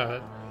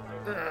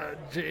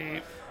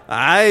 Gee.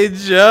 Hi,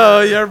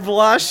 Joe, you're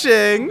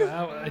blushing.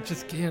 I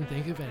just can't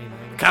think of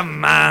anything.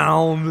 Come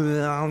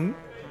on.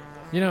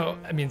 You know,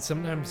 I mean,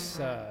 sometimes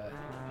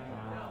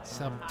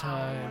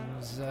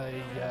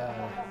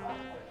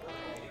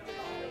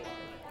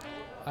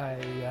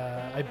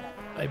I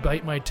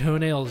bite my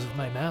toenails with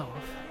my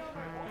mouth.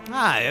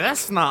 Aye,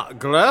 that's not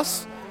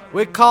gross.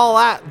 We call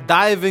that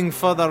diving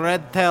for the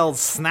red-tailed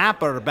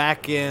snapper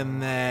back in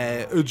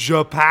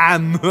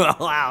Japan.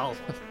 Wow.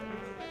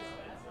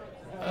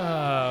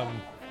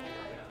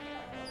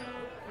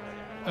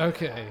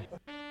 Okay.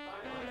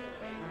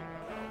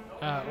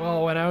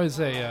 Well, when I was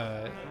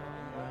this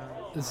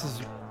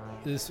is a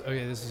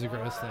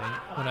gross thing.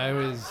 When I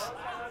was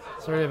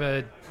sort of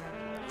a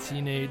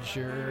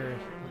teenager,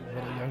 a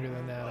little younger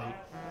than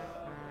that,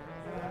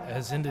 I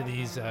was into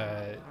these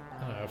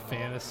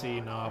fantasy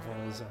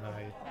novels, and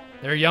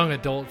they're young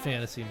adult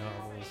fantasy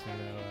novels,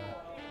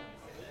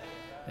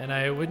 and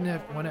I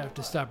wouldn't want to have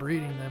to stop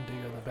reading them to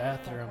go to the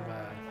bathroom,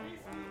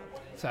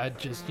 so I'd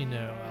just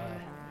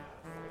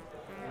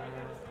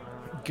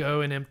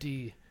go and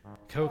empty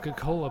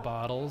Coca-Cola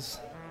bottles,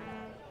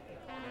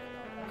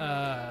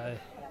 and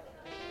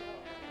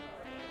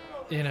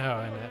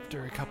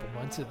after a couple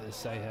months of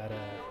this, I had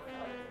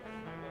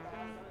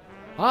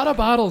a lot of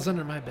bottles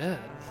under my bed,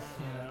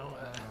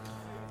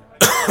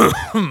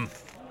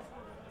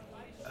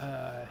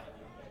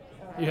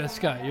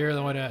 Scott, you're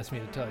the one who asked me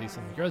to tell you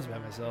something gross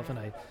about myself, and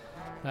I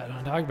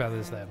don't talk about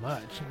this that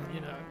much,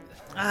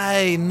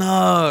 Hey,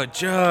 no,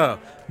 Joe.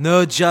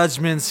 No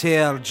judgments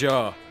here,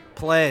 Joe.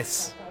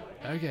 Please.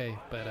 Okay,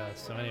 but,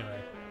 so anyway.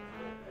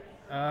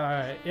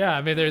 Alright, yeah,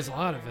 I mean, there's a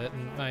lot of it,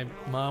 and my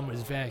mom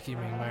was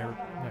vacuuming my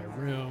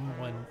room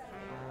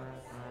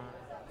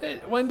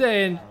one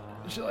day, and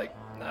she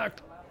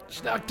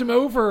knocked him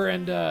over,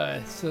 and,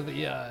 so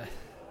the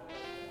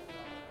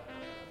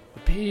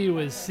pee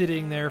was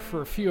sitting there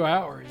for a few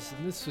hours,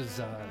 and this was,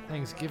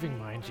 Thanksgiving,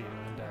 mind you,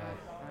 and,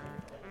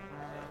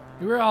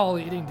 we were all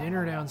eating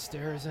dinner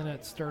downstairs, and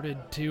it started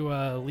to,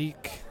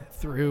 leak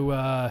through,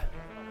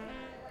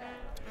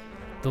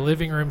 the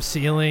living room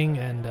ceiling,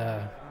 and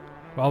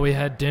while we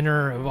had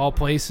dinner, of all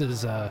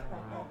places,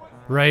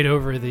 right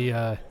over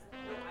the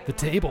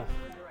table.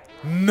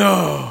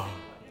 No!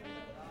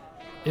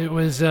 It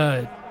was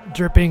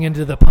dripping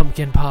into the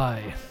pumpkin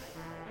pie.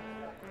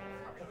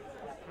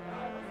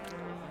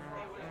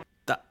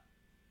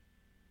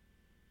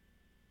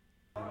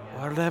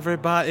 Where'd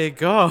everybody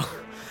go?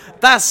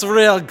 That's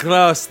real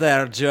gross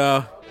there,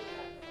 Joe.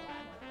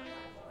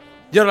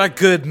 You're a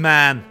good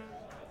man.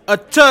 A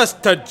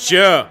toast to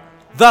Joe.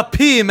 The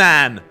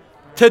P-Man.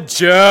 To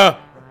Joe.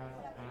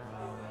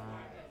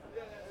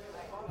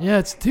 Yeah,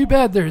 it's too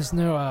bad there's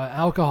no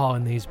alcohol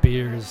in these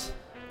beers.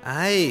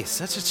 Aye,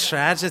 such a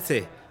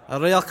tragedy. A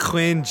real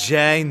Queen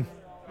Jane.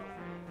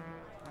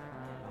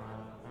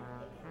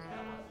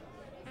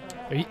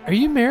 Are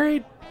you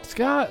married,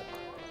 Scott?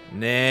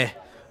 Nah,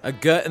 a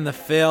gut in the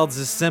fields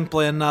is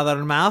simply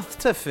another mouth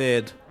to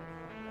feed.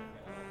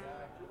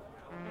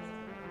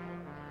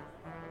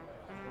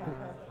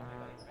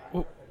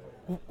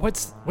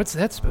 What's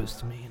that supposed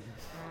to mean?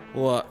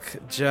 Look,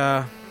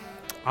 Joe,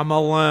 I'm a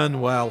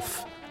lone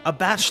wolf. A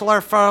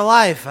bachelor for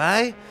life,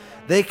 eh?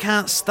 They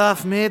can't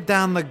stuff me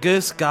down the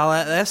goose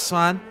gullet, this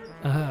one.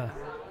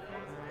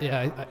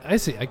 Yeah, I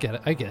see. I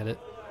get it.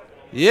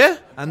 Yeah,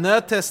 I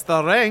noticed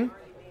the ring.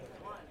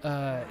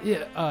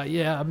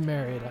 Yeah, I'm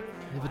married. I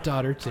have a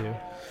daughter, too.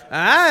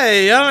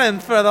 Hey, you're in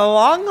for the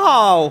long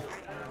haul.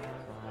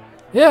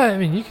 Yeah, I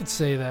mean, you could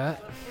say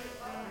that.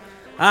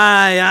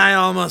 Aye, I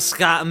almost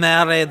got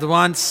married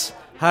once.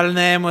 Her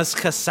name was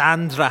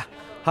Cassandra.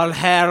 Her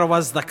hair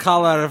was the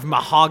colour of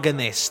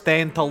mahogany,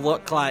 stained to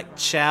look like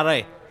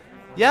cherry.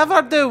 You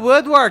ever do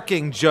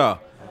woodworking, Joe?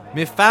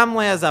 Me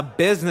family has a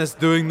business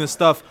doing the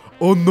stuff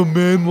on the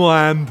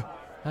mainland.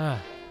 No,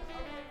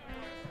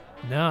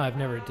 I've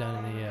never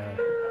done any,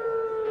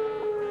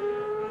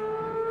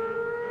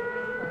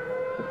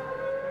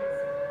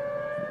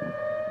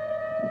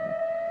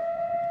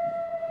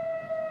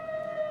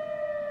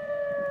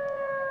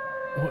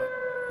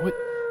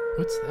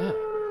 What's that?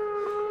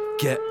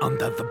 Get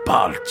under the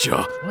bar,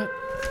 Joe. What?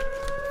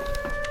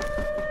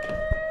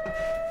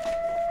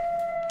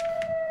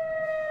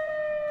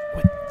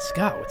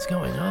 Scott, what's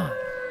going on?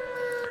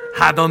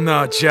 I don't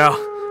know,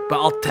 Joe, but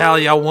I'll tell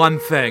you one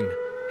thing.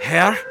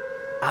 Here,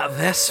 at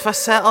this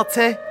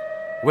facility,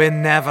 we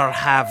never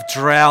have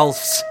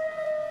drills.